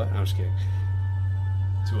 Wait, what? I'm just kidding.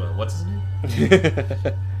 To what's his name?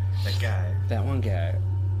 That guy. That one guy.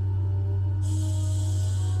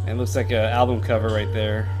 It looks like an album cover right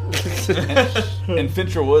there. And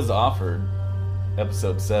Fincher was offered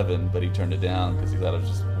episode 7, but he turned it down because he thought it was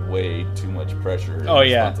just way too much pressure. And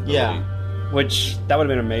responsibility. Yeah. Which that would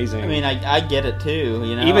have been amazing. I mean, I get it too.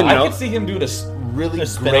 You know, Even I though- could see him doing a really A great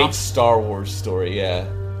spin-off. Star Wars story. Yeah.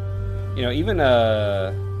 You know, even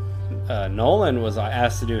Nolan was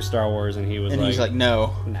asked to do Star Wars, and he's like,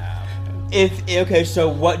 no. nah. Okay, so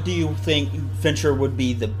what do you think Fincher would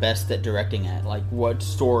be the best at directing at? Like, what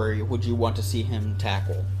story would you want to see him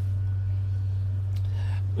tackle?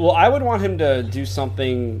 Well, I would want him to do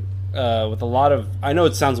something with a lot of. I know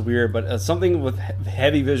it sounds weird, but something with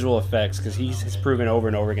heavy visual effects, because he's proven over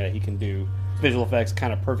and over again that he can do visual effects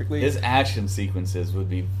kind of perfectly. His action sequences would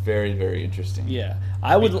be very, very interesting. Yeah,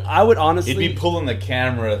 I would honestly. He'd be pulling the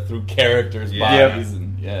camera through characters' Yeah. bodies,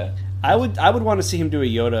 and I would want to see him do a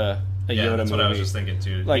Yoda. Yoda that's movie. what I was just thinking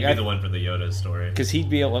too. Like, He'd be the one for the Yoda story. Because he'd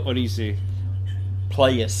be. What do you see?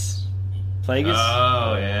 Plagueis. Plagueis?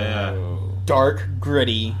 Oh yeah. Dark,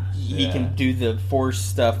 gritty. He Yeah. can do the Force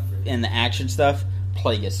stuff and the action stuff.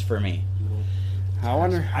 Plagueis for me. I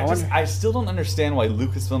wonder. I still don't understand why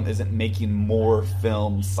Lucasfilm isn't making more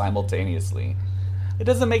films simultaneously. It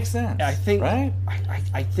doesn't make sense. I think. right?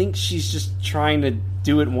 I think she's just trying to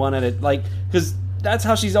do it one at a like because that's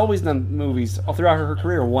how she's always done movies all throughout her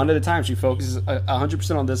career. One at a time. She focuses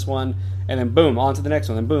 100% on this one, and then boom, on to the next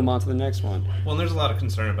one, and boom, on to the next one. Well, and there's a lot of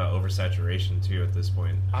concern about oversaturation too at this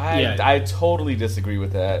point. I totally disagree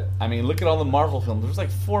with that. I mean, look at all the Marvel films. There's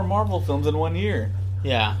like 4 Marvel films in 1 year.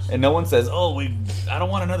 Yeah. And no one says, I don't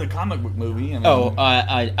want another comic book movie. I mean,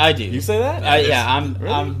 I do. You say that? I'm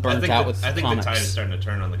Really? burnt out with I think comics. the tide is starting to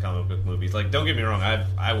turn on the comic book movies. Like, don't get me wrong,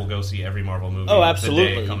 I will go see every Marvel movie Oh, absolutely. the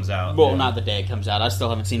day it comes out. Well, not the day it comes out. I still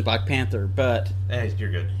haven't seen Black Panther, but... Hey, you're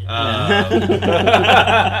good.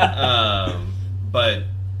 But,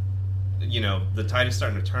 you know, the tide is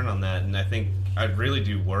starting to turn on that, and I really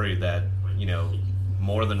do worry that, you know,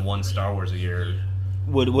 more than one Star Wars a year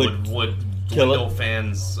Would kill dwindle it.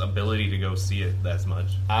 fans' ability to go see it that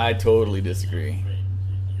much. I totally disagree.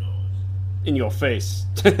 In your face.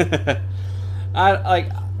 I like.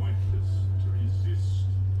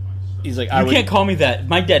 He's like, You can't call me that.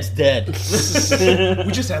 My dad's dead. We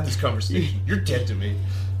just had this conversation. You're dead to me.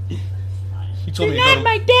 He told me to go to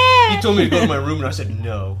my dad! He told me to go to my room, and I said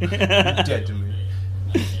no. You're dead to me.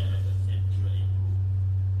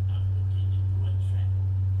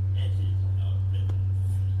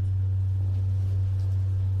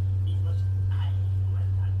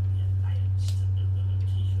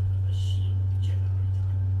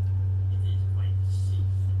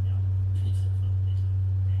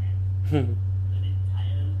 An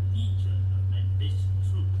entire legion of my best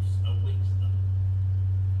troops awaits them.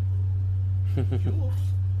 You're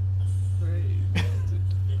afraid that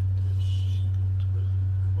the shield will be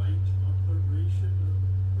quite operational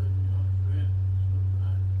when your friends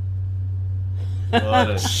arrive. What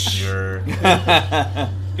a jerk.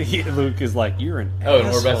 Luke is like, you're an Oh, and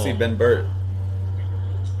we're about to asshole. see Ben Burt.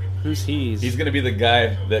 Who's he? He's going to be the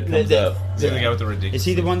guy that comes The- up. Is he the guy with the ridiculous? Is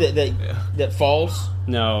he the one that falls?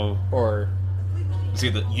 No, Or... Is he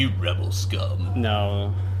the you rebel scum?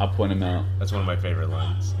 no. I'll point him out. That's one of my favorite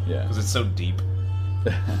lines. Yeah. Because it's so deep.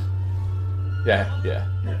 Yeah. Here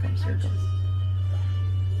it comes.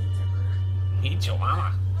 Hey,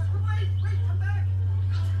 Chihuahua.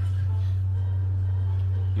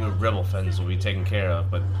 Your rebel friends will be taken care of,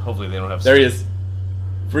 but hopefully they don't have. There he is.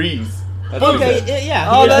 Freeze. That's what he Okay, said. yeah.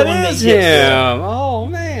 Oh, he the one that is gets- him. Oh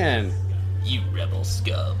man. You rebel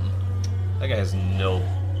scum. That guy has no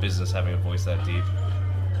business having a voice that deep.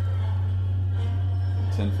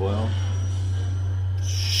 Tinfoil.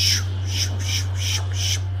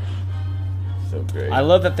 So great. I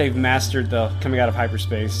love that they've mastered the coming out of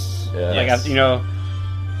hyperspace. Yeah. Like, Yes. you know,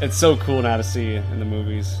 it's so cool now to see in the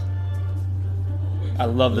movies. I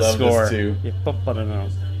love the Love this score. too. Yeah, I don't know.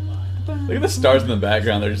 Look at the stars in the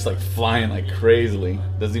background. They're just like flying like crazily.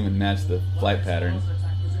 Doesn't even match the flight pattern.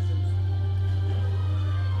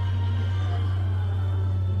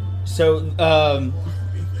 So, a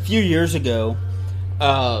few years ago,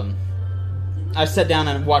 I sat down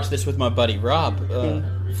and watched this with my buddy Rob.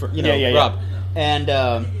 Yeah. Rob. And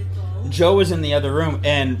Joe was in the other room,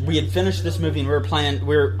 and we had finished this movie, and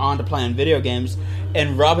we were on to playing video games.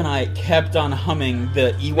 And Rob and I kept on humming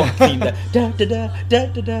the Ewok theme, the da da da da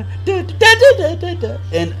da da da da da da da,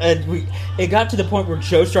 and it got to the point where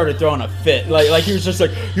Joe started throwing a fit, like he was just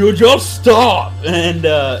like, "You just stop!" And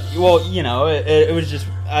well, you know, it was just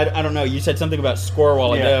I don't know. You said something about score a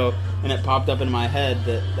while ago, and it popped up in my head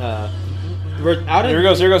that we're out of Here it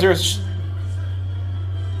goes.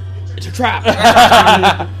 it's a trap.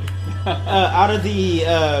 Out of the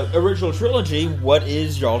original trilogy, what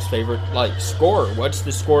is y'all's favorite score? What's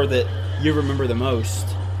the score that you remember the most?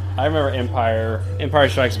 I remember Empire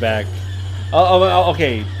Strikes Back.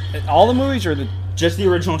 Okay. All the movies or Just the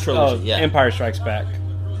original trilogy. Yeah. Empire Strikes Back.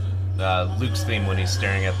 Luke's theme when he's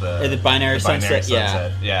staring at the binary sunset,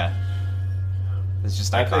 yeah. Yeah. It's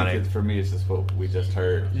just I iconic. think for me, it's just what we just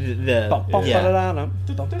heard.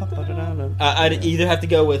 I'd either have to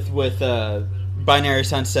go with binary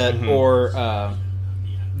sunset or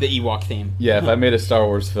the Ewok theme. Yeah, if I made a Star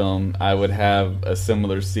Wars film, I would have a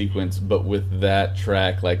similar sequence, but with that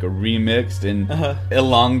track like remixed and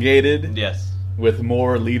elongated. Yes. With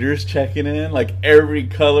more leaders checking in, like every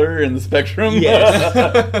color in the spectrum.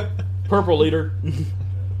 Yes. Purple leader.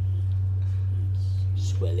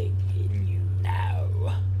 Swelling in you now.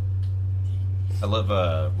 I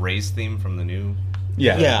love Ray's theme from the new.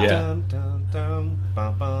 Yeah. Dun, dun, dun,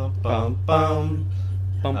 bum, bum, bum, bum.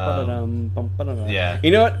 Yeah.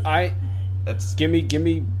 You know what? That's Give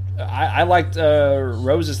me. I liked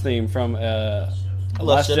Rose's theme from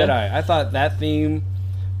Last Jedi. Jedi. I thought that theme.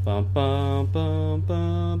 I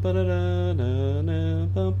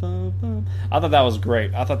thought that was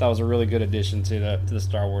great. I thought that was a really good addition to the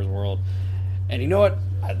Star Wars world. And you know what?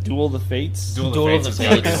 Duel of the Fates. Duel Duel of of the the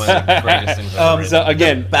Fates is Fates. one of the greatest things I've ever So written.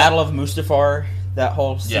 again, Battle of Mustafar, that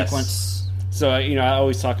whole Yes. sequence. so you know, I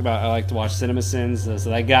always talk about I like to watch CinemaSins. So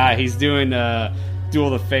that guy, he's doing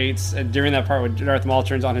Duel of the Fates, and during that part when Darth Maul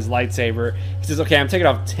turns on his lightsaber, he says, "Okay, I'm taking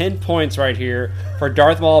off 10 points right here for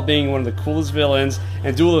Darth Maul being one of the coolest villains,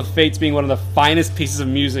 and Duel of the Fates being one of the finest pieces of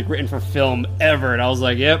music written for film ever." And I was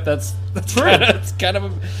like, "Yep, that's kind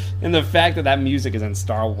of and the fact that music is in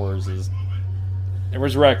Star Wars is."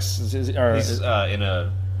 Where's Rex? He's in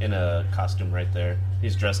a costume right there.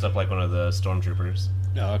 He's dressed up like one of the stormtroopers.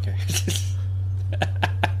 Oh, okay.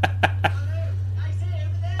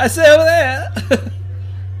 I say over there.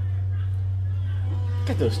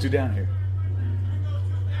 Get those two down here.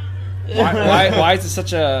 why is it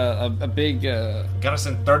such a big? Gotta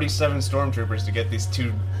send 37 stormtroopers to get these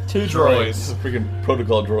two Two It's droids. a freaking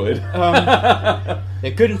protocol droid.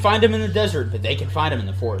 They couldn't find him in the desert, but they can find him in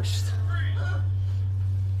the forest.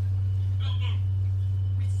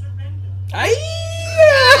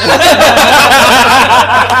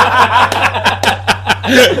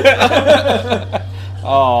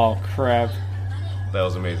 Oh crap! That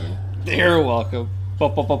was amazing. You're welcome.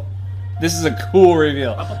 Bup, bup, bup. This is a cool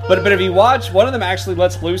reveal. But if you watch, one of them actually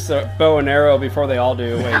lets loose a bow and arrow before they all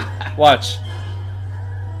do. Wait, watch.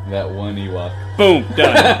 That one Ewok. Boom,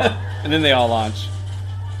 done. And then they all launch.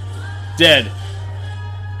 Dead.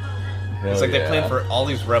 Hell It's like they yeah. planned for all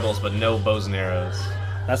these rebels, but no bows and arrows.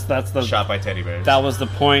 That's the Shot by teddy bears. that was the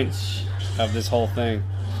point of this whole thing.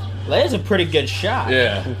 Leia's a pretty good shot.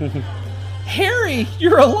 Yeah. Harry,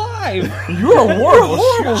 you're alive. You're a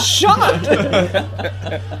horrible shot.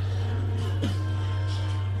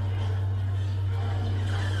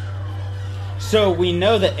 So we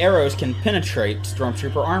know that arrows can penetrate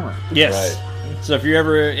stormtrooper armor. Yes. So if you're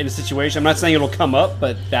ever in a situation, I'm not saying it'll come up,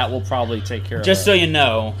 but that will probably take care Just of so it. you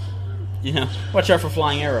know, watch out for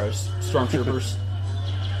flying arrows, stormtroopers.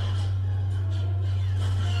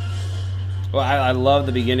 Well, I love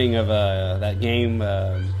the beginning of that game,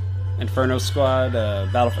 Inferno Squad,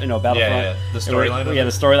 Battlefront. Yeah. The storyline of Yeah, it?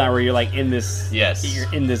 the storyline where you're like in this. Yes.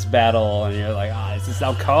 You're in this battle, and you're like, this is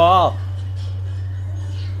so cool.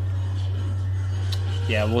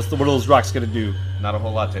 Yeah, what are those rocks gonna do? Not a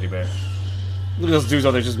whole lot, teddy bear. Look at those dudes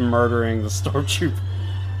out there just murdering the stormtrooper.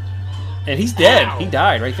 And he's dead. Ow. He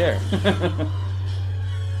died right there.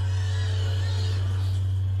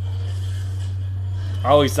 I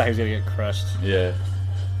always thought he was gonna get crushed. Yeah.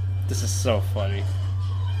 This is so funny.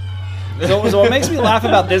 So what makes me laugh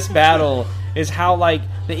about this battle is how like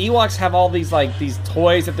the Ewoks have all these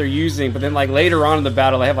toys that they're using, but then like later on in the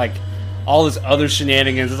battle they have like all this other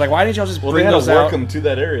shenanigans. It's like, why didn't y'all just Well, bring they had those to work out? them to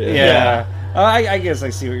that area. Yeah. I guess I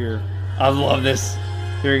see what you're. I love this.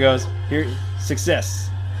 Here he goes. Here, success,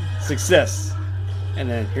 and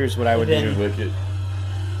then here's what I would Then- do. Wicked.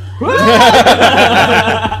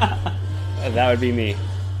 That would be me.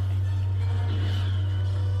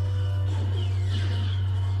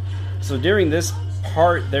 So during this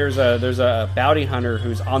part, there's a bounty hunter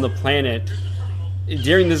who's on the planet.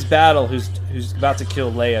 During this battle, who's about to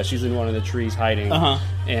kill Leia. She's in one of the trees hiding,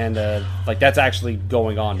 and that's actually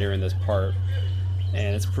going on during this part,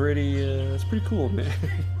 and it's pretty cool, man.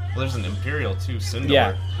 Well, there's an Imperial too, Sindor.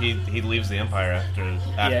 Yeah. He leaves the Empire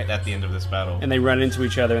at the end of this battle. And they run into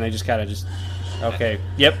each other, and they just kind of okay,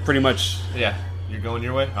 yep, pretty much. Yeah, you're going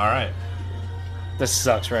your way. All right. This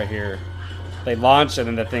sucks right here. They launch, and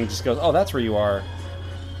then the thing just goes, "Oh, that's where you are."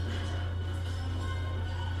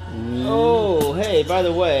 Oh, hey, by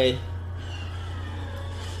the way,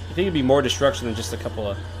 I think it'd be more destruction than just a couple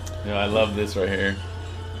of. No, I love this right here.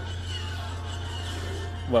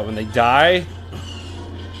 What, when they die?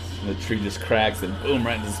 The tree just cracks and boom,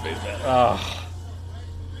 right into the space battle. Ugh.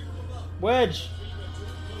 Wedge.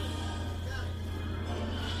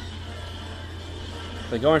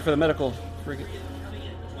 They're going for the medical. Freaking.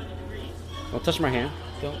 Don't touch my hand.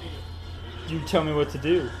 Don't you tell me what to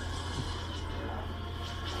do.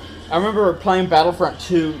 I remember playing Battlefront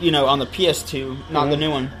 2, on the PS2, not the new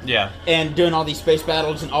one, Yeah. and doing all these space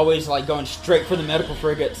battles and always like going straight for the medical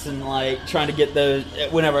frigates and like trying to get those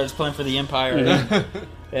whenever I was playing for the Empire.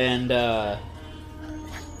 And man,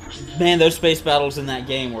 those space battles in that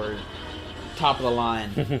game were top of the line.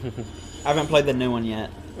 I haven't played the new one yet.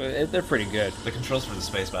 They're pretty good. The controls for the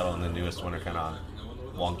space battle in the newest one are kind of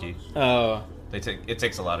wonky. Oh, It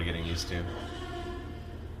takes a lot of getting used to.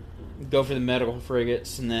 go for the medical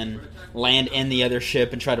frigates and then land in the other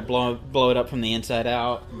ship and try to blow it up from the inside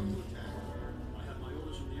out. I have my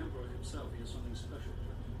orders from the Emperor himself. He has something special.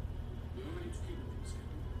 We will need to keep it discreet.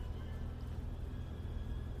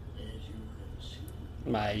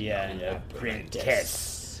 My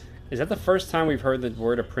apprentice. Is that the first time we've heard the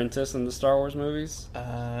word apprentice in the Star Wars movies?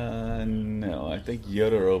 No. I think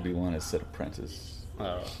Yoda or Obi-Wan has said apprentice.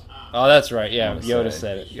 Oh, that's right. Yeah, wanna Yoda say.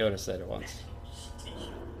 said it. Yoda said it once.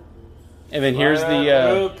 And then here's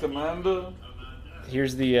the Commander.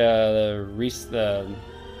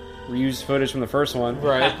 reused footage from the first one.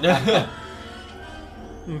 Right.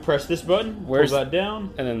 Press this button. Where's- pull that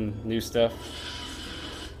down? And then new stuff.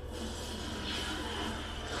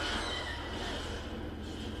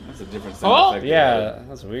 That's a different sound Oh! effect. Yeah,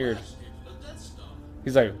 that's weird.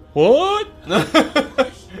 He's like, what?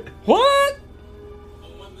 What?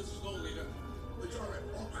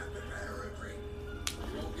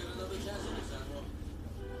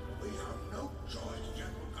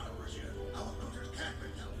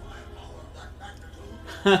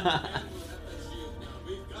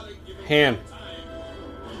 Han.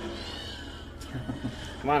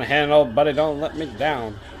 Come on, Han, old buddy, don't let me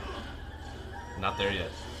down. Not there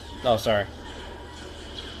yet. Oh, sorry.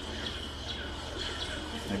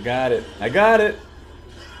 I got it. I got it.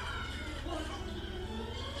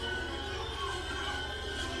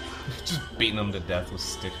 Just beating them to death with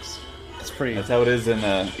sticks. It's pretty. That's how it is in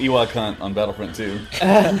Ewok Hunt on Battlefront 2. You're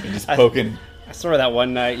just poking. I saw that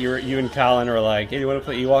one night. You and Colin were like, "Hey, you want to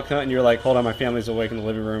play Ewok Hunt?" And you're like, "Hold on, my family's awake in the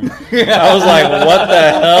living room." I was like, "What the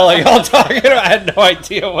hell are y'all talking about?" I had no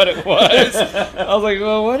idea what it was. I was like,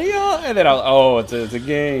 "Well, what are y'all?" And then it's a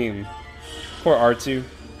game. Poor R2.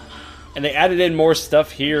 And they added in more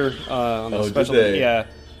stuff here on the Oh, did special. they? Yeah,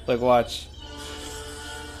 like watch,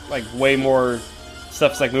 like way more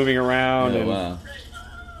stuff's like moving around. Oh, and wow.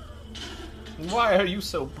 Why are you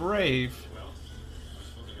so brave?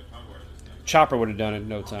 Chopper would have done it in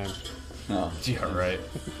no time. Oh. Yeah, right.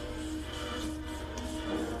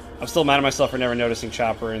 I'm still mad at myself for never noticing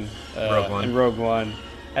Chopper in Rogue One.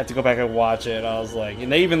 I had to go back and watch it. I was like,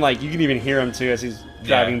 and they even like, you can even hear him too as he's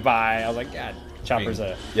driving by. I was like, God, Chopper's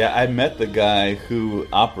Yeah, I met the guy who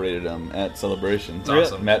operated him at Celebration. It's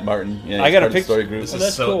awesome. Matt Martin. Yeah, I he's got a part of the picture. story group. This Oh, is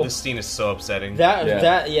that's so. cool. This scene is so upsetting.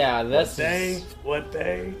 That's What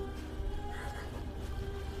day?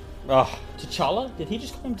 Oh, T'Challa. Did he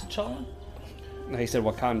just call him T'Challa? no, he said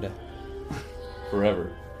Wakanda.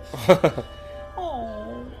 Forever.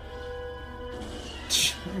 Oh.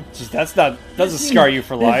 Jeez, that's not doesn't scar you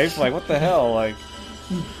for life. Like, what the hell? Like,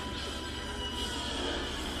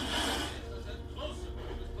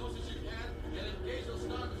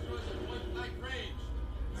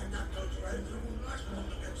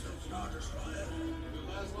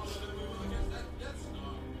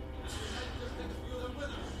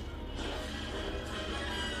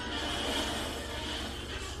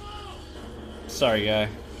 sorry, guy.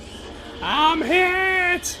 I'm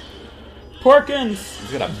hit. Porkins.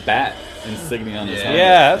 He's got a bat insignia on his Yeah. helmet.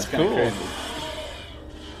 Yeah, that's kinda cool. crazy.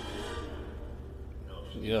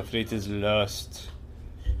 Your fleet is lost,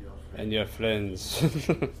 and your friends.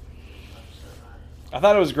 I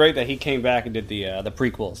thought it was great that he came back and did the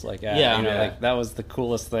prequels. Like, Yeah. you know, Yeah. like that was the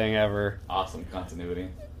coolest thing ever. Awesome continuity.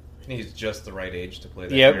 He's just the right age to play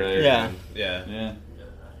that Yep. character. Yeah. Yeah. Yeah.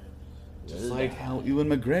 Just like how Ewan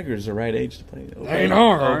McGregor's the right age to play. I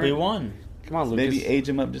know, right? Obi-Wan. Come on, Lucas. Maybe age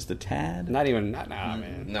him up just a tad. Not even. Nah,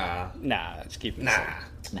 man. Nah. Nah, just keep it. Nah.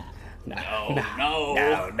 No.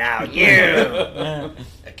 No, you.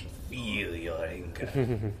 I can feel your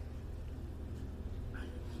anger.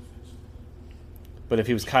 But if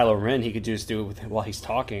he was Kylo Ren, he could just do it with while he's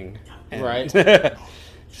talking. And Right.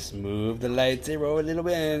 just move the lightsaber a little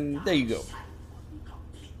bit, and there you go.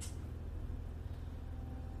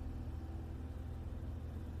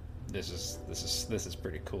 This is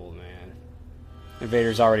pretty cool, man.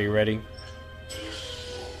 Vader's already ready.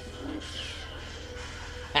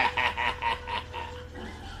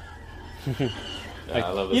 I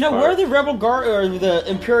love this You know, part. where are the rebel guard or the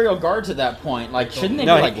Imperial guards at that point? Like, shouldn't they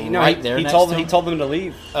be like right there? He next told to he him? told them to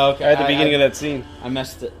leave. Okay, At the beginning of that scene. I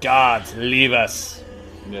messed it. Gods, leave us.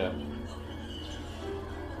 Yeah.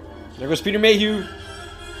 There goes Peter Mayhew.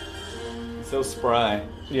 So spry.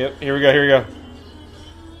 Yep. Here we go.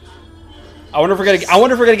 I wonder if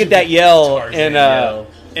we're gonna get that yell Tarzan in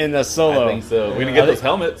in the Solo. I think so. We're gonna get those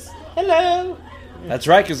helmets. Hello. That's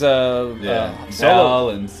right, because Yeah. Solo. Sal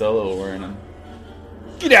and Solo are wearing them.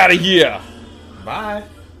 Get out of here. Bye.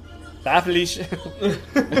 Bye, Felicia.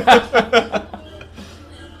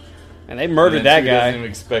 And they murdered that Chewie doesn't guy. even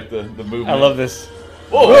expect the movement. I love this.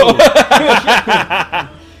 Whoa!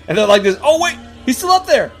 And they're like this. Oh wait, he's still up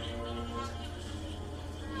there.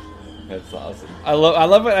 That's awesome. I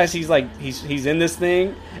love it as he's like he's in this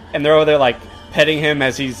thing, and they're over there like petting him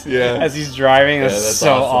as he's driving. Yeah, That's that's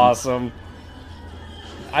so awesome.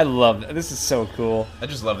 awesome. I love that. This is so cool. I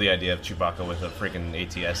just love the idea of Chewbacca with a freaking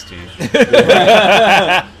ATST.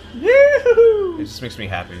 It just makes me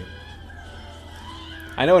happy.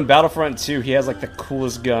 I know in Battlefront 2, he has like the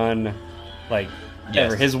coolest gun, like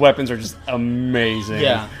ever. Yes. His weapons are just amazing.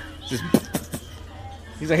 Yeah. Just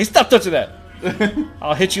he's like, hey, stop touching that.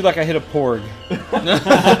 I'll hit you like I hit a porg, And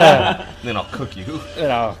then I'll cook you.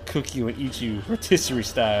 and I'll cook you and eat you rotisserie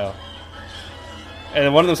style. And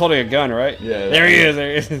then one of them's holding a gun, right? Yeah. There he is.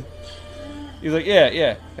 There he is. He's like,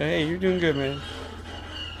 yeah. Hey, you're doing good, man.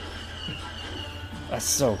 That's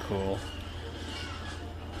so cool.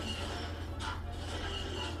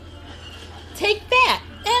 Take that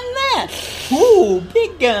and that. Ooh,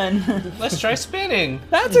 big gun. Let's try spinning.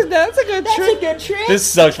 That's a good That's a good trick. This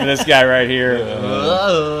sucks for this guy right here.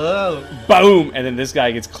 Boom! And then this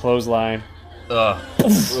guy gets clothesline. Ugh.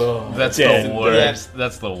 That's Dead. the worst.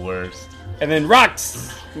 That's the worst. And then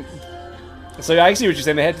rocks! So I see what you're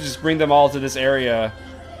saying. They had to just bring them all to this area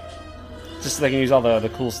just so they can use all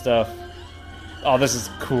the cool stuff. Oh, this is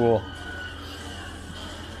cool.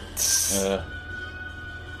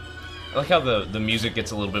 I like how the music gets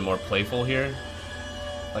a little bit more playful here.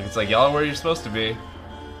 Like, it's like, y'all are where you're supposed to be.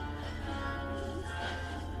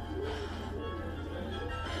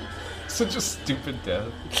 Such a stupid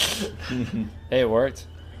death. Hey, it worked.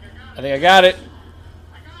 I think I got it.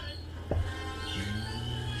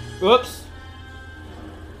 Whoops.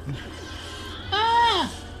 I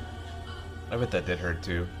bet that did hurt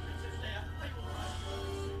too.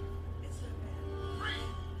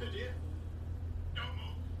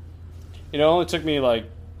 You know, it only took me like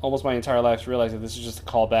almost my entire life to realize that this is just a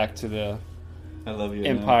callback to the I love you.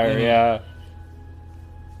 Empire, yeah.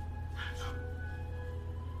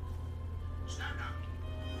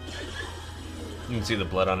 You can see the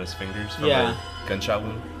blood on his fingers from Yeah. the gunshot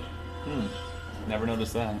wound. Never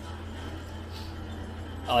noticed that.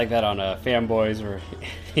 I like that on Fanboys where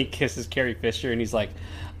he kisses Carrie Fisher and he's like,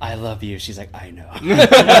 I love you. She's like, I know.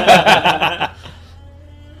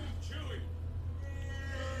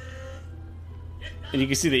 And you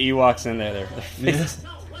can see the Ewoks in there. Their faces.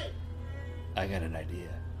 I got an idea.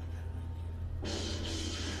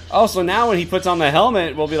 Oh, so now when he puts on the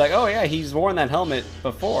helmet, we'll be like, oh yeah, he's worn that helmet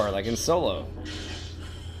before, like in Solo.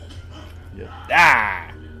 Yeah.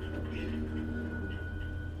 Ah!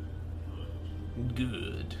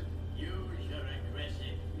 Good.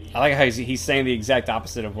 I like how he's saying the exact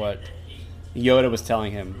opposite of what Yoda was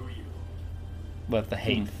telling him. Let the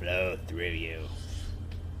hate flow through you.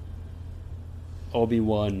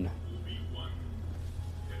 Obi-Wan.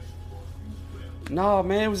 No,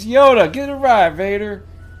 man, it was Yoda. Get it right, Vader.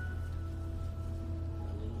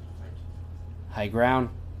 High ground.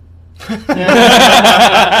 That's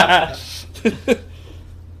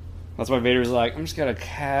why Vader's like, I'm just gonna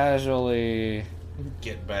casually...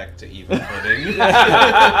 Get back to even footing.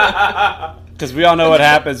 Because we all know what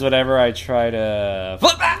happens whenever I try to...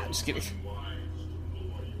 Flip back! Just kidding.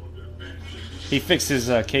 He fixed his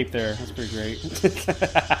cape there. That's pretty great.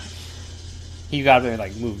 He got there and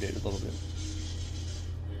like moved it a little bit.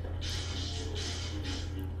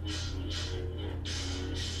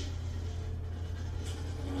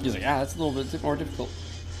 He's like, that's a little bit more difficult.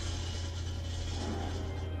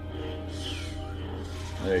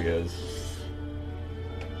 There he goes.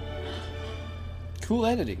 Cool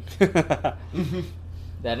editing.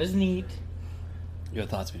 That is neat. Your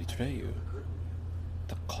thoughts betray you.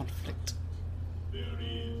 The conflict.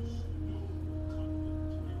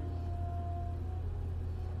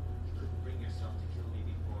 Bring yourself to kill me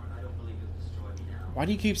before, and I don't believe you'll destroy me now. Why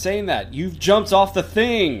do you keep saying that? You've jumped off the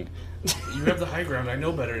thing. You have the high ground. I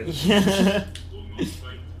know better. Then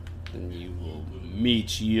you will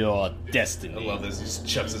meet your destiny. I love this. He just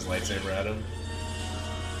chucks his lightsaber at him.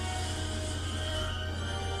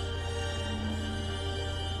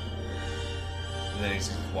 And then he's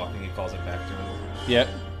just walking. He calls it back to him. Yep.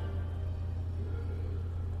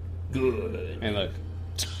 Good. And look.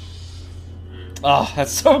 Oh,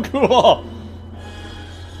 that's so cool.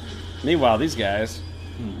 Meanwhile, these guys.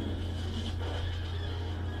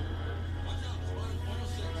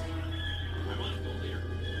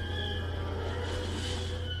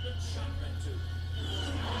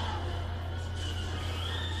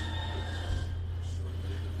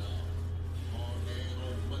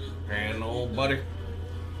 And old buddy.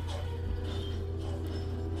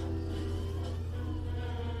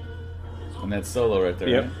 And that's Solo right there.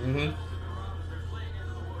 Yep. Right? Mm-hmm.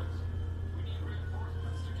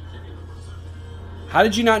 How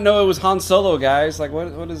did you not know it was Han Solo, guys? Like,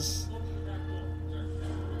 what is...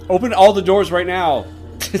 Open all the doors right now.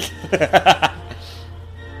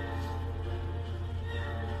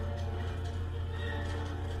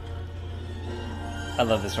 I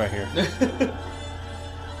love this right here.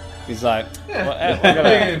 He's like, Yeah, what what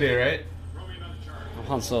are you gonna do, right? I'm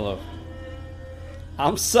Han Solo.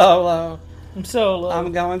 I'm solo. I'm solo.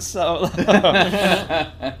 I'm going solo.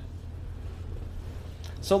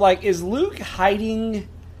 So, like, is Luke hiding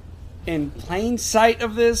in plain sight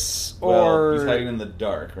of this, or he's hiding in the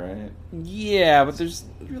dark, right? yeah? But there's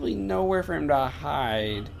really nowhere for him to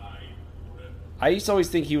hide. I used to always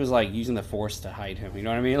think he was like using the Force to hide him. You know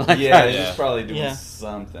what I mean? Like, Yeah, he's probably doing Yeah.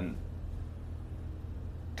 something.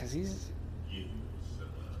 because he's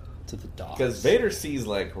to the dogs. Because Vader sees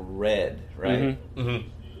like red, right? Mhm.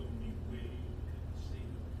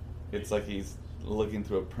 It's like he's looking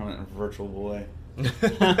through a permanent virtual boy,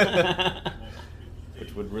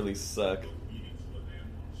 which would really suck.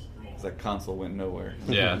 Because that console went nowhere.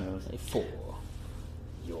 Yeah. Who knows? For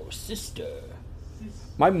your sister.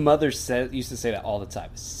 My mother used to say that all the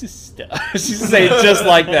time. Sister. She used to say it just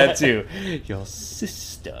like that too. Your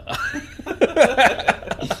sister.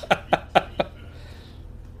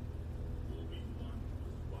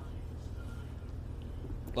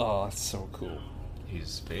 Oh, that's so cool.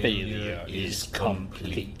 His Failure is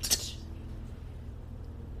complete.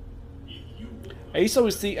 I used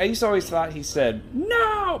to always thought he said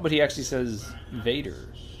no, but he actually says Vader.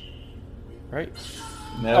 Right?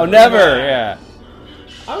 Never. Oh, never. Yeah.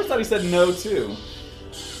 I always thought he said no too.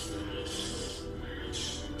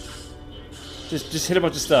 Just hit a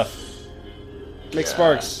bunch of stuff. Make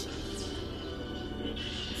sparks.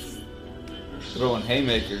 Throwing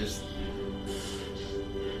haymakers.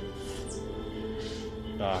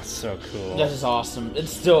 Oh, so cool. This is awesome.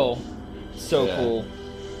 It's still so Yeah. cool.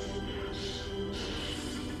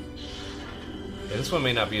 Yeah, this one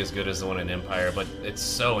may not be as good as the one in Empire, but it's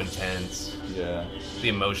so intense. Yeah. The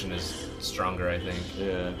emotion is stronger, I think.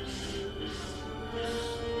 Yeah.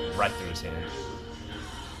 Right through his hand.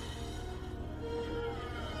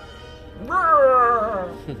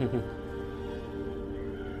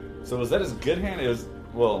 So was that his good hand? It was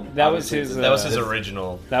well. That was obviously his, it's a- That was his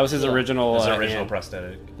original. That was his original. His original hand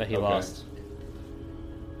prosthetic. that he Okay. lost.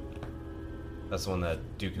 That's the one that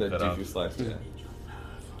Dooku that cut off. Dooku sliced. Yeah.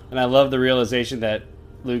 And I love the realization that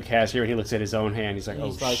Luke has here when he looks at his own hand. He's like, "Oh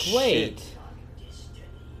He's like, shit." wait.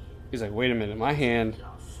 He's like, "Wait a minute, my hand,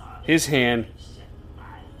 his hand."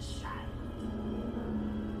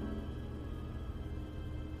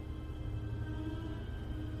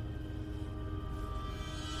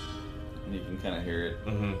 And you can kind of hear it.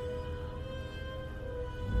 Mm-hmm.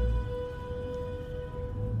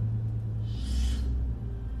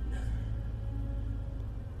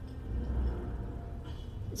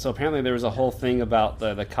 So apparently there was a whole thing about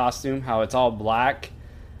the costume, how it's all black,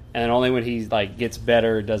 and then only when he like gets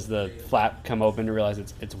better does the flap come open to realize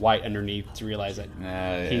it's white underneath to realize that.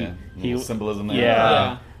 Yeah. he- Little symbolism there. Yeah.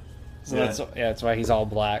 Yeah. So Yeah. that's why he's all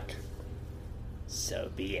black. So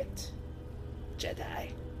be it,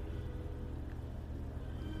 Jedi.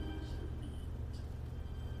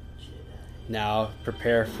 Now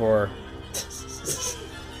prepare for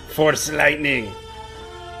Force lightning.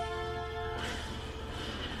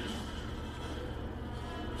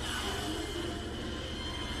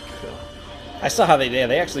 I saw how they did.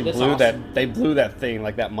 They actually That's blew awesome. that. They blew that thing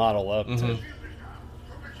like that model up. Mm-hmm.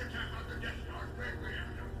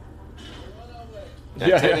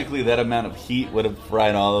 Yeah, technically, that amount of heat would have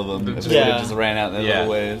fried all of them if they Yeah. would have just ran out their Yeah.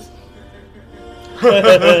 little ways.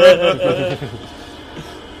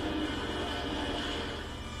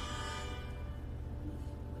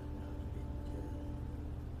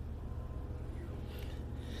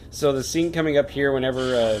 So the scene coming up here,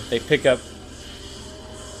 whenever they pick up.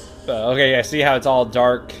 Okay, I see how it's all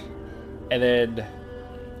dark, and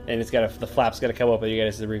it's got the flap's got to come up, and you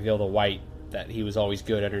got to reveal the white that he was always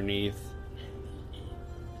good underneath.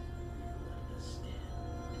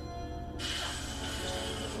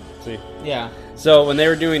 See. Yeah. So when they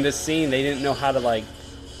were doing this scene, they didn't know how to like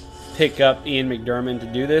pick up Ian McDiarmid to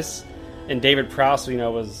do this, and David Prowse,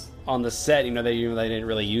 was on the set. They didn't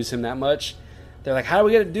really use him that much. They're like, how are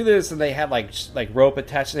we gonna do this? And they had like rope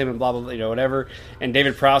attached to him and blah blah blah, whatever. And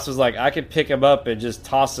David Prowse was like, I could pick him up and just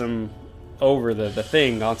toss him over the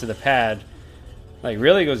thing onto the pad. Like,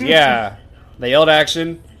 really? He goes, yeah. They yelled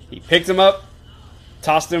action. He picked him up,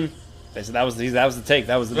 tossed him. They said that was the take.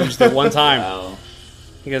 That was just the one time. Wow.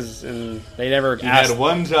 Because and they never You asked. had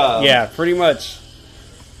one job. Yeah, pretty much.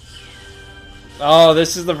 Oh,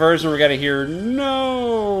 this is the version we're gonna hear.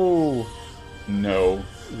 No, No.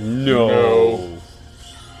 no.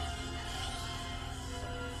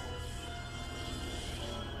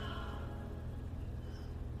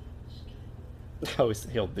 I always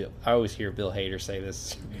hear Bill Hader say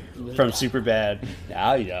this from Superbad.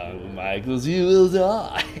 Now, young Michaels, you will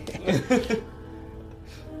die.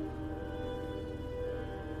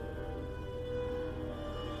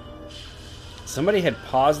 Somebody had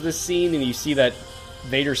paused this scene, and you see that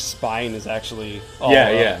Vader's spine is actually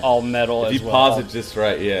all metal. If as you well. pause it just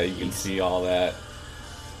right, you can see all that.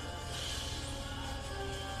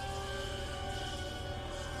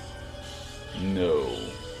 No.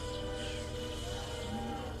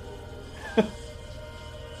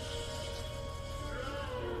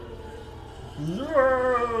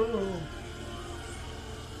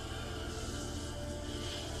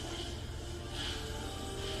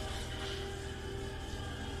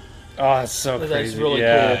 Oh, it's so That's crazy. really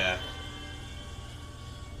yeah. cool. Yeah.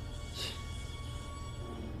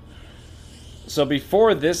 So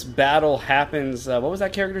before this battle happens, what was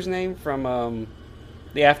that character's name from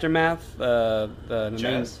the Aftermath? The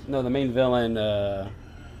main villain. Oh,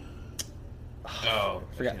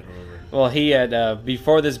 forgot. I can't remember. Well, he had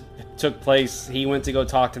before this took place, he went to go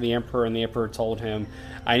talk to the Emperor, and the Emperor told him,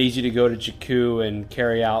 "I need you to go to Jakku and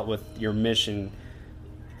carry out with your mission.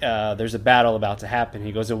 There's a battle about to happen."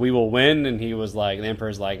 He goes, "And we will win." And he was like, the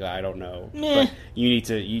Emperor's like, "I don't know, Meh. but you need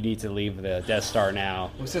to leave the Death Star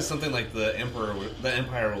now." It says something like the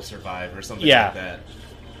Empire will survive, or something Yeah. like that.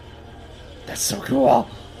 That's so cool.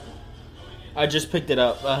 I just picked it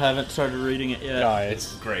up. I haven't started reading it yet. Oh,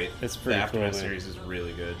 It's great. It's pretty The Aftermath cool, man. series is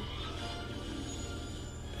really good.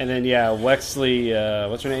 And then Wexley,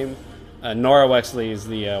 what's her name? Nora Wexley is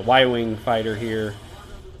the Y-wing fighter here.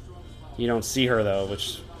 You don't see her though,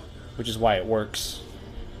 which is why it works.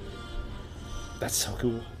 That's so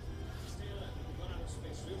cool.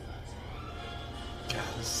 God,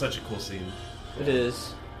 this is such a cool scene. It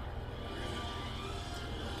is.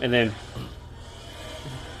 And then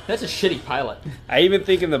That's a shitty pilot. I even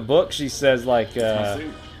think in the book she says like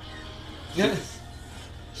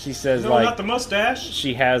she says No, like not the mustache.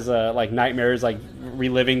 she has like nightmares, like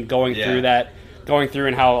reliving going Yeah. through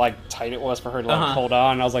and how like tight it was for her to like Uh-huh. hold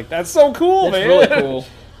on. And I was like, that's so cool, That's man. really cool.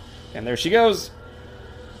 And there she goes.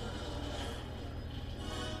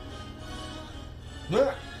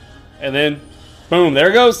 And then, boom, there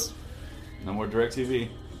it goes. No more DirecTV.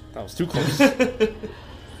 That was too close.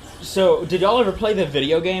 So, did y'all ever play the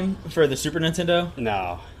video game for the Super Nintendo?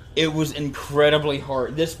 No. It was incredibly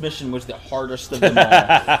hard. This mission was the hardest of them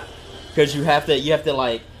all because you have to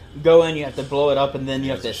like go in, you have to blow it up, and then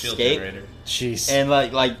you have to It's a shield escape. generator. Jeez. And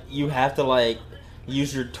like you have to like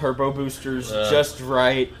use your turbo boosters Ugh. just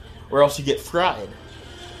right, or else you get fried.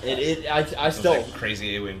 I It was still like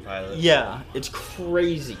crazy A-wing pilot. yeah, it's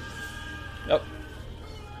crazy. Yep.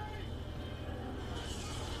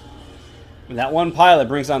 And that one pilot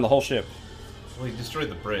brings down the whole ship. Well, he destroyed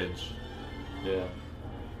the bridge. Yeah.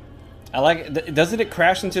 I like it. Doesn't it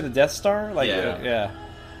crash into the Death Star? Like, Yeah. yeah.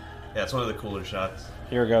 Yeah, it's one of the cooler shots.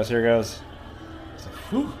 Here it goes. Here it goes. It's like,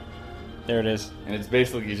 whew. There it is. And it's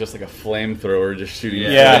basically just like a flamethrower just shooting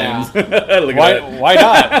Yeah. flames. Look Why? at that. Why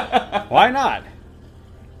not? Why not?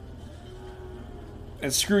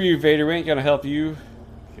 And screw you, Vader. We ain't gonna help you.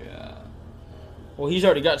 Yeah. Well, he's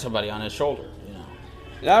already got somebody on his shoulder. You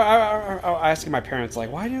know. I was asking my parents,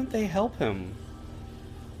 like, why didn't they help him?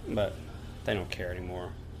 But they don't care anymore.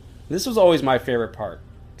 This was always my favorite part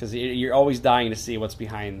because you're always dying to see what's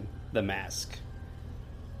behind the mask.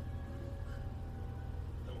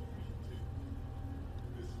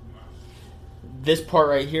 This part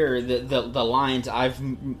right here, the lines I've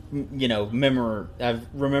remember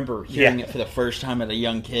hearing Yeah. it for the first time as a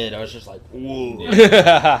young kid. I was just like,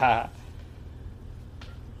 whoa.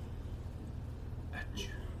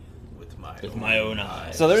 With My own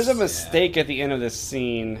eyes. So there's a mistake at the end of this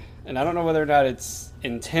scene, and I don't know whether or not it's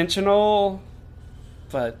intentional,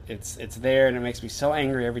 but it's there, and it makes me so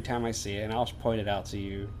angry every time I see it, and I'll point it out to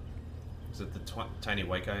you. Is it the tiny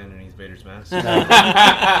white guy underneath Vader's mask?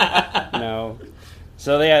 No.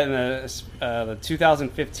 So they had in the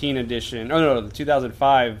 2015 edition. Oh no, the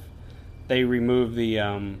 2005. They removed the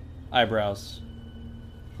eyebrows.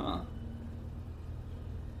 Huh.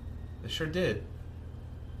 They sure did.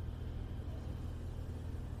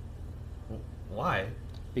 Why?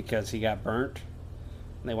 Because he got burnt.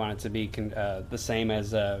 They wanted to be the same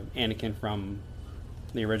as Anakin from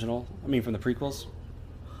the original. I mean, from the prequels.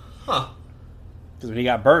 Huh. Because when he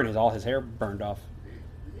got burnt, all his hair burned off.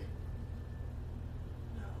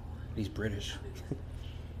 He's British. Come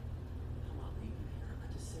on, leave me here. I'm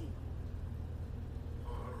to save you.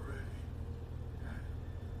 Already.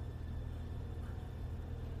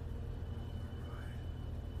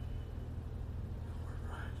 We're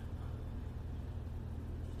right.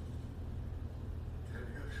 Tell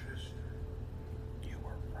your sister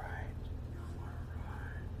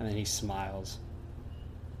And then he smiles.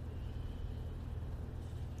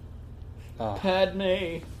 Oh.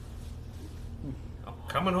 Padme.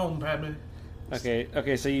 Coming home, Padme.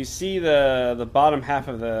 Okay, so you see the bottom half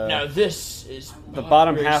of the... Now this is... the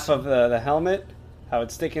bottom half of the helmet, how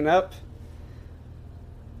it's sticking up.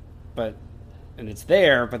 And it's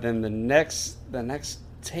there, but then the next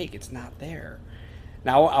take, it's not there.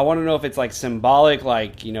 Now, I want to know if it's like symbolic,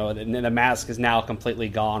 like, you know, the mask is now completely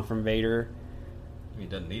gone from Vader. He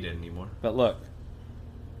doesn't need it anymore. But look.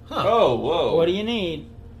 Huh. Oh, whoa. What do you need?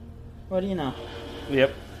 What do you know?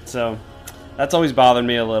 Yep. So, that's always bothered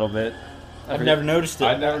me a little bit. I've never noticed it.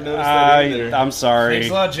 I never noticed that either. I'm sorry. Thanks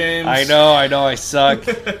a lot, James. I know, I suck.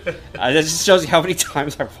 That just shows you how many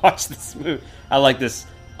times I've watched this movie. I like this.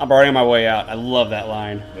 I'm already on my way out. I love that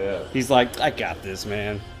line. Yeah. He's like, I got this,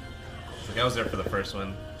 man. It's like I was there for the first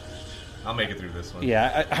one. I'll make it through this one.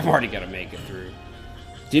 Yeah, I'm already going to make it through.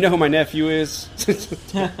 Do you know who my nephew is?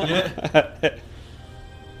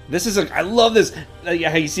 This is I love this. How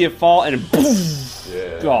you see it fall and boom,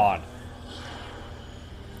 gone.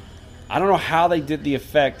 I don't know how they did the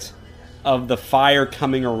effect of the fire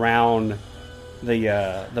coming around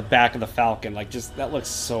the back of the Falcon. Like, just that looks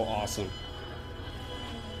so awesome.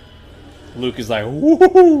 Luke is like,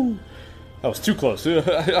 woohoo! That was too close. Yeah.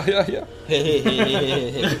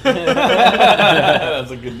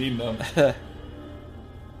 That's a good name, though.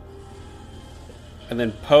 And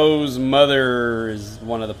then Poe's mother is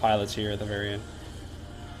one of the pilots here at the very end.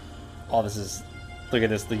 Oh, this is... Look at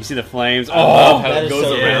this. You see the flames? Oh, how it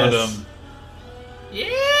goes around them. Yeah.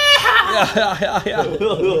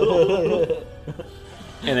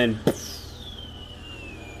 And then...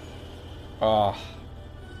 Oh.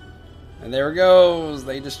 And there it goes.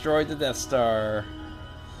 They destroyed the Death Star.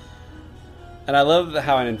 And I love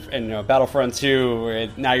how in Battlefront 2, where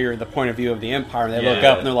now you're the point of view of the Empire, and they look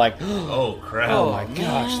up and they're like, oh, crap. oh my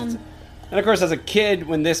gosh. And of course, as a kid,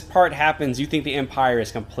 when this part happens, you think the Empire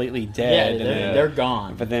is completely dead. Yeah, they're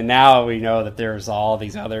gone. But then now we know that there's all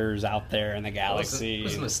these others out there in the galaxy.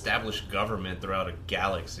 It's an established government throughout a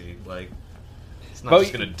galaxy. Like, it's not But-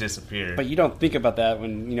 just going to disappear. But you don't think about that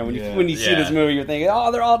when you see Yeah. this movie. You're thinking,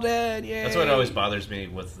 oh, they're all dead. Yeah. That's what always bothers me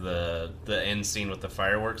with the end scene with the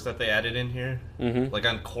fireworks that they added in here. Mm-hmm. Like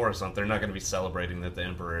on Coruscant, they're not going to be celebrating that the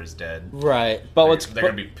Emperor is dead. Right. But They're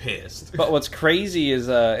going to be pissed. But what's crazy is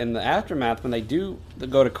in the aftermath when they do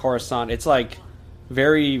go to Coruscant, it's like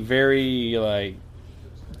very, very like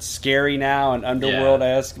scary now and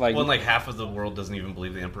underworld-esque. Like, well, like half of the world doesn't even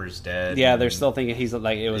believe the Emperor's dead. yeah, and they're still thinking he's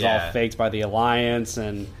like it was all faked by the Alliance,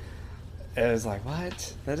 and it was like,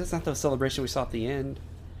 what? That is not the celebration we saw at the end.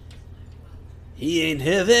 He ain't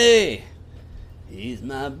heavy. He's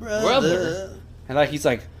my brother. And like he's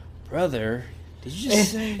like, brother. Did you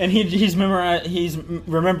just say? And he's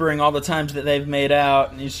remembering all the times that they've made out,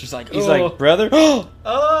 and he's just like, He's like, brother. Oh,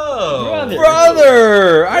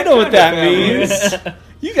 Brother! I know what that means.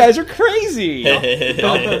 You guys are crazy.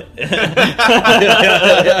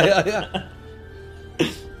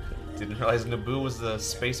 Didn't realize Naboo was the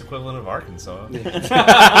space equivalent of Arkansas.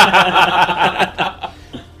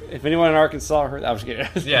 If anyone in Arkansas heard, I was kidding.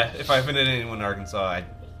 Yeah, if I offended anyone in Arkansas,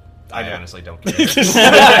 I honestly don't care.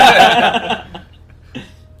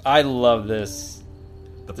 I love this.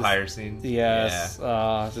 The pyre scene? Yes.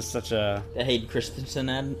 Just such a... The Hayden Christensen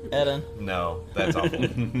add-in? No, that's awful.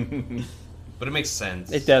 But it makes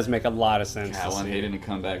sense. It does make a lot of sense. I to want see. Hayden to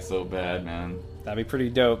come back so bad, man. That'd be pretty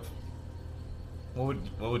dope. What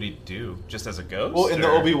would he do? Just as a ghost? Well, in the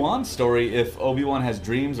or- Obi-Wan story, if Obi-Wan has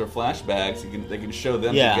dreams or flashbacks, they can show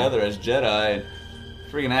them together as Jedi.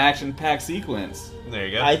 Freaking action-packed sequence. There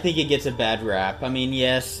you go. I think it gets a bad rap. I mean,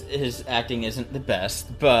 yes, his acting isn't the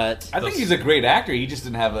best, but I think he's a great actor. He just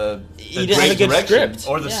didn't have a he didn't have a good direction. script.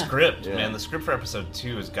 Or the Yeah. script, Yeah. man. The script for episode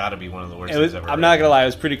 2 has got to be one of the worst It was, he's ever I'm not written. gonna lie, it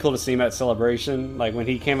was pretty cool to see him at Celebration. Like when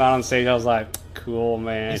he came out on stage, I was like, "Cool,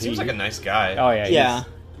 man." He seems like a nice guy. Oh yeah, Yeah.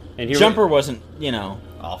 And he Jumper wasn't,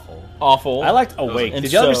 Awful. awful. I liked Awake. And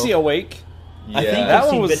Did you ever so- see Awake? I think Yeah. I've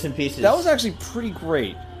seen was bits and pieces. That was actually pretty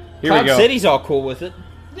great. Here Cloud we go. City's all cool with it.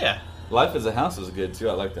 Yeah. Life as a House is good, too.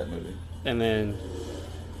 I like that movie. And then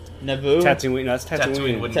Naboo. Tatooine. No, that's Tatooine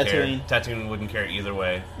Tatooine. wouldn't Tatooine. care. Tatooine wouldn't care either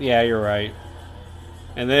way. Yeah, you're right.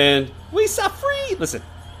 And then we saw free. Listen,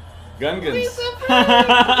 Gun Guns.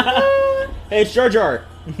 Hey, it's Jar Jar.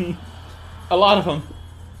 A lot of them.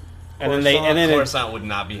 and then in Coruscant would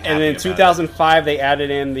not be happy And then in about 2005, they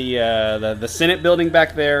added in the Senate building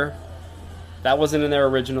back there. That wasn't in there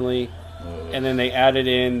originally. And then they added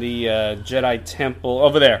in the Jedi Temple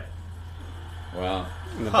over there. Wow.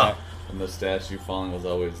 In the Huh. back. And the statue falling was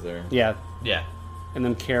always there. Yeah, it. Yeah. and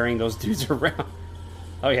them carrying those dudes around.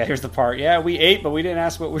 Oh yeah, here's the part. Yeah, we ate, but we didn't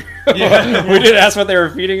ask what we we didn't ask what they were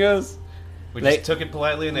feeding us. We just took it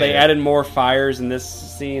politely and they added more fires in this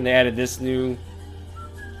scene. They added this new.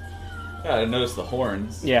 Yeah, I noticed the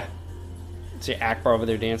horns. Yeah. See Akbar over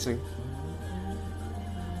there dancing.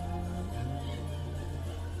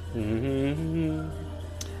 I'm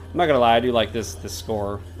not gonna lie, I do like this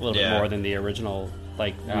score a little bit more than the original.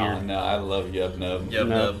 Like weird. Oh no, I love Yub Nub. Yub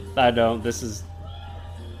No, Nub. I don't. This is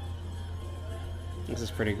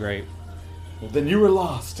pretty great. Well, then you were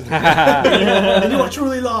lost. And you are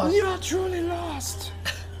truly lost. You are truly lost.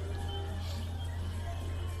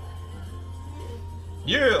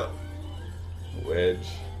 Yeah. Wedge.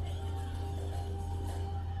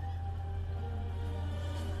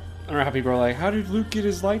 I don't know how people are like, how did Luke get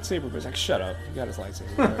his lightsaber? But it's like, shut up. He got his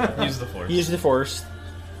lightsaber. Use the Force. Use the Force.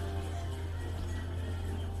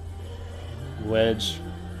 Wedge.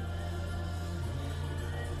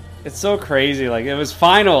 It's so crazy. Like, it was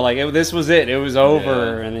final. Like, this was it. It was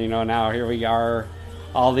over. Yeah. And, now here we are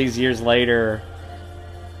all these years later.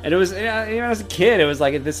 And it was, as a kid, it was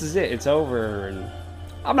like, this is it. It's over. And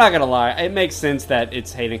I'm not going to lie. It makes sense that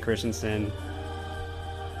it's Hayden Christensen.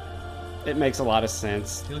 It makes a lot of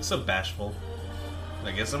sense. He looks so bashful.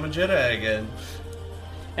 I guess I'm a Jedi again.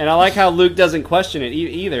 And I like how Luke doesn't question it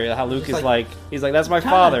either. How Luke Just is like, he's like, that's my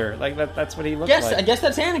kinda. father. Like, that's what he looks like. I guess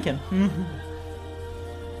that's Anakin.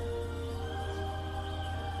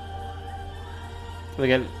 Look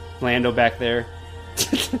at Lando back there.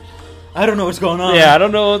 I don't know what's going on. Yeah, I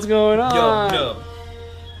don't know what's going on. Yo.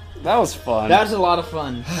 That was fun. That was a lot of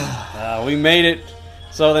fun. We made it.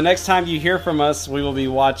 So the next time you hear from us, we will be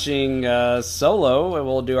watching Solo, and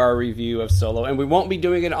we'll do our review of Solo. And we won't be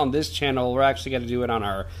doing it on this channel. We're actually going to do it on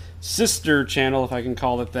our sister channel, if I can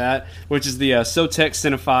call it that, which is the Sotec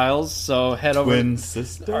Cinephiles. So head over. Twin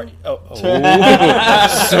sister?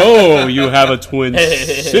 So you have a twin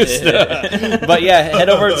sister. But yeah, head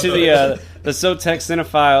over to the Sotec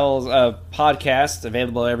Cinephiles podcast,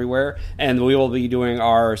 available everywhere, and we will be doing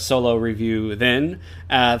our Solo review then.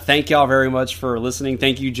 Thank y'all very much for listening.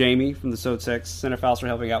 Thank you, Jamie, from the Sotec Cinephiles, for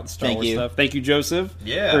helping out with the Star Wars stuff. Thank you, Joseph,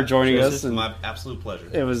 for joining us. It's my absolute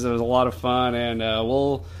pleasure. It was a lot of fun, and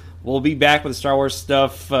we'll be back with Star Wars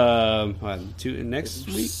stuff next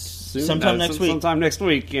week. Soon? Sometime next week. Sometime next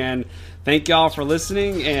week. And thank y'all for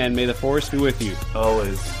listening, and may the Force be with you.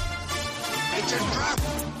 Always. It's a